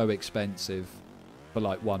just so expensive for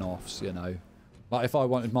like one-offs, you know. Like, if I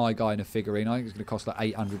wanted my guy in a figurine, I think it's going to cost like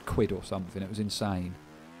 800 quid or something. It was insane.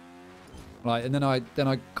 Right, and then I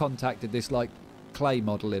contacted this, like, clay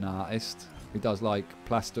modelling artist who does, like,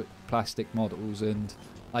 plastic models, and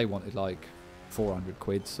they wanted, like, 400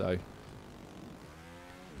 quid, so...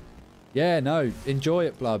 Yeah, no, enjoy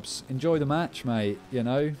it, Blubs. Enjoy the match, mate, you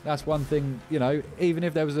know? That's one thing, you know, even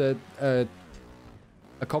if there was a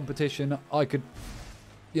competition, I could,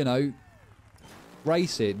 you know...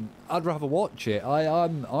 Racing, I'd rather watch it.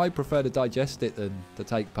 I prefer to digest it than to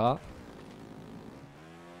take part.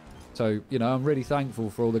 So, you know, I'm really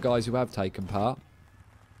thankful for all the guys who have taken part.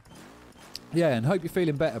 Yeah, and hope you're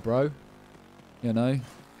feeling better, bro. You know.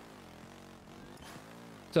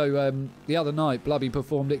 So, the other night, Blubby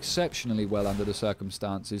performed exceptionally well under the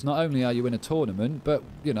circumstances. Not only are you in a tournament, but,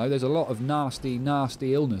 you know, there's a lot of nasty,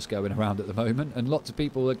 nasty illness going around at the moment, and lots of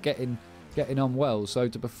people are getting on well, so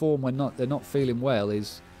to perform when they're not feeling well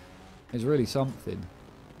is really something.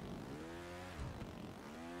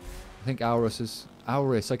 I think Auris,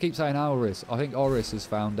 I keep saying Auris. I think Auris has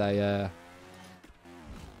found a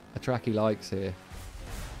track he likes here.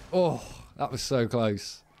 Oh, that was so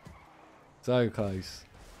close. So close.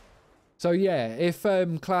 So yeah, if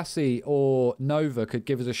Classy or Nova could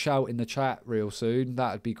give us a shout in the chat real soon,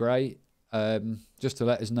 that'd be great. Just to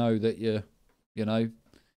let us know that you're, you know,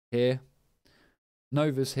 here.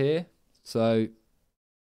 Nova's here, so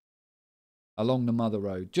along the Mother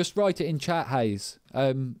Road. Just write it in chat, Hayes.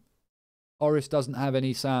 Auris doesn't have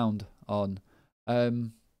any sound on.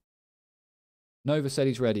 Nova said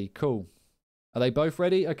he's ready. Cool. Are they both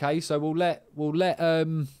ready? Okay, so we'll let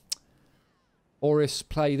Auris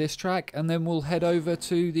play this track, and then we'll head over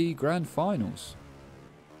to the grand finals.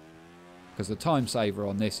 Because the time saver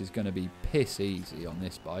on this is going to be piss easy on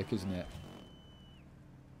this bike, isn't it?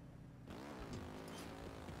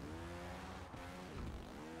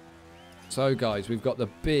 So guys, we've got the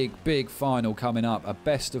big final coming up, a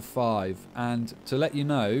best of 5, and to let you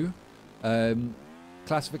know,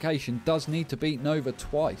 classification does need to beat Nova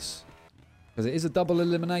twice, because it is a double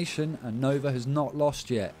elimination and Nova has not lost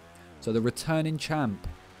yet. So the returning champ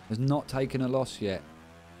has not taken a loss yet.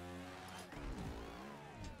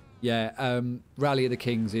 Yeah, Rally of the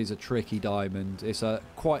Kings is a tricky diamond. It's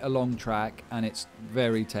quite a long track, and it's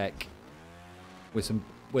very tech. I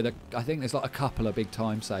think there's like a couple of big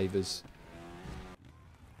time savers.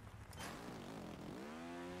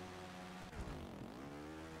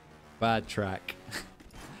 Bad track.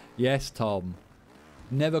 Yes, Tom.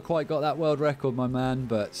 Never quite got that world record, my man,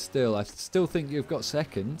 but still, I still think you've got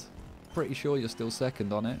second. Pretty sure you're still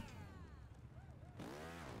second on it.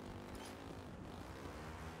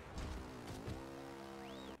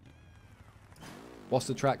 What's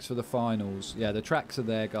the tracks for the finals? Yeah, the tracks are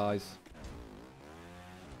there, guys.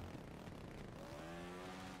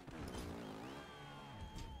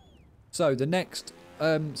 So the next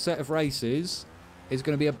set of races is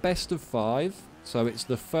going to be a best of 5. So it's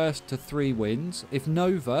the first to 3 wins. If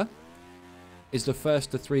Nova is the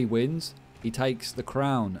first to 3 wins, he takes the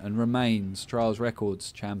crown and remains Trials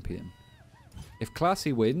Records champion. If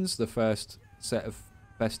Classy wins the first set of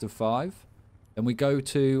best of 5, then we go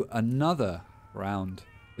to another round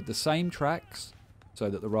with the same tracks so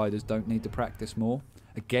that the riders don't need to practice more.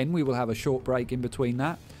 Again, we will have a short break in between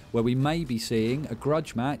that where we may be seeing a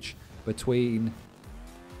grudge match between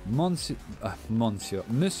Monsieur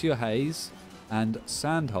Hayes and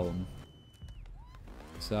Sandholm.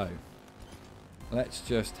 So let's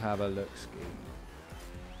just have a look-ski.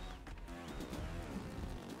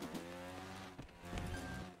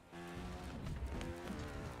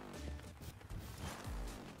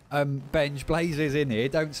 Benj, Blaze is in here.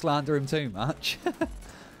 Don't slander him too much.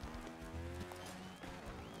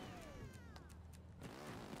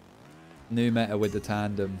 New meta with the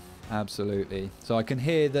tandem, absolutely. So I can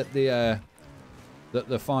hear that the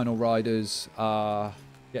final riders are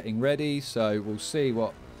getting ready. So we'll see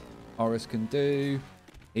what Auris can do.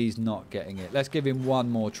 He's not getting it. Let's give him one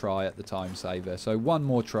more try at the time saver. So one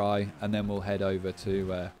more try, and then we'll head over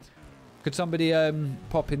to. Could somebody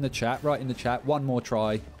pop in the chat, write in the chat, one more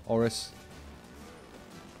try, Auris.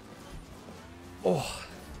 Oh.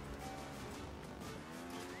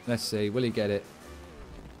 Let's see, will he get it?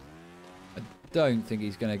 I don't think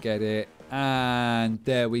he's going to get it. And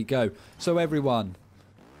there we go. So everyone,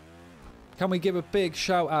 can we give a big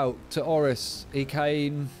shout out to Auris? He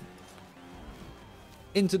came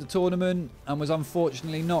into the tournament and was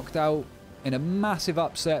unfortunately knocked out in a massive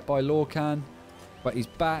upset by Lorcan. But he's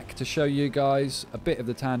back to show you guys a bit of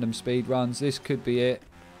the tandem speed runs. This could be it.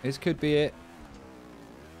 This could be it.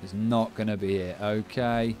 It's not going to be it.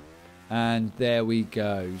 Okay. And there we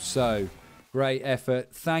go. So, great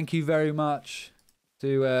effort. Thank you very much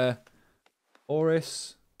to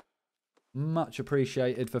Auris. Much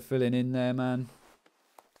appreciated for filling in there, man.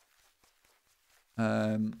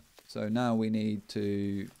 So now we need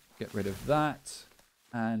to get rid of that.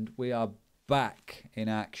 And we are back in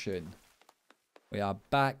action. We are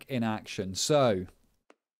back in action. So,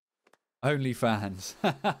 OnlyFans.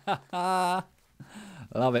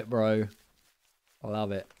 Love it, bro.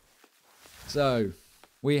 Love it. So,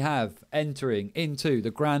 we have entering into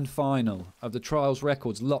the grand final of the Trials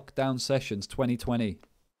Records Lockdown Sessions 2020.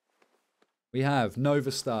 We have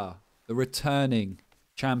Novastar, the returning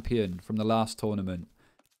champion from the last tournament,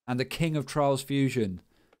 and the king of Trials Fusion,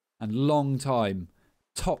 and long time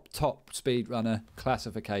top speedrunner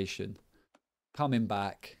classification, coming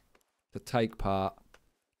back to take part.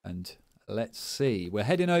 And let's see, we're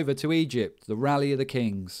heading over to Egypt, the Rally of the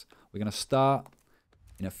Kings. We're going to start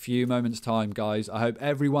in a few moments time, guys. I hope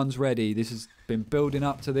everyone's ready. This has been building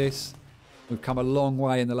up to this. We've come a long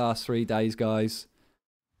way in the last 3 days, guys.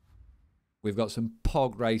 We've got some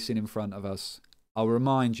pog racing in front of us. I'll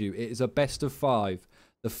remind you, it is a best of 5.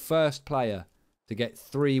 The first player to get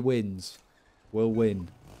 3 wins will win.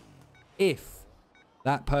 If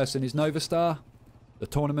that person is Novastar, the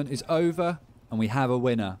tournament is over and we have a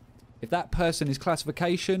winner. If that person is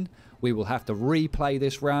classification, we will have to replay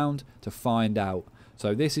this round to find out.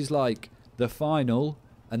 So this is like the final,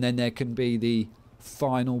 and then there can be the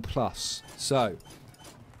final plus. So,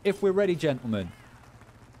 if we're ready, gentlemen,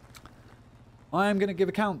 I am going to give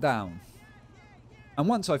a countdown. And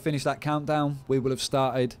once I finish that countdown, we will have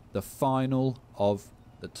started the final of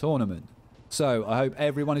the tournament. So, I hope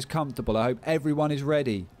everyone is comfortable. I hope everyone is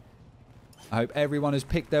ready. I hope everyone has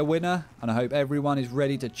picked their winner, and I hope everyone is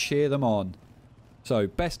ready to cheer them on. So,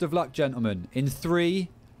 best of luck, gentlemen. In 3,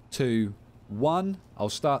 2, 1, I'll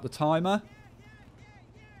start the timer.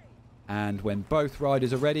 And when both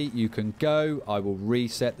riders are ready, you can go. I will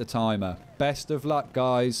reset the timer. Best of luck,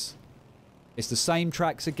 guys. It's the same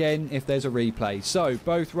tracks again if there's a replay. So,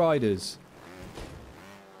 both riders.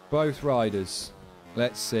 Both riders.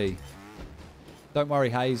 Let's see. Don't worry,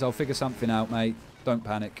 Hayes. I'll figure something out, mate. Don't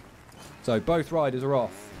panic. So, both riders are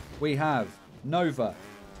off. We have Nova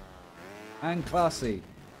and Classy.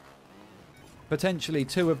 Potentially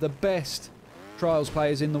two of the best Trials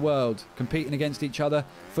players in the world competing against each other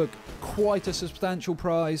for quite a substantial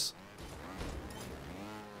prize.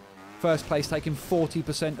 First place taking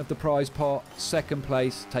 40% of the prize pot. Second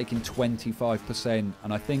place taking 25%.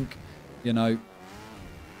 And I think, you know,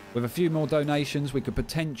 with a few more donations, we could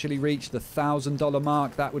potentially reach the $1,000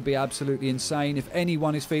 mark. That would be absolutely insane. If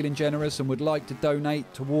anyone is feeling generous and would like to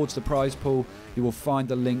donate towards the prize pool, you will find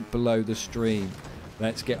the link below the stream.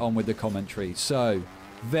 Let's get on with the commentary. So,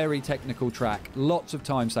 very technical track. Lots of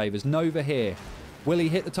time savers. Nova here. Will he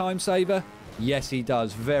hit the time saver? Yes, he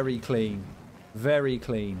does. Very clean. Very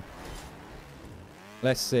clean.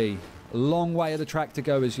 Let's see. A long way of the track to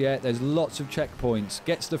go as yet. There's lots of checkpoints.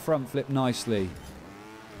 Gets the front flip nicely.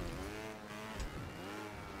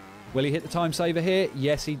 Will he hit the time saver here?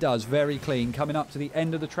 Yes, he does. Very clean. Coming up to the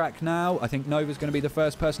end of the track now. I think Nova's going to be the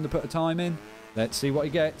first person to put a time in. Let's see what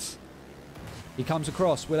he gets. He comes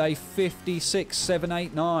across with a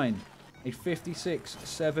 56.789. A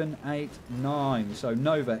 56.789. So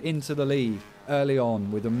Nova into the lead early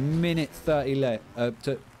on with a minute 30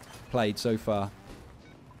 played so far.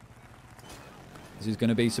 This is going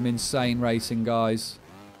to be some insane racing, guys.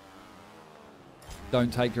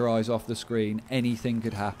 Don't take your eyes off the screen. Anything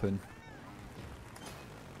could happen.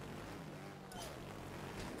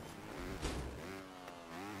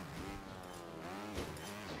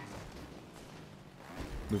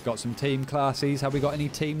 We've got some team classes. Have we got any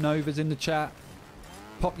team Novas in the chat?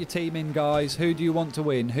 Pop your team in, guys. Who do you want to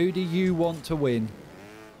win? Who do you want to win?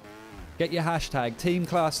 Get your hashtag Team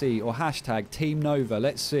Classy or hashtag Team Nova.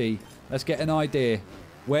 Let's see. Let's get an idea.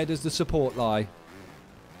 Where does the support lie?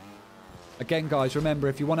 Again, guys, remember,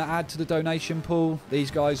 if you want to add to the donation pool,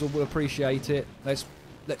 these guys will appreciate it. Let's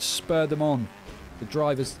spur them on to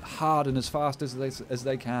drive as hard and as fast as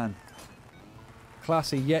they can.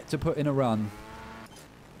 Classy yet to put in a run.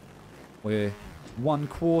 We're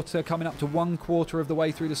coming up to 1/4 of the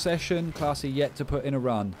way through the session. Classy yet to put in a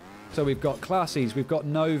run. So we've got Classies, we've got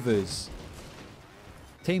Novas.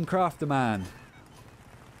 Team Crafterman.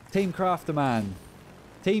 Team Crafterman.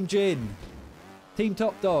 Team Jin. Team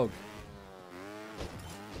Top Dog.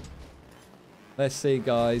 Let's see,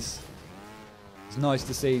 guys. It's nice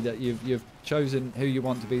to see that you've chosen who you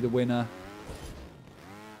want to be the winner.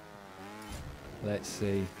 Let's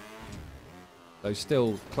see. So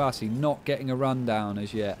still Classy not getting a rundown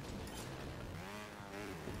as yet.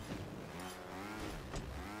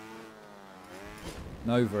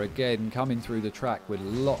 Nova again coming through the track with a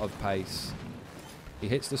lot of pace. He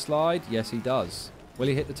hits the slide. Yes, he does. Will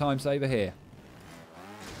he hit the time saver here?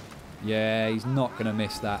 Yeah, he's not going to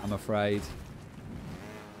miss that, I'm afraid.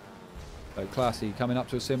 So Classy coming up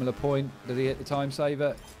to a similar point. Does he hit the time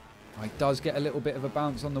saver? Oh, he does get a little bit of a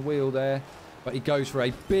bounce on the wheel there. But he goes for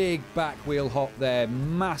a big back wheel hop there.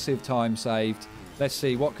 Massive time saved. Let's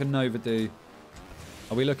see, what can Nova do?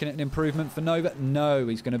 Are we looking at an improvement for Nova? No,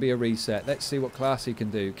 he's going to be a reset. Let's see what Classy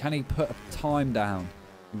can do. Can he put a time down?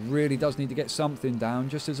 He really does need to get something down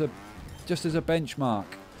just as a benchmark.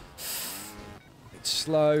 It's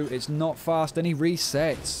slow. It's not fast. And he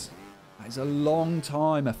resets. That is a long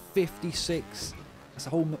time. A 56. That's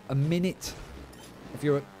a minute. If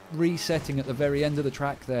you're resetting at the very end of the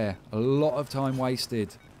track there. A lot of time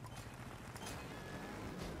wasted.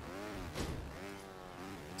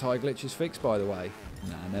 Tyre glitches fixed, by the way.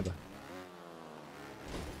 Nah, never.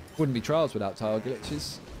 Wouldn't be trials without tyre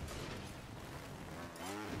glitches.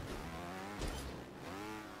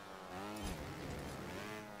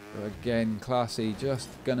 So again, Classy just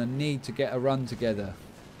gonna need to get a run together.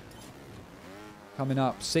 Coming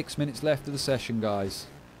up, 6 minutes left of the session, guys.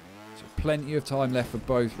 So plenty of time left for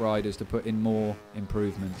both riders to put in more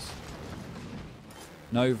improvements.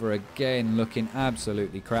 Nova again looking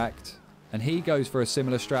absolutely cracked. And he goes for a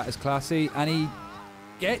similar strat as Classy, and he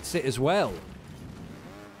gets it as well.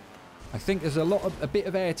 I think there's a bit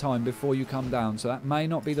of airtime before you come down, so that may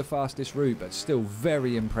not be the fastest route, but still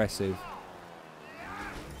very impressive.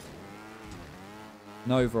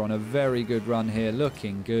 Nova on a very good run here,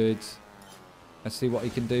 looking good. Let's see what he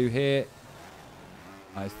can do here.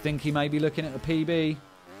 I think he may be looking at a PB.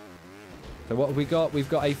 So what have we got? We've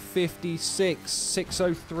got a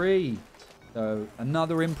 56.603. So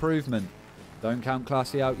another improvement. Don't count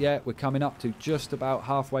Classy out yet. We're coming up to just about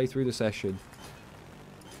halfway through the session.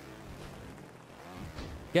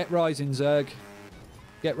 Get Rising, Zerg.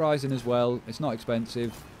 Get Rising as well. It's not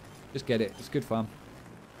expensive. Just get it. It's good fun.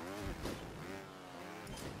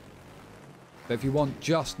 But if you want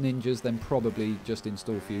just ninjas, then probably just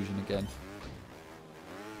install Fusion again.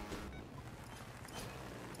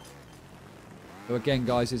 So again,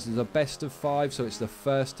 guys, this is a best of 5, so it's the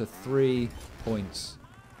first to 3 points.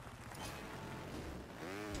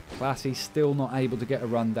 Classy still not able to get a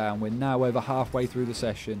run down. We're now over halfway through the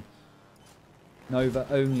session. Nova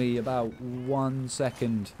only about 1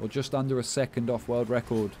 second, or just under a second off world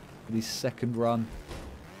record for his second run.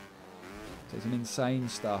 So some insane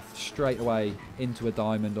stuff. Straight away into a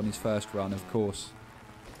diamond on his first run, of course.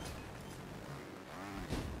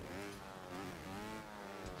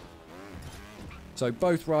 So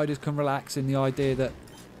both riders can relax in the idea that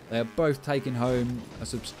they are both taking home a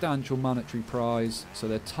substantial monetary prize, so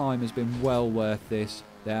their time has been well worth this.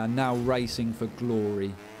 They are now racing for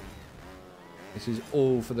glory. This is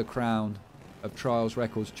all for the crown of Trials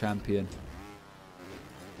Records champion.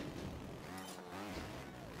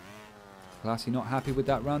 Classy not happy with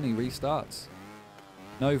that run, he restarts.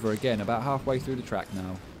 Nova again, about halfway through the track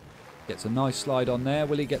now. Gets a nice slide on there,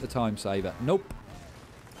 will he get the time saver? Nope.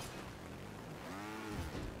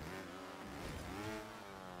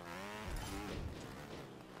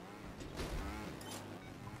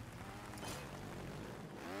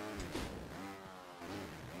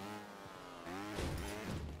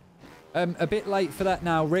 A bit late for that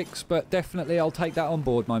now, Rix, but definitely I'll take that on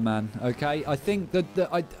board, my man. Okay, I think that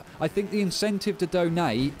I think the incentive to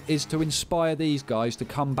donate is to inspire these guys to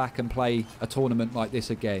come back and play a tournament like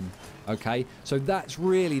this again. Okay, so that's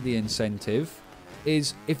really the incentive.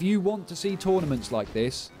 Is if you want to see tournaments like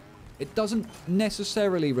this, it doesn't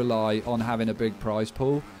necessarily rely on having a big prize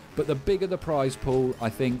pool, but the bigger the prize pool, I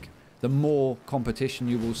think, the more competition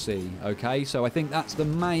you will see. Okay, so I think that's the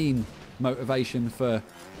main motivation for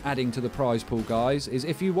adding to the prize pool, guys, is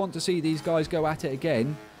if you want to see these guys go at it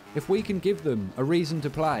again, if we can give them a reason to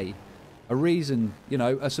play, a reason, you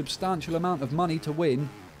know, a substantial amount of money to win,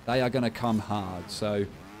 they are going to come hard. So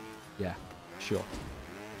yeah, sure.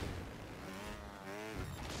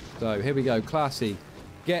 So here we go, Classy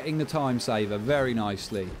getting the time saver very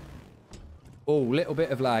nicely. Oh, little bit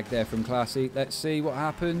of lag there from Classy. Let's see what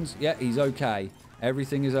happens. Yeah, he's okay.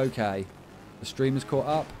 Everything is okay. The streamer's caught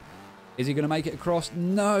up. Is he going to make it across?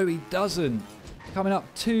 No, he doesn't. Coming up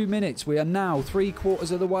 2 minutes. We are now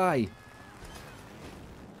 3/4 of the way.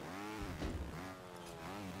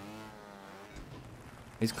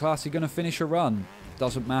 Is Classy going to finish a run?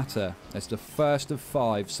 Doesn't matter. It's the first of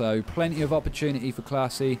 5, so plenty of opportunity for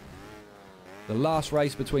Classy. The last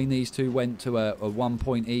race between these two went to a 1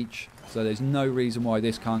 point each, so there's no reason why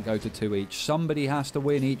this can't go to 2 each. Somebody has to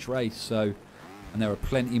win each race, so, and there are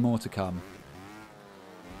plenty more to come.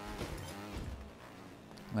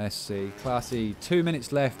 Let's see. Classy, 2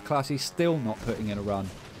 minutes left. Classy still not putting in a run.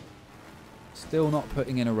 Still not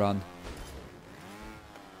putting in a run.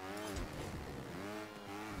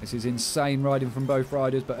 This is insane riding from both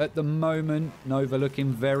riders, but at the moment, Nova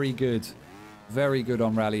looking very good. Very good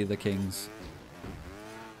on Rally of the Kings.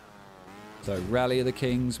 So, Rally of the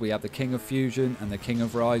Kings, we have the King of Fusion and the King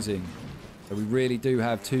of Rising. So we really do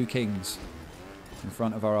have 2 kings in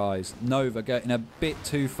front of our eyes. Nova getting a bit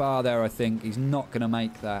too far there, I think. He's not going to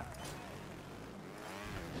make that.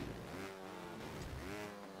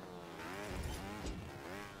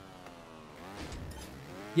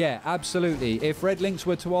 Yeah, absolutely. If Red Links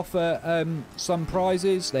were to offer some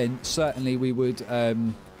prizes, then certainly we would,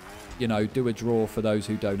 you know, do a draw for those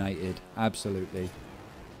who donated. Absolutely.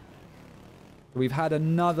 We've had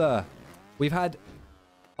another... We've had...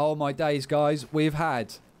 Oh my days, guys. We've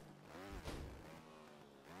had...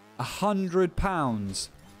 £100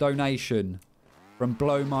 donation from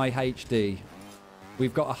Blow My HD.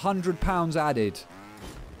 We've got £100 added.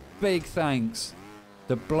 Big thanks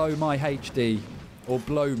to Blow My HD, or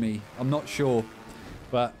Blow Me, I'm not sure,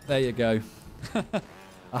 but there you go.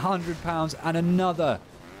 £100 and another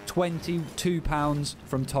 £22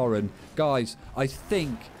 from Torren. Guys, I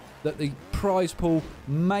think that the prize pool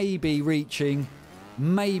may be reaching,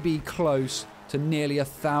 may be close to nearly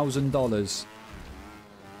 $1,000.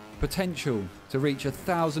 Potential to reach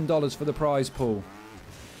 $1,000 for the prize pool.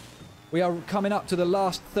 We are coming up to the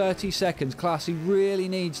last 30 seconds. Classy really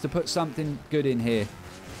needs to put something good in here.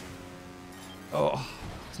 Oh,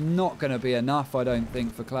 it's not going to be enough, I don't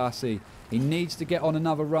think, for Classy. He needs to get on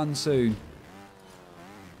another run soon.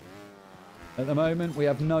 At the moment, we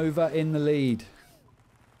have Nova in the lead.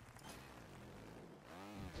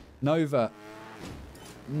 Nova,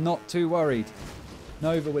 not too worried.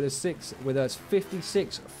 Nova with a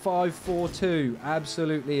 56.542.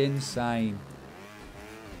 Absolutely insane.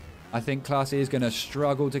 I think Classy is going to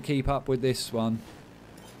struggle to keep up with this one.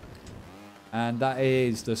 And that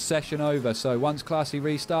is the session over. So once Classy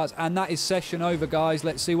restarts, and that is session over, guys.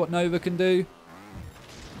 Let's see what Nova can do.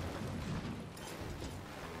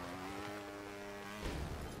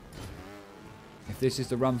 this is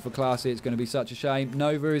the run for Classy, it's going to be such a shame.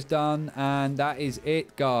 Nova is done, and that is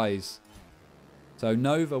it, guys. So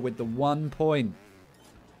Nova with the 1 point.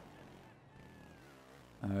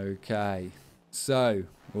 Okay, so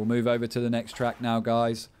we'll move over to the next track now,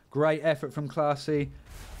 guys. Great effort from Classy.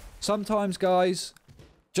 Sometimes, guys,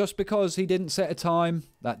 just because he didn't set a time,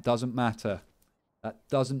 that doesn't matter. That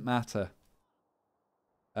doesn't matter.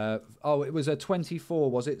 Oh, it was a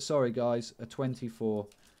 24, was it? Sorry, guys, a 24.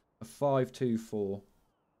 A 5.24.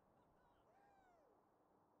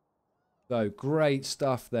 So, great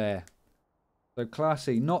stuff there. So,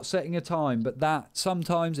 Classy, not setting a time, but that,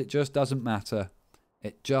 sometimes it just doesn't matter.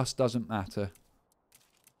 It just doesn't matter.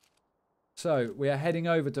 So, we are heading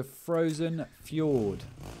over to Frozen Fjord.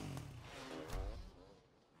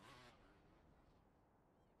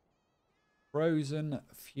 Frozen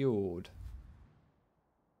Fjord.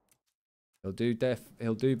 He'll do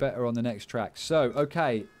better on the next track. So,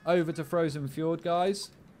 okay, over to Frozen Fjord, guys.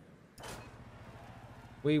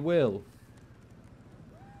 We will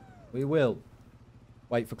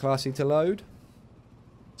wait for Classy to load.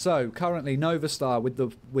 So, currently Nova Star with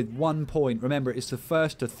 1 point. Remember, it's the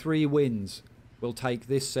first to 3 wins will take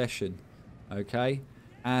this session. Okay?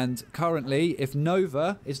 And currently, if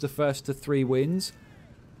Nova is the first to 3 wins,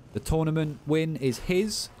 the tournament win is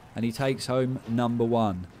his, and he takes home number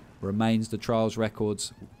 1. Remains the Trials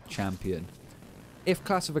Records champion. If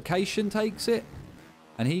Classification takes it,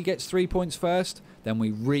 and he gets 3 points first, then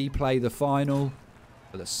we replay the final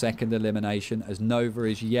for the second elimination, as Nova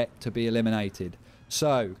is yet to be eliminated.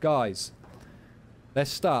 So, guys,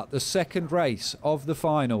 let's start the second race of the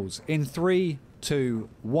finals. In 3, 2,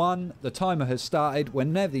 1, the timer has started.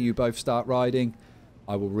 Whenever you both start riding,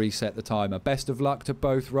 I will reset the timer. Best of luck to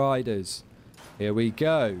both riders. Here we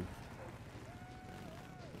go.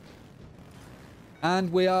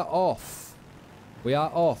 And we are off. We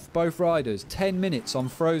are off. Both riders. 10 minutes on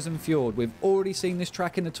Frozen Fjord. We've already seen this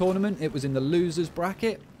track in the tournament. It was in the losers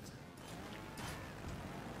bracket.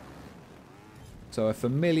 So a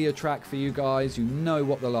familiar track for you guys. You know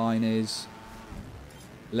what the line is.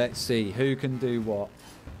 Let's see who can do what.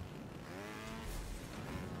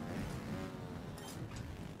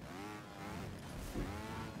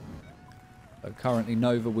 So currently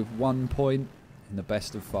Nova with 1 point in the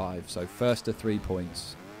best of 5. So first to 3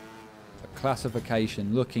 points. So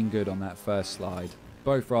Classification looking good on that first slide.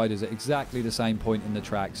 Both riders at exactly the same point in the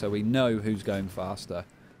track, so we know who's going faster.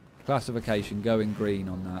 Classification going green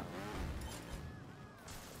on that.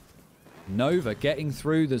 Nova getting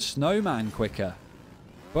through the snowman quicker.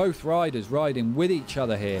 Both riders riding with each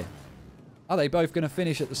other here. Are they both going to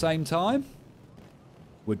finish at the same time?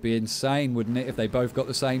 Would be insane, wouldn't it, if they both got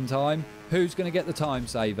the same time? Who's going to get the time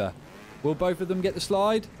saver? Will both of them get the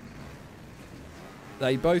slide?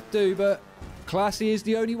 They both do, but Classy is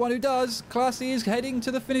the only one who does. Classy is heading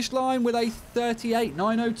to the finish line with a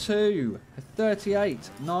 38.902. A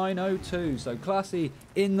 38.902. So Classy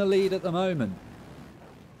in the lead at the moment.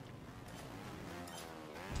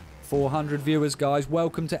 400 viewers, guys.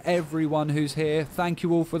 Welcome to everyone who's here. Thank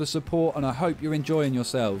you all for the support, and I hope you're enjoying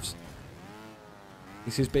yourselves.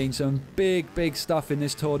 This has been some big stuff in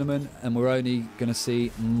this tournament, and we're only going to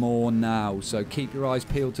see more now. So keep your eyes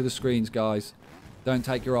peeled to the screens, guys. Don't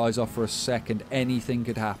take your eyes off for a second. Anything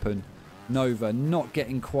could happen. Nova not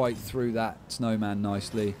getting quite through that snowman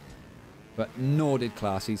nicely, but nor did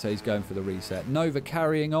Classy, so he's going for the reset. Nova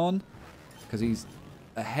carrying on because he's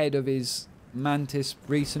ahead of his Mantis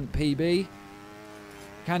recent PB.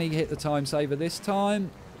 Can he hit the time saver this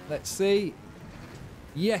time? Let's see.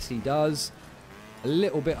 Yes, he does. A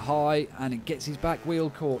little bit high, and it gets his back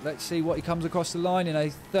wheel caught. Let's see what he comes across the line in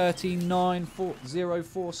a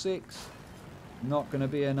 39.046. Not going to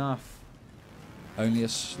be enough. Only a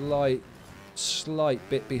slight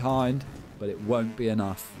bit behind, but it won't be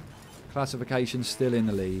enough. Classification still in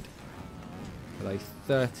the lead with a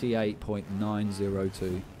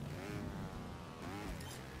 38.902.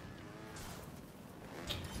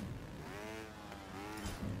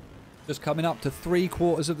 Just coming up to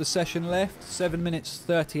 3/4 of the session left. 7 minutes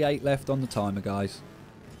 38 left on the timer, guys.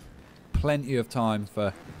 Plenty of time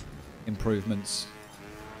for improvements.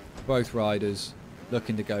 Both riders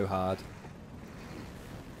looking to go hard.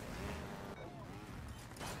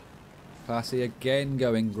 Classy again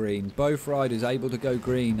going green. Both riders able to go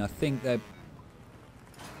green. I think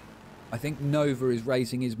Nova is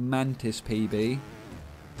racing his Mantis PB,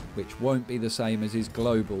 which won't be the same as his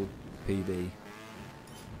global PB.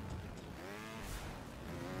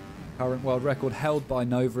 Current world record held by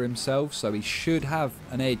Nova himself, so he should have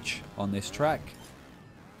an edge on this track.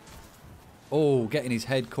 Oh, getting his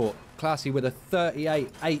head caught. Classy with a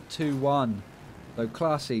 38.821. So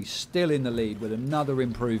Classy still in the lead with another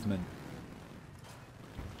improvement.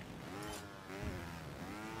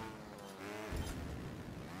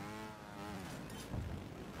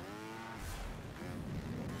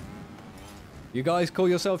 You guys call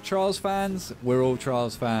yourself Trials fans? We're all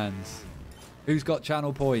Trials fans. Who's got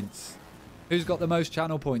channel points? Who's got the most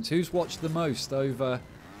channel points? Who's watched the most over...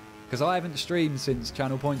 Because I haven't streamed since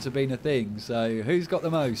channel points have been a thing. So who's got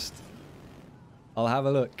the most? I'll have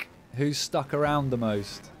a look. Who's stuck around the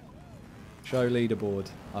most? Show leaderboard.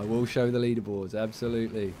 I will show the leaderboards,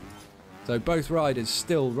 absolutely. So both riders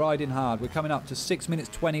still riding hard. We're coming up to 6 minutes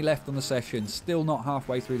 20 left on the session. Still not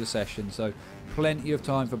halfway through the session. So plenty of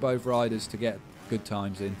time for both riders to get good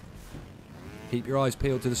times in. Keep your eyes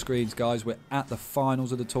peeled to the screens, guys. We're at the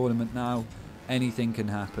finals of the tournament now. Anything can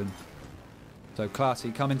happen. So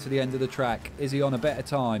Classy coming to the end of the track. Is he on a better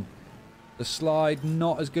time? The slide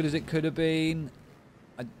not as good as it could have been.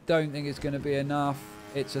 I don't think it's going to be enough.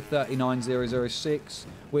 It's a 39.006,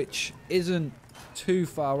 which isn't too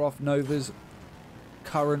far off Nova's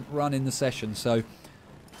current run in the session. So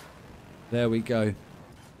there we go.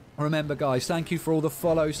 Remember, guys, thank you for all the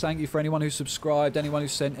follows. Thank you for anyone who subscribed, anyone who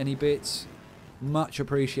sent any bits. Much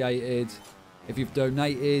appreciated. If you've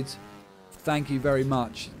donated, thank you very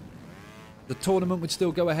much. The tournament would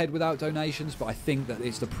still go ahead without donations, but I think that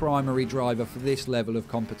it's the primary driver for this level of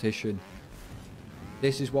competition.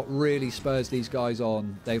 This is what really spurs these guys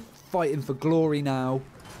on. They're fighting for glory now,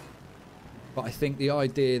 but I think the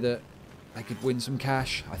idea that they could win some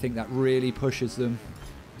cash, I think that really pushes them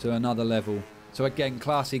to another level. So again,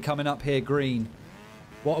 Classy coming up here green.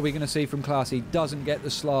 What are we going to see from Classy? Doesn't get the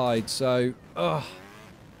slide, so I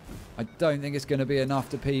don't think it's going to be enough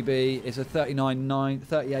to PB. It's a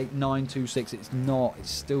 38.926. It's not. It's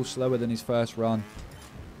still slower than his first run.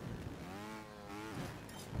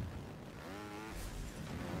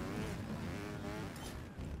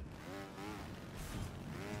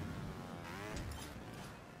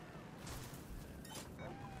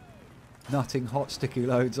 Nutting hot sticky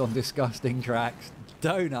loads on disgusting tracks.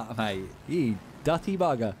 Donut, mate. You dirty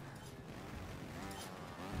bugger.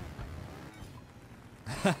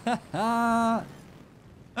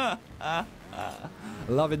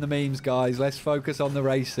 Loving the memes, guys. Let's focus on the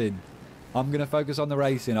racing. I'm going to focus on the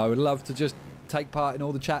racing. I would love to just take part in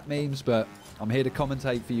all the chat memes, but I'm here to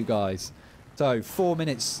commentate for you guys. So 4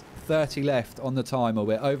 minutes 30 left on the timer.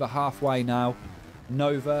 We're over halfway now.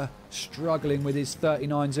 Nova struggling with his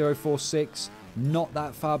 39.046. Not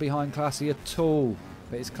that far behind Classy at all.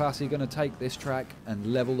 But is Classy going to take this track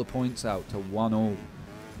and level the points out to 1-1?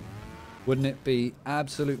 Wouldn't it be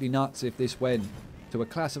absolutely nuts if this went to a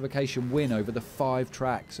classification win over the 5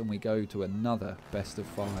 tracks and we go to another best of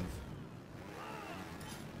 5?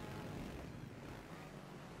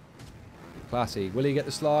 Classy, will he get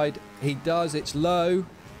the slide? He does. It's low.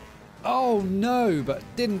 Oh no, but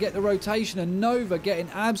didn't get the rotation, and Nova getting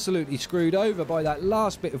absolutely screwed over by that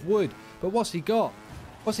last bit of wood. But what's he got?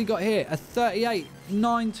 What's he got here? A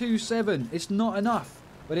 38.927. It's not enough,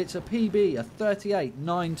 but it's a PB, a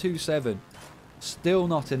 38.927. Still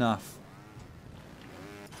not enough.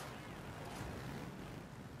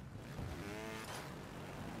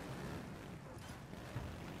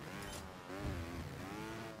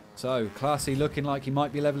 So, Classy looking like he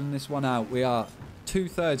might be levelling this one out. We are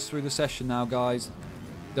 2/3 through the session now, guys.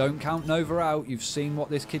 Don't count Nova out. You've seen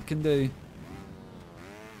what this kid can do.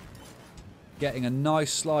 Getting a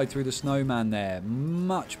nice slide through the snowman there.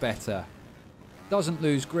 Much better. Doesn't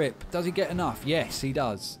lose grip. Does he get enough? Yes, he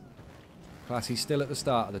does. Classy's still at the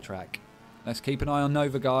start of the track. Let's keep an eye on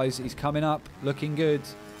Nova, guys. He's coming up, looking good.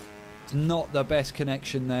 It's not the best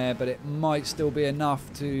connection there, but it might still be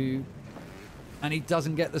enough to... And he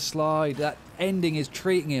doesn't get the slide. That ending is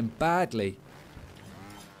treating him badly.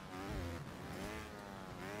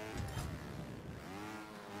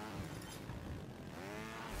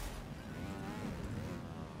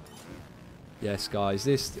 Yes, guys,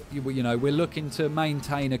 this, you know, we're looking to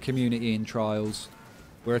maintain a community in trials.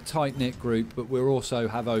 We're a tight-knit group, but we also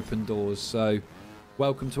have open doors. So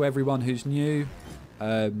welcome to everyone who's new.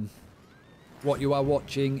 What you are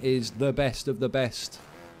watching is the best of the best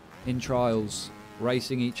in trials,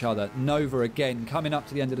 racing each other. Nova again, coming up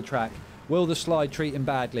to the end of the track. Will the slide treat him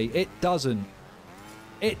badly? It doesn't.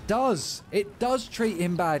 It does. It does treat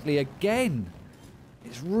him badly again.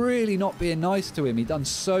 It's really not being nice to him. He done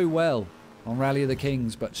so well on Rally of the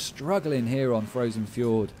Kings, but struggling here on Frozen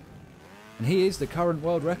Fjord. And he is the current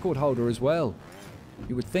world record holder as well.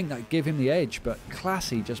 You would think that'd give him the edge, but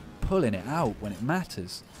Classy just pulling it out when it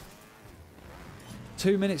matters.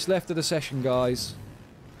 2 minutes left of the session, guys.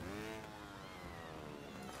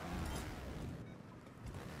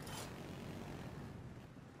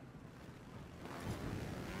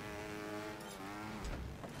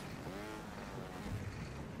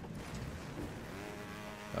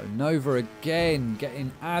 So Nova again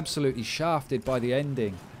getting absolutely shafted by the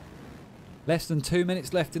ending. Less than 2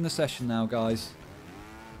 minutes left in the session now, guys.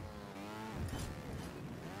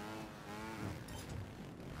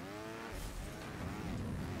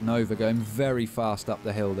 Nova going very fast up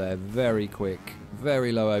the hill there. Very quick.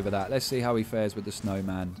 Very low over that. Let's see how he fares with the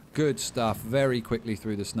snowman. Good stuff. Very quickly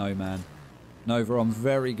through the snowman. Nova on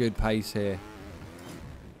very good pace here.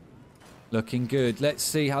 Looking good. Let's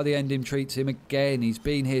see how the ending treats him again. He's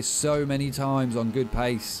been here so many times on good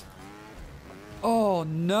pace. Oh,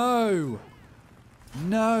 no.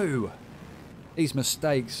 No. These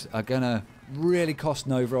mistakes are going to really cost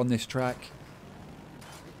Nova on this track.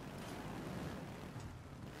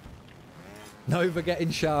 Nova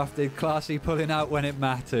getting shafted. Classy pulling out when it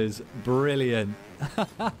matters. Brilliant.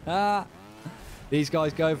 These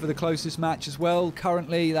guys go for the closest match as well.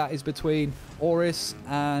 Currently, that is between Auris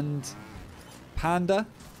and Panda.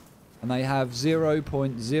 And they have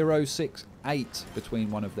 0.068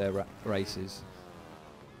 between one of their races.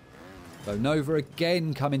 So Nova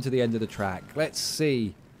again coming to the end of the track. Let's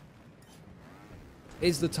see.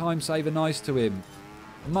 Is the time saver nice to him?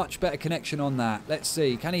 Much better connection on that. Let's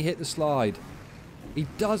see. Can he hit the slide? He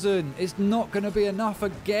doesn't. It's not going to be enough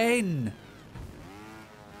again.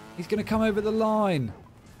 He's going to come over the line.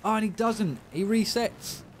 Oh, and he doesn't. He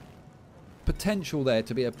resets. Potential there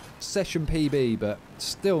to be a session PB, but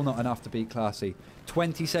still not enough to beat Classy.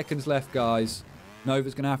 20 seconds left, guys.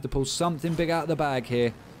 Nova's going to have to pull something big out of the bag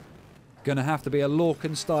here. Going to have to be a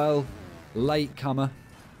Lorcan-style latecomer.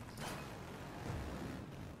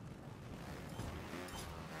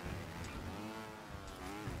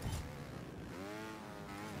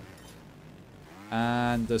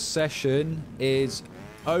 And the session is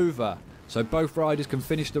over. So both riders can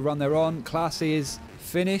finish the run they're on. Classy is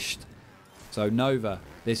finished. So Nova,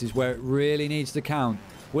 this is where it really needs to count.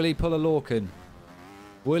 Will he pull a Lorcan?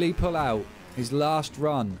 Will he pull out his last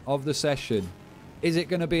run of the session? Is it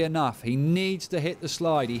going to be enough? He needs to hit the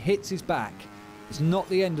slide. He hits his back. It's not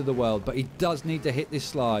the end of the world, but he does need to hit this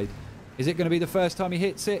slide. Is it going to be the first time he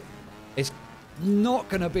hits it? It's not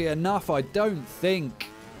going to be enough, I don't think.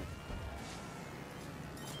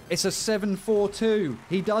 It's a 7.42.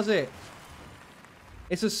 He does it.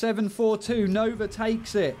 It's a 7.42. Nova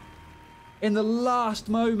takes it. In the last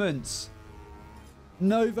moments.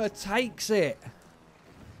 Nova takes it.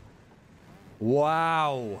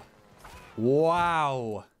 Wow.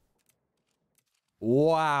 Wow.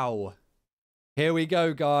 Wow. Here we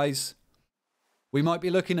go, guys. We might be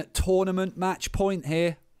looking at tournament match point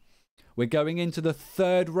here. We're going into the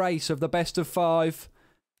third race of the best of 5.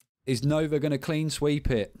 Is Nova going to clean sweep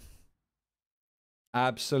it?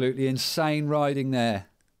 Absolutely insane riding there.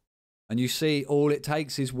 And you see, all it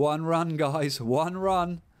takes is one run, guys. One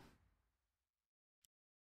run.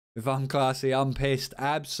 If I'm Classy, I'm pissed.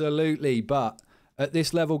 Absolutely. But at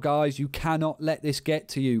this level, guys, you cannot let this get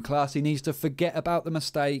to you. Classy needs to forget about the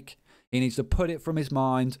mistake. He needs to put it from his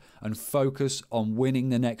mind and focus on winning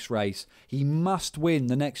the next race. He must win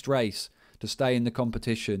the next race to stay in the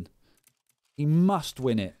competition. He must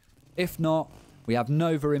win it. If not, we have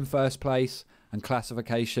Nova in first place and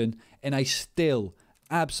classification in a still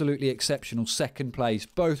absolutely exceptional second place.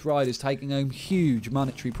 Both riders taking home huge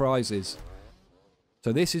monetary prizes.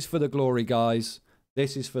 So this is for the glory, guys.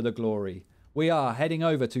 This is for the glory. We are heading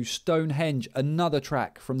over to Stonehenge, another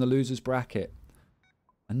track from the losers bracket.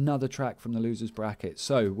 Another track from the losers bracket.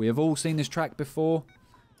 So we have all seen this track before.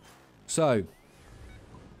 So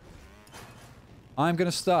I'm going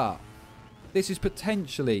to start. This is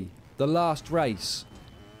potentially the last race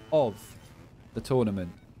of the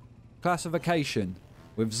tournament. Classification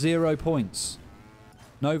with 0 points.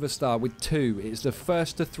 Nova Star with 2. It's the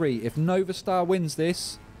first to 3. If Nova Star wins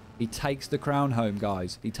this, he takes the crown home,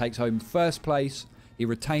 guys. He takes home first place. He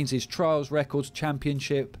retains his Trials Records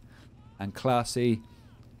Championship. And Classy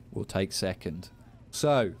will take second.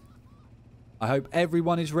 So, I hope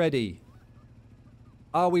everyone is ready.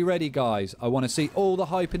 Are we ready, guys? I want to see all the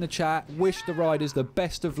hype in the chat. Wish the riders the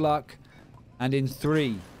best of luck. And in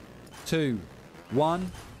 3, 2,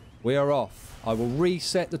 1, we are off. I will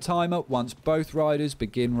reset the timer once both riders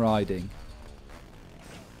begin riding.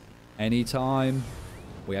 Anytime,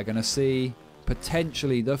 we are going to see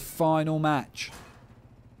potentially the final match.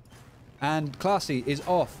 And Classy is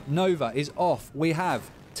off. Nova is off. We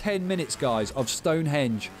have 10 minutes, guys, of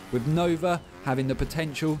Stonehenge, with Nova having the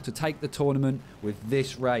potential to take the tournament with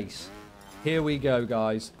this race. Here we go,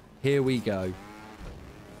 guys. Here we go.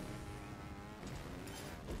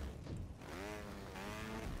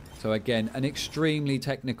 So again, an extremely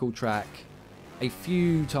technical track. A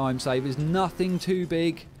few time savers. Nothing too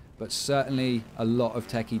big, but certainly a lot of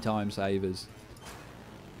techie time savers.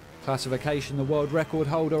 Classification, the world record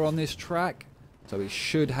holder on this track. So he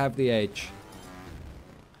should have the edge.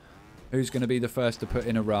 Who's going to be the first to put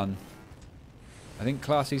in a run? I think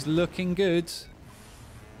Classy's looking good.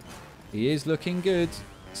 He is looking good.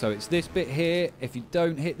 So it's this bit here. If you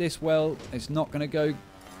don't hit this well, it's not going to go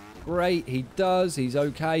great. He does. He's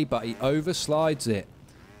okay, but he overslides it.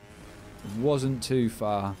 Wasn't too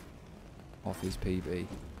far off his PB.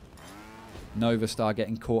 Nova Star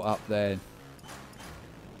getting caught up there.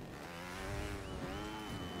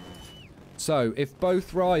 So if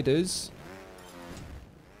both riders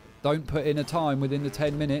don't put in a time within the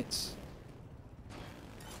 10 minutes,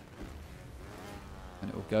 and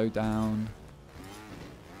it will go down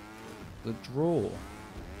the draw.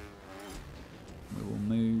 We will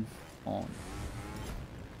move on.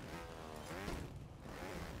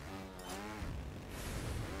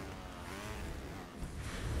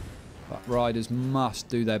 But riders must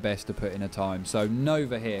do their best to put in a time. So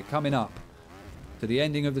Nova here, coming up to the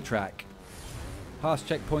ending of the track. Past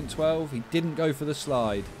checkpoint 12, he didn't go for the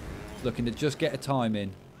slide. Looking to just get a time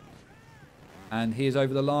in. And he is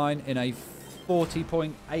over the line in a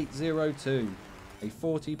 40.802. A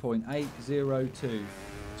 40.802.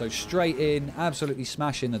 So straight in, absolutely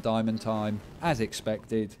smashing the diamond time, as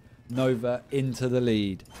expected. Nova into the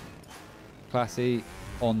lead. Classy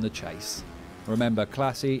on the chase. Remember,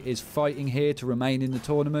 Classy is fighting here to remain in the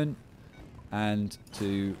tournament and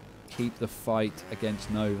to keep the fight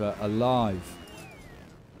against Nova alive.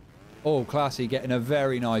 Oh, Classy getting a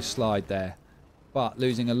very nice slide there, but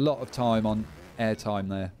losing a lot of time on air time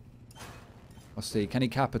there. Let's see, can he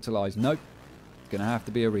capitalise? Nope. It's going to have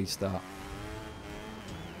to be a restart.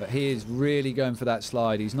 But he is really going for that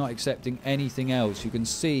slide. He's not accepting anything else. You can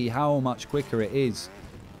see how much quicker it is.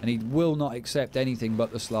 And he will not accept anything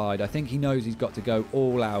but the slide. I think he knows he's got to go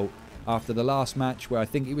all out after the last match where I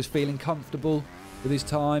think he was feeling comfortable with his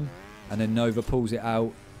time. And then Nova pulls it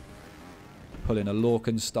out, pulling a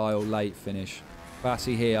Lorcan-style late finish.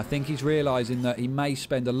 Classy here. I think he's realising that he may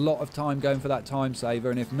spend a lot of time going for that time saver.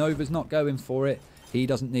 And if Nova's not going for it, he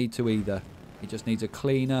doesn't need to either. He just needs a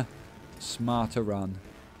cleaner, smarter run.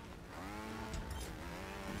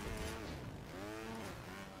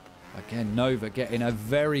 Again, Nova getting a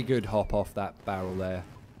very good hop off that barrel there.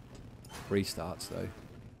 Restarts though.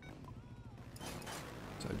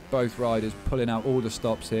 So both riders pulling out all the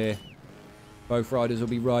stops here. Both riders will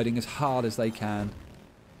be riding as hard as they can.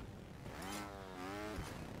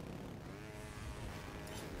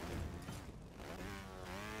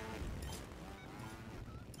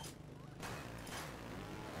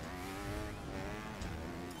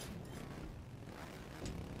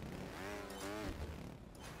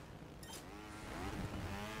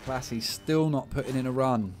 Classy's still not putting in a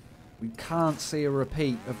run. We can't see a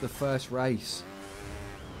repeat of the first race.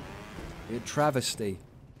 A travesty.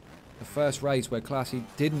 The first race where Classy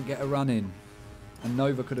didn't get a run in and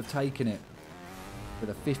Nova could have taken it with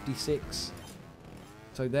a 56.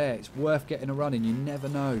 So there, it's worth getting a run in. You never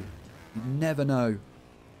know. You never know.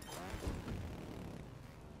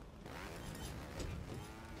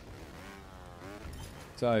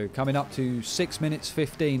 So coming up to 6 minutes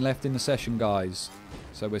 15 left in the session, guys.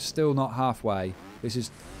 So we're still not halfway. This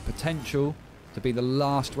is potential to be the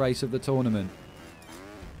last race of the tournament.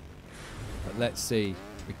 But let's see.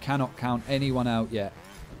 We cannot count anyone out yet.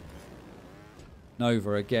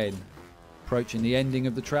 Nova again. Approaching the ending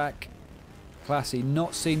of the track. Classy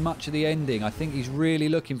not seen much of the ending. I think he's really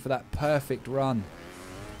looking for that perfect run.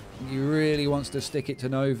 He really wants to stick it to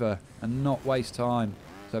Nova and not waste time.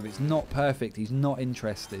 So if it's not perfect, he's not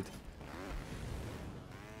interested.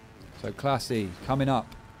 So Classy coming up.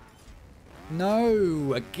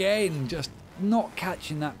 No, again, just not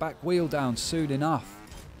catching that back wheel down soon enough.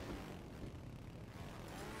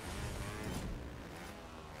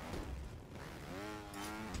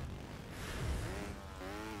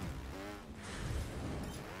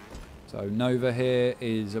 So Nova here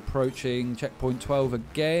is approaching checkpoint 12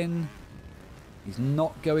 again. He's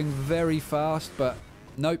not going very fast, but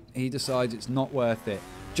nope, he decides it's not worth it.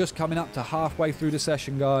 Just coming up to halfway through the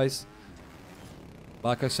session, guys.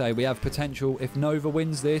 Like I say, we have potential. If Nova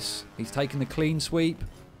wins this, he's taken the clean sweep.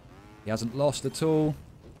 He hasn't lost at all.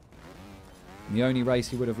 And the only race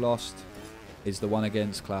he would have lost is the one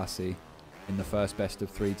against Classy in the first best of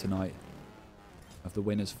 3 tonight of the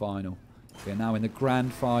winners' final. We are now in the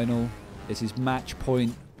grand final. This is match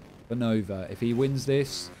point for Nova. If he wins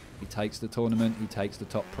this, he takes the tournament, he takes the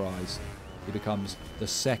top prize. He becomes the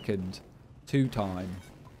second two-time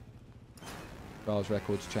Trials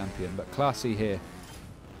Records champion. But Classy here.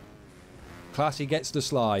 Classy gets the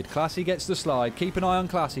slide. Classy gets the slide. Keep an eye on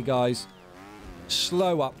Classy, guys.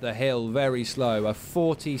 slow up the hill, very slow, a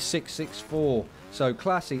 46.64. So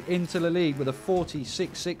Classy into the lead with a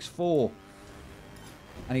 46.64.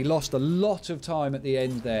 And he lost a lot of time at the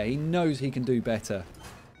end there. He knows he can do better.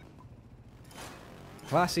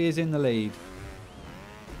 Classy is in the lead.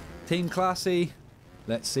 Team Classy,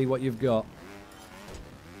 let's see what you've got.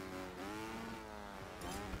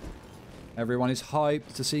 Everyone is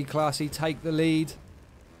hyped to see Classy take the lead.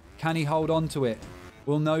 Can he hold on to it?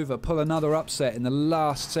 Will Nova pull another upset in the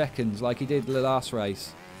last seconds like he did the last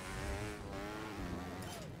race?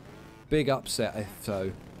 Big upset if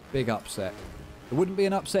so. Big upset. It wouldn't be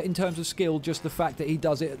an upset in terms of skill, just the fact that he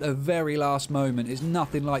does it at the very last moment is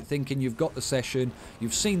nothing like thinking you've got the session,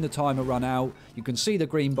 you've seen the timer run out, you can see the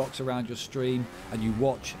green box around your stream, and you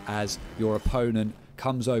watch as your opponent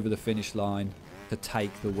comes over the finish line to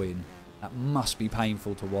take the win. That must be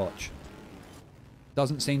painful to watch.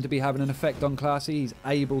 Doesn't seem to be having an effect on Classy. He's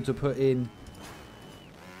able to put in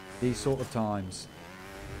these sort of times.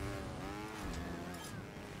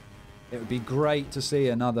 It would be great to see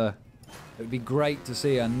another... It would be great to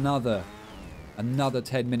see another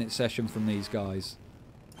 10-minute session from these guys.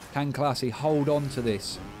 Can Classy hold on to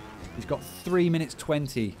this? He's got 3 minutes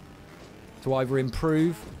 20 to either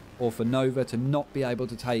improve or for Nova to not be able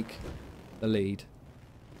to take the lead.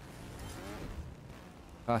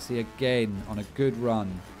 Classy again on a good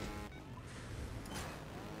run.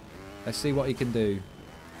 Let's see what he can do.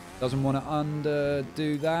 Doesn't want to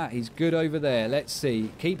underdo that. He's good over there. Let's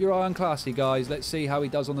see. Keep your eye on Classy, guys. Let's see how he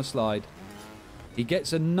does on the slide. He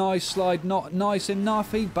gets a nice slide, not nice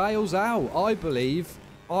enough. He bails out. I believe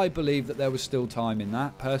that there was still time in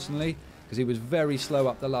that, personally, because he was very slow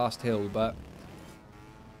up the last hill. But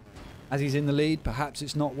as he's in the lead, perhaps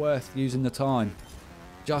it's not worth using the time,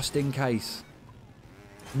 just in case.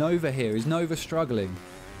 Nova here. Is Nova struggling?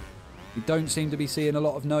 You don't seem to be seeing a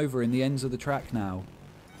lot of Nova in the ends of the track now.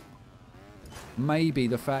 Maybe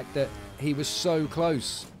the fact that he was so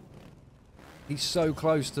close. He's so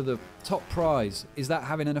close to the top prize. Is that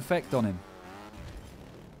having an effect on him?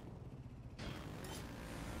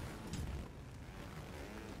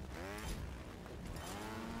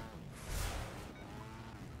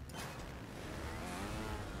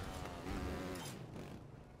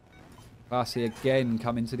 Classy again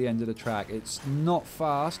coming to the end of the track. It's not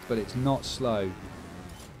fast, but it's not slow.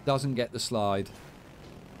 Doesn't get the slide.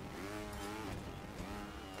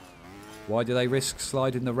 Why do they risk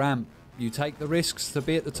sliding the ramp? You take the risks to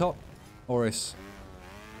be at the top, Auris.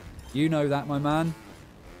 You know that, my man.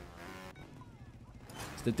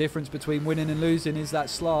 It's the difference between winning and losing is that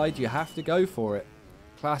slide. You have to go for it.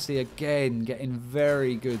 Classy again, getting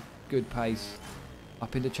very good pace.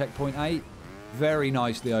 Up into checkpoint 8. Very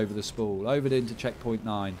nicely over the spool. Over into checkpoint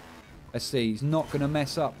 9. Let's see, he's not going to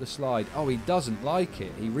mess up the slide. Oh, he doesn't like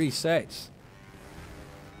it. He resets.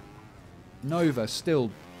 Nova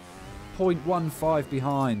still 0.15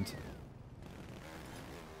 behind.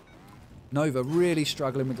 Nova really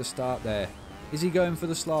struggling with the start there. Is he going for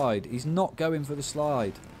the slide? He's not going for the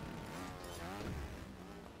slide.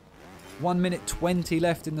 1 minute 20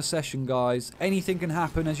 left in the session, guys. Anything can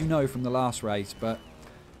happen, as you know from the last race, but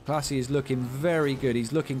Classy is looking very good.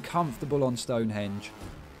 He's looking comfortable on Stonehenge.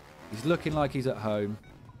 He's looking like he's at home.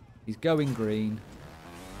 He's going green.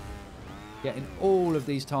 Getting all of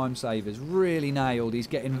these time savers really nailed. He's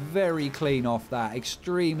getting very clean off that.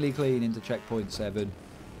 Extremely clean into checkpoint 7.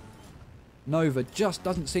 Nova just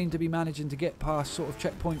doesn't seem to be managing to get past sort of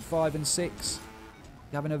checkpoint 5 and 6. He's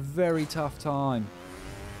having a very tough time.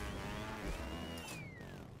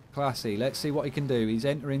 Classy, let's see what he can do. He's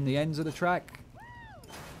entering the ends of the track.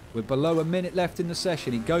 With below a minute left in the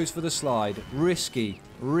session, he goes for the slide. Risky,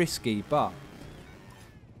 but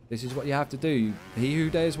this is what you have to do. He who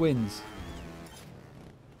dares wins.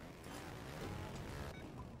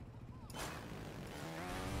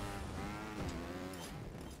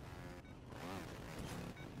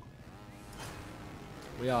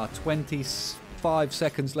 We are 25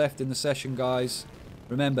 seconds left in the session, guys.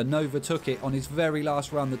 Remember, Nova took it on his very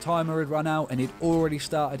last run. The timer had run out and he'd already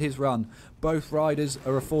started his run. Both riders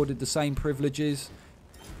are afforded the same privileges.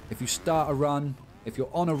 If you start a run, if you're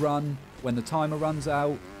on a run, when the timer runs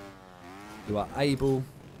out, you are able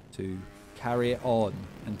to carry it on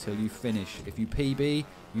until you finish. If you PB,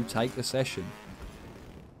 you take the session.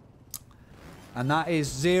 And that is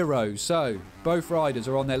 0. So, both riders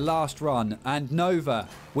are on their last run. And Nova,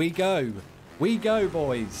 we go. We go,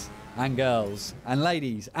 boys and girls and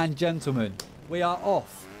ladies and gentlemen. We are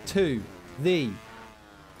off to the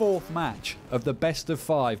 4th match of the best of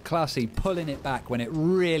 5. Classy pulling it back when it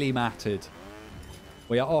really mattered.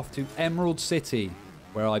 We are off to Emerald City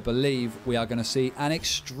where I believe we are going to see an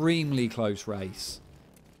extremely close race.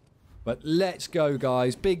 But let's go,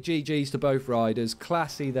 guys. Big GGs to both riders.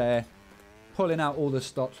 Classy there, pulling out all the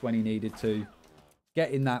stops when he needed to,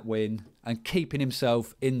 getting that win and keeping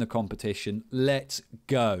himself in the competition. Let's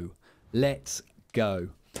go. Let's go.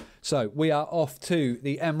 So we are off to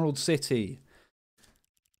the Emerald City.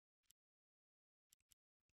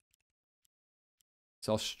 It's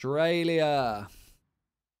Australia.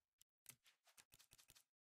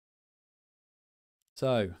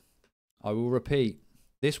 So, I will repeat.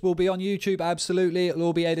 This will be on YouTube, absolutely. It'll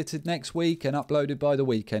all be edited next week and uploaded by the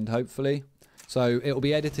weekend, hopefully. So, it'll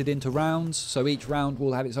be edited into rounds. So, each round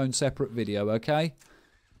will have its own separate video, okay?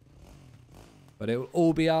 But it will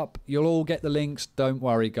all be up. You'll all get the links. Don't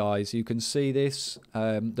worry, guys. You can see this.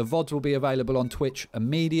 The VODs will be available on Twitch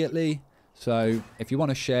immediately. So, if you want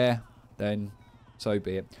to share, then so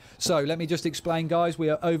be it. So, let me just explain, guys. We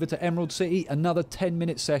are over to Emerald City. Another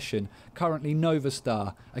 10-minute session. Currently, Nova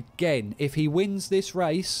Star. Again, if he wins this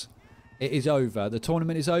race, it is over. The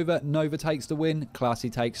tournament is over. Nova takes the win.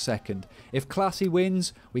 Classy takes second. If Classy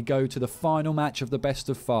wins, we go to the final match of the best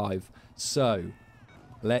of 5. So,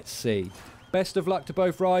 let's see. Best of luck to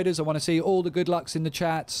both riders. I want to see all the good lucks in the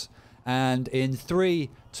chats. And in 3,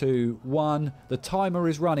 2, 1, the timer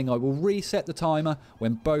is running. I will reset the timer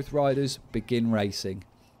when both riders begin racing.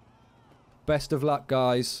 Best of luck,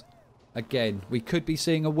 guys. Again, we could be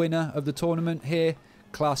seeing a winner of the tournament here.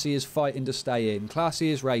 Classy is fighting to stay in. Classy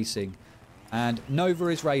is racing. And Nova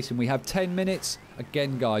is racing. We have 10 minutes.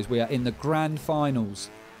 Again, guys, we are in the grand finals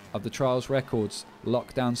of the Trials Records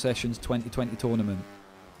Lockdown Sessions 2020 tournament.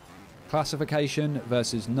 Classification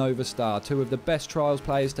versus Nova Star. 2 of the best Trials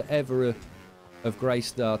players to ever have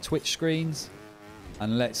graced our Twitch screens.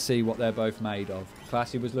 And let's see what they're both made of.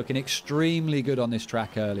 Classy was looking extremely good on this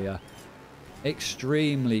track earlier.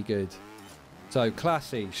 Extremely good. So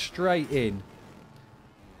Classy straight in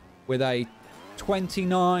with a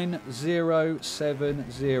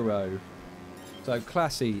 29.070. So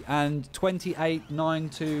Classy and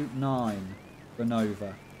 28.929 for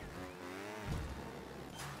Nova.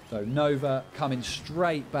 So Nova coming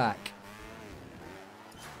straight back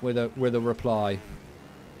with a reply.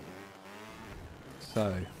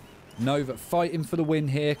 So Nova fighting for the win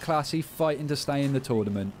here. Classy fighting to stay in the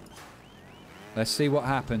tournament. Let's see what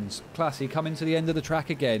happens. Classy coming to the end of the track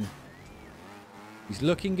again. He's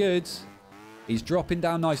looking good. He's dropping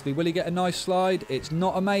down nicely. Will he get a nice slide? It's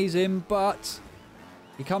not amazing, but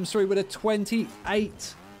he comes through with a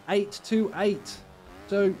 28.828.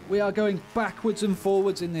 So we are going backwards and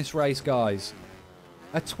forwards in this race, guys.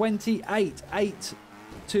 A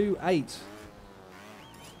 28.828.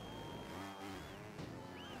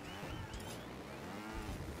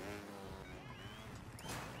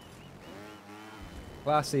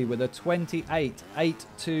 Classy with a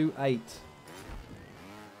 28.828.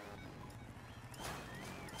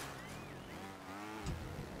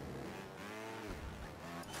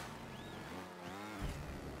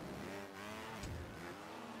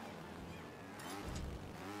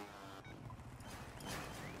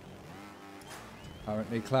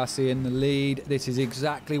 Currently Classy in the lead. This is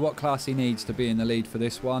exactly what Classy needs to be in the lead for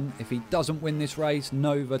this one. If he doesn't win this race,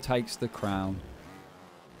 Nova takes the crown.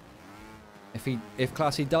 If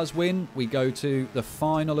Classy does win, we go to the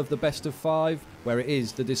final of the best of 5, where it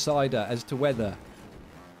is the decider as to whether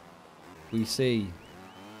we see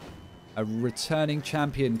a returning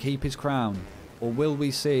champion keep his crown, or will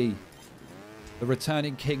we see the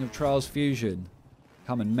returning king of Trials Fusion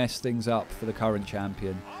come and mess things up for the current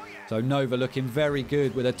champion. So Nova looking very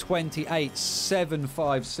good with a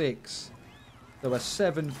 28.756. So a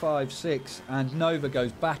 7.56, and Nova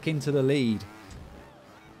goes back into the lead.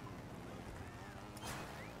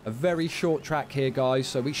 A very short track here, guys,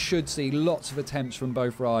 so we should see lots of attempts from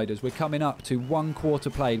both riders. We're coming up to 1 quarter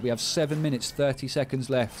played. We have 7 minutes 30 seconds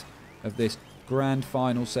left of this grand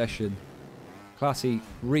final session. Classy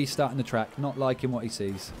restarting the track, not liking what he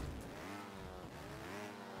sees.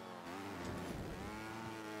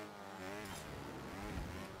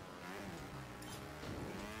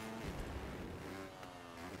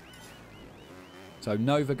 So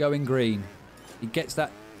Nova going green. He gets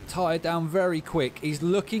that tyre down very quick. He's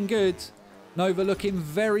looking good. Nova looking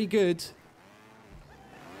very good.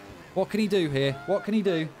 What can he do here? What can he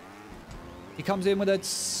do? He comes in with a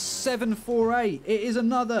 7.48. It is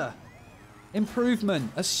another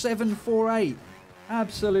improvement. A 7.48.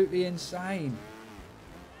 Absolutely insane.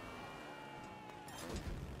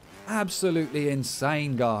 Absolutely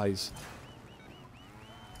insane, guys.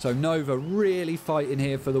 So Nova really fighting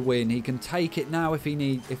here for the win. He can take it now if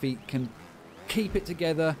he can keep it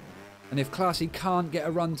together. And if Classy can't get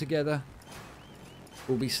a run together,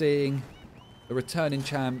 we'll be seeing the returning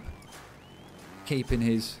champ keeping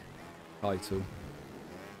his title.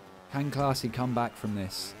 Can Classy come back from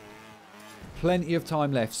this? Plenty of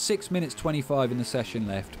time left. 6 minutes 25 in the session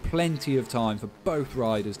left. Plenty of time for both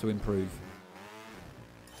riders to improve.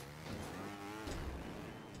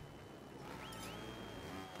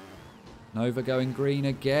 Nova going green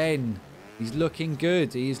again. He's looking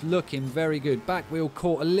good. He is looking very good. Back wheel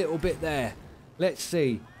caught a little bit there. Let's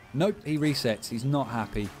see. Nope, he resets. He's not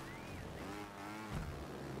happy.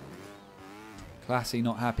 Classy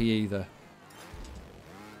not happy either.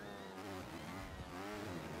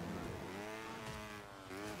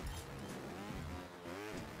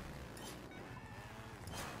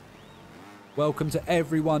 Welcome to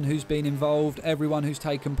everyone who's been involved, everyone who's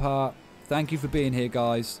taken part. Thank you for being here,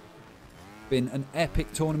 guys. Been an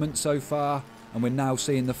epic tournament so far, and we're now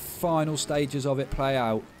seeing the final stages of it play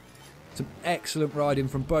out. Some excellent riding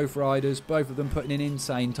from both riders, both of them putting in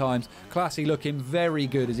insane times. Classy looking very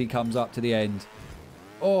good as he comes up to the end.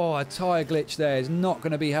 Oh, a tyre glitch there is not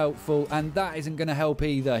going to be helpful, and that isn't going to help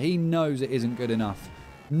either. He knows it isn't good enough.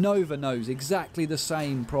 Nova knows exactly the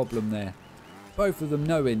same problem there. Both of them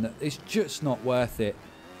knowing that it's just not worth it.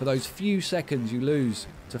 For those few seconds you lose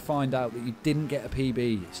to find out that you didn't get a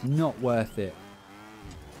PB, it's not worth it.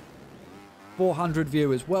 400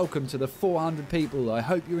 viewers, welcome to the 400 people. I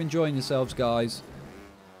hope you're enjoying yourselves, guys.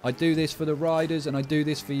 I do this for the riders and I do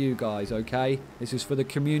this for you guys, okay? This is for the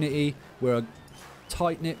community. We're a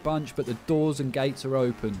tight-knit bunch, but the doors and gates are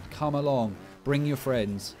open. Come along, bring your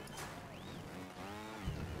friends.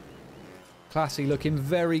 Classy looking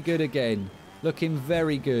very good again. Looking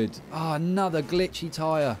very good. Ah, another glitchy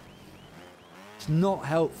tyre. It's not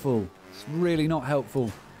helpful. It's really not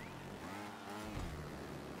helpful.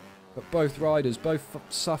 But both riders, both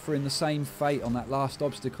suffering the same fate on that last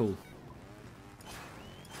obstacle.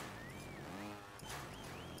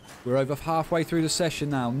 We're over halfway through the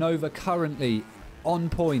session now. Nova currently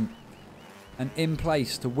on point and in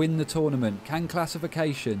place to win the tournament. Can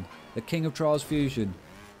classification, the King of Trials Fusion,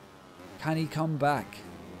 can he come back?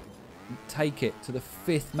 Take it to the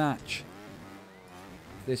 5th match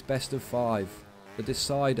of this best of 5, the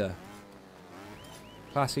decider.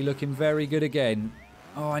 Classy looking very good again.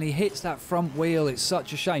 Oh, and he hits that front wheel. It's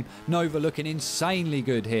such a shame. Nova looking insanely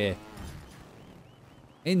good here.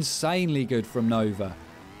 Insanely good from Nova.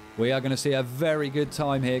 We are going to see a very good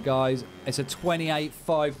time here, guys. It's a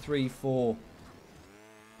 28.534.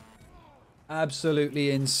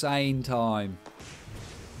 Absolutely insane time.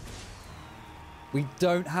 We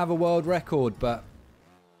don't have a world record, but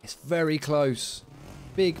it's very close.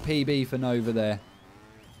 Big PB for Nova there.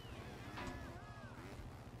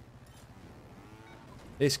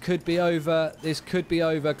 This could be over. This could be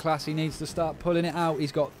over. Classy needs to start pulling it out.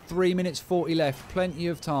 He's got 3 minutes 40 left. Plenty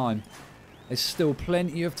of time. There's still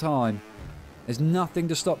plenty of time. There's nothing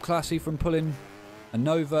to stop Classy from pulling a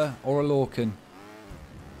Nova or a Lorcan.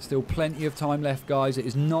 Still plenty of time left, guys. It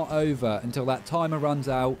is not over until that timer runs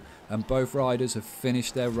out and both riders have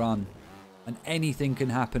finished their run. And anything can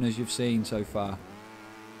happen, as you've seen so far.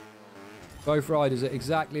 Both riders at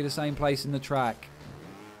exactly the same place in the track.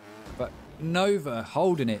 But Nova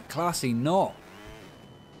holding it. Classy not.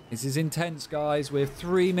 This is intense, guys. We have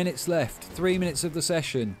 3 minutes left. 3 minutes of the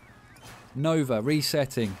session. Nova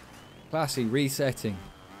resetting. Classy resetting.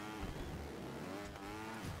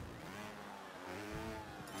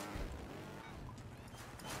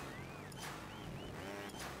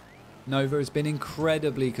 Nova has been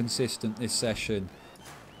incredibly consistent this session.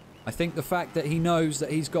 I think the fact that he knows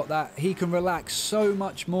that he's got that, he can relax so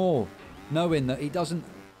much more, knowing that he doesn't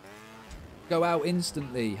go out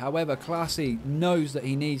instantly. However, Classy knows that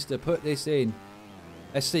he needs to put this in.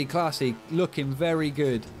 Let's see, Classy looking very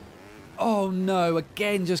good. Oh no,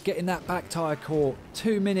 again just getting that back tyre caught.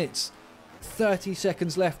 2 minutes, 30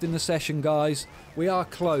 seconds left in the session, guys. We are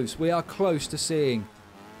close. We are close to seeing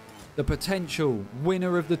the potential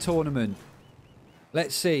winner of the tournament.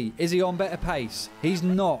 Let's see. Is he on better pace? He's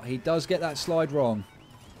not. He does get that slide wrong.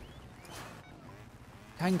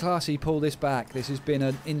 Can Classy pull this back? This has been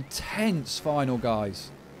an intense final,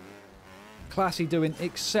 guys. Classy doing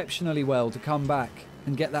exceptionally well to come back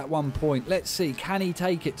and get that 1 point. Let's see. Can he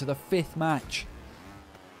take it to the 5th match?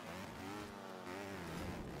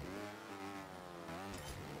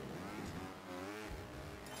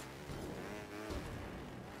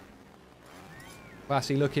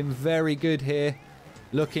 Classy looking very good here.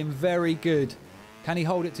 Looking very good. Can he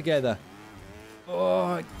hold it together?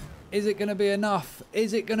 Oh, is it going to be enough?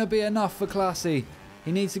 Is it going to be enough for Classy?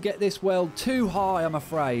 He needs to get this weld too high, I'm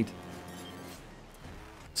afraid.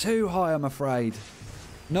 Too high, I'm afraid.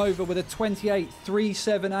 Nova with a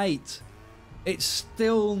 28.378. It's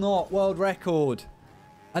still not world record.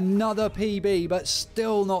 Another PB, but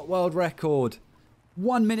still not world record.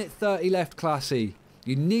 1 minute 30 left, Classy.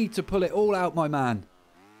 You need to pull it all out, my man.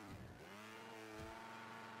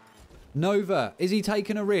 Nova, is he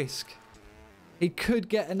taking a risk? He could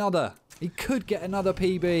get another. He could get another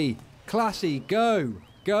PB. Classy, go.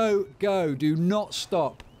 Go, go. Do not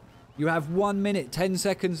stop. You have 1 minute, 10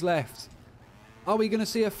 seconds left. Are we going to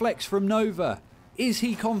see a flex from Nova? Is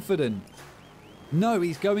he confident? No,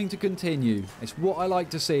 he's going to continue. It's what I like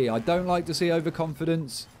to see. I don't like to see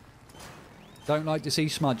overconfidence. Don't like to see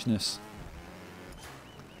smudgeness.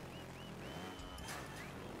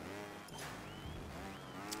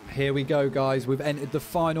 Here we go, guys. We've entered the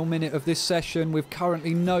final minute of this session with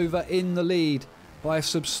currently Nova in the lead by a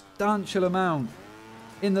substantial amount.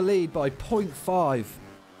 In the lead by 0.5.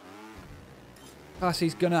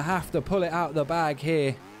 Classy's going to have to pull it out of the bag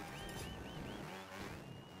here.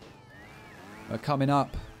 We're coming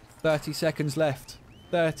up. 30 seconds left.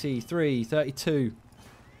 33, 32.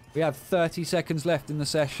 We have 30 seconds left in the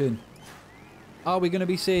session. Are we going to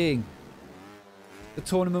be seeing the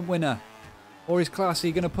tournament winner? Or is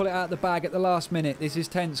Classy going to pull it out of the bag at the last minute? This is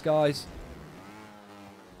tense, guys.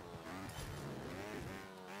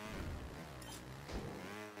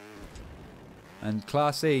 And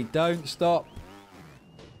Classy, don't stop.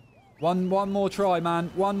 One more try,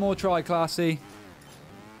 man. One more try, Classy.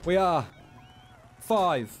 We are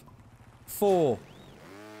 5, 4,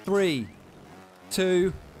 3,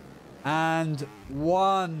 2, and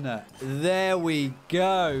 1. There we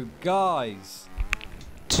go, guys.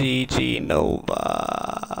 GG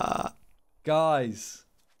Nova. Guys,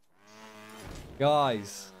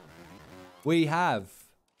 we have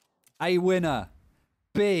a winner.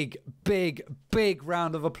 Big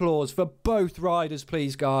round of applause for both riders,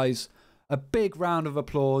 please, guys. A big round of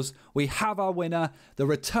applause. We have our winner, the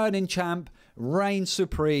returning champ, reigns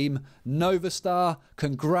supreme, Nova Star.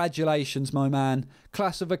 Congratulations, my man.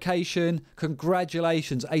 Classification,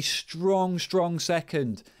 congratulations. A strong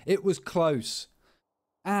second. It was close.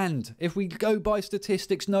 And if we go by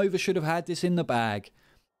statistics, Nova should have had this in the bag.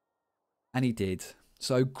 And he did.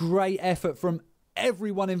 So great effort from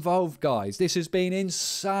everyone involved, guys. This has been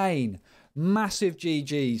insane. Massive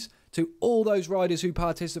GGs to all those riders who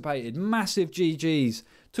participated. Massive GGs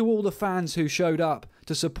to all the fans who showed up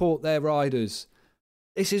to support their riders.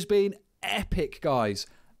 This has been epic, guys.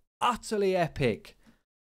 Utterly epic.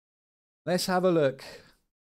 Let's have a look.